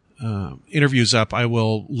 interviews up. I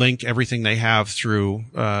will link everything they have through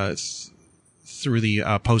the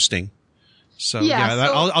posting. So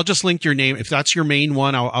I'll just link your name. If that's your main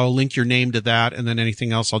one, I'll link your name to that. And then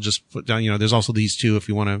anything else, I'll just put down, you know, there's also these two if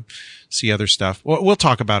you want to see other stuff. We'll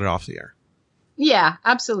talk about it off the air. Yeah,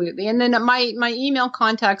 absolutely. And then my email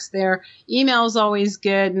contacts there. Email is always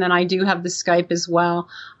good. And then I do have the Skype as well.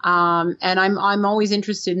 And I'm always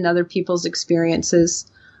interested in other people's experiences.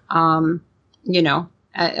 You know,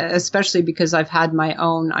 especially because I've had my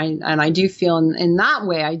own, and I do feel in that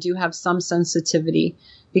way, I do have some sensitivity.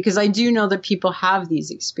 Because I do know that people have these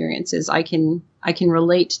experiences. I can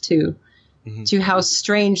relate to how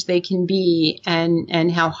strange they can be and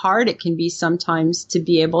how hard it can be sometimes to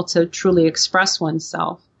be able to truly express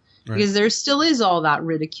oneself. Right. Because there still is all that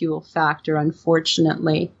ridicule factor,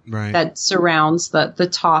 unfortunately, that surrounds the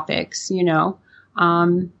topics, you know.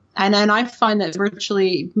 And I find that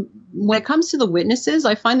virtually, when it comes to the witnesses,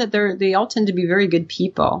 I find that they all tend to be very good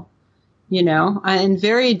people, you know, and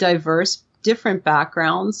very diverse, different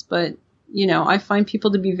backgrounds, but, you know, I find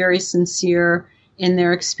people to be very sincere in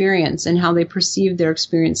their experience and how they perceive their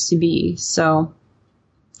experience to be. So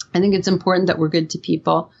I think it's important that we're good to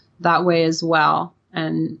people that way as well,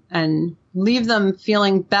 and leave them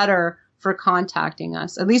feeling better for contacting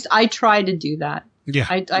us. At least I try to do that. Yeah.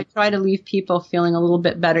 I try to leave people feeling a little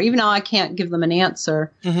bit better. Even though I can't give them an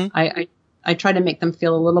answer, I try to make them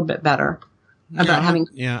feel a little bit better. I don't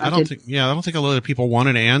think a lot of people want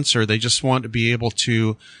an answer. They just want to be able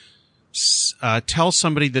to tell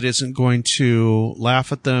somebody that isn't going to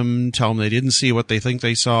laugh at them, tell them they didn't see what they think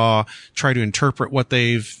they saw, try to interpret what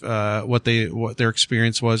their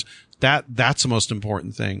experience was. That's the most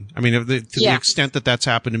important thing. I mean, to the extent that that's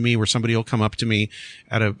happened to me, where somebody will come up to me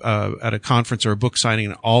at a conference or a book signing,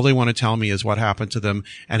 and all they want to tell me is what happened to them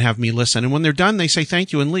and have me listen. And when they're done, they say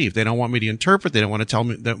thank you and leave. They don't want me to interpret. They don't want to tell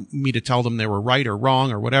me to tell them they were right or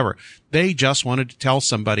wrong or whatever. They just wanted to tell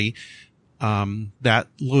somebody, that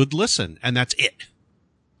would listen, and that's it.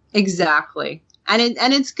 Exactly. And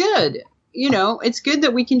it's good. You know, it's good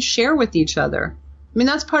that we can share with each other. I mean,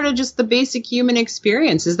 that's part of just the basic human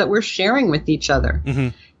experience, is that we're sharing with each other,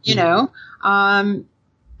 you know, and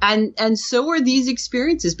so are these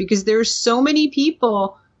experiences, because there's so many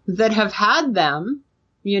people that have had them,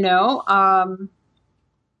 you know,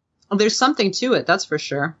 there's something to it. That's for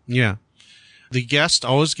sure. Yeah. The guest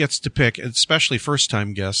always gets to pick, especially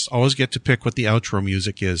first-time guests, always get to pick what the outro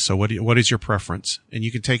music is. So what is your preference? And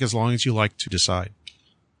you can take as long as you like to decide.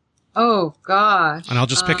 Oh, gosh. And I'll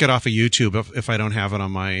just pick it off of YouTube if I don't have it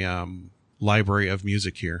on my library of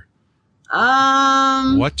music here.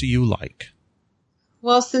 What do you like?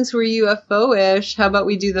 Well, since we're UFO-ish, how about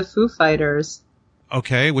we do the Foo Fighters?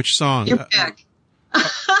 Okay, which song? Your pick.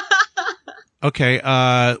 Okay,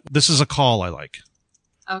 This Is a Call I like.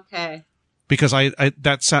 Okay. Because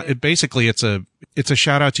basically it's a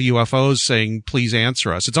shout out to UFOs saying, please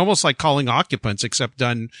answer us. It's almost like calling occupants, except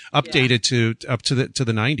updated to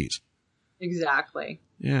the 90s. Exactly.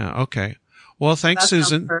 Yeah. Okay. Well, thanks,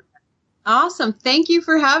 Susan. Awesome. Thank you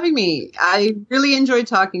for having me. I really enjoyed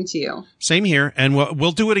talking to you. Same here. And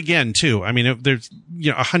we'll do it again too. I mean, there's,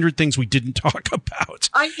 100 things we didn't talk about.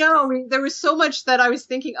 I know. I mean, there was so much that I was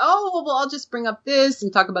thinking, well, I'll just bring up this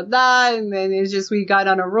and talk about that. And then it's just, we got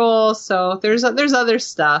on a roll. So there's other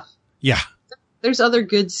stuff. Yeah. There's other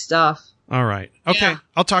good stuff. All right. Okay. Yeah.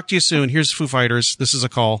 I'll talk to you soon. Here's Foo Fighters. This is a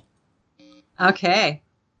call. Okay.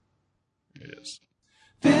 Here it is.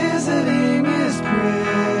 Visiting is pretty.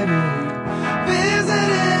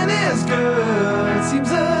 Visiting is good. Seems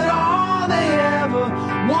that all they ever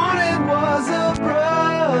wanted was a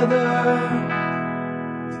brother.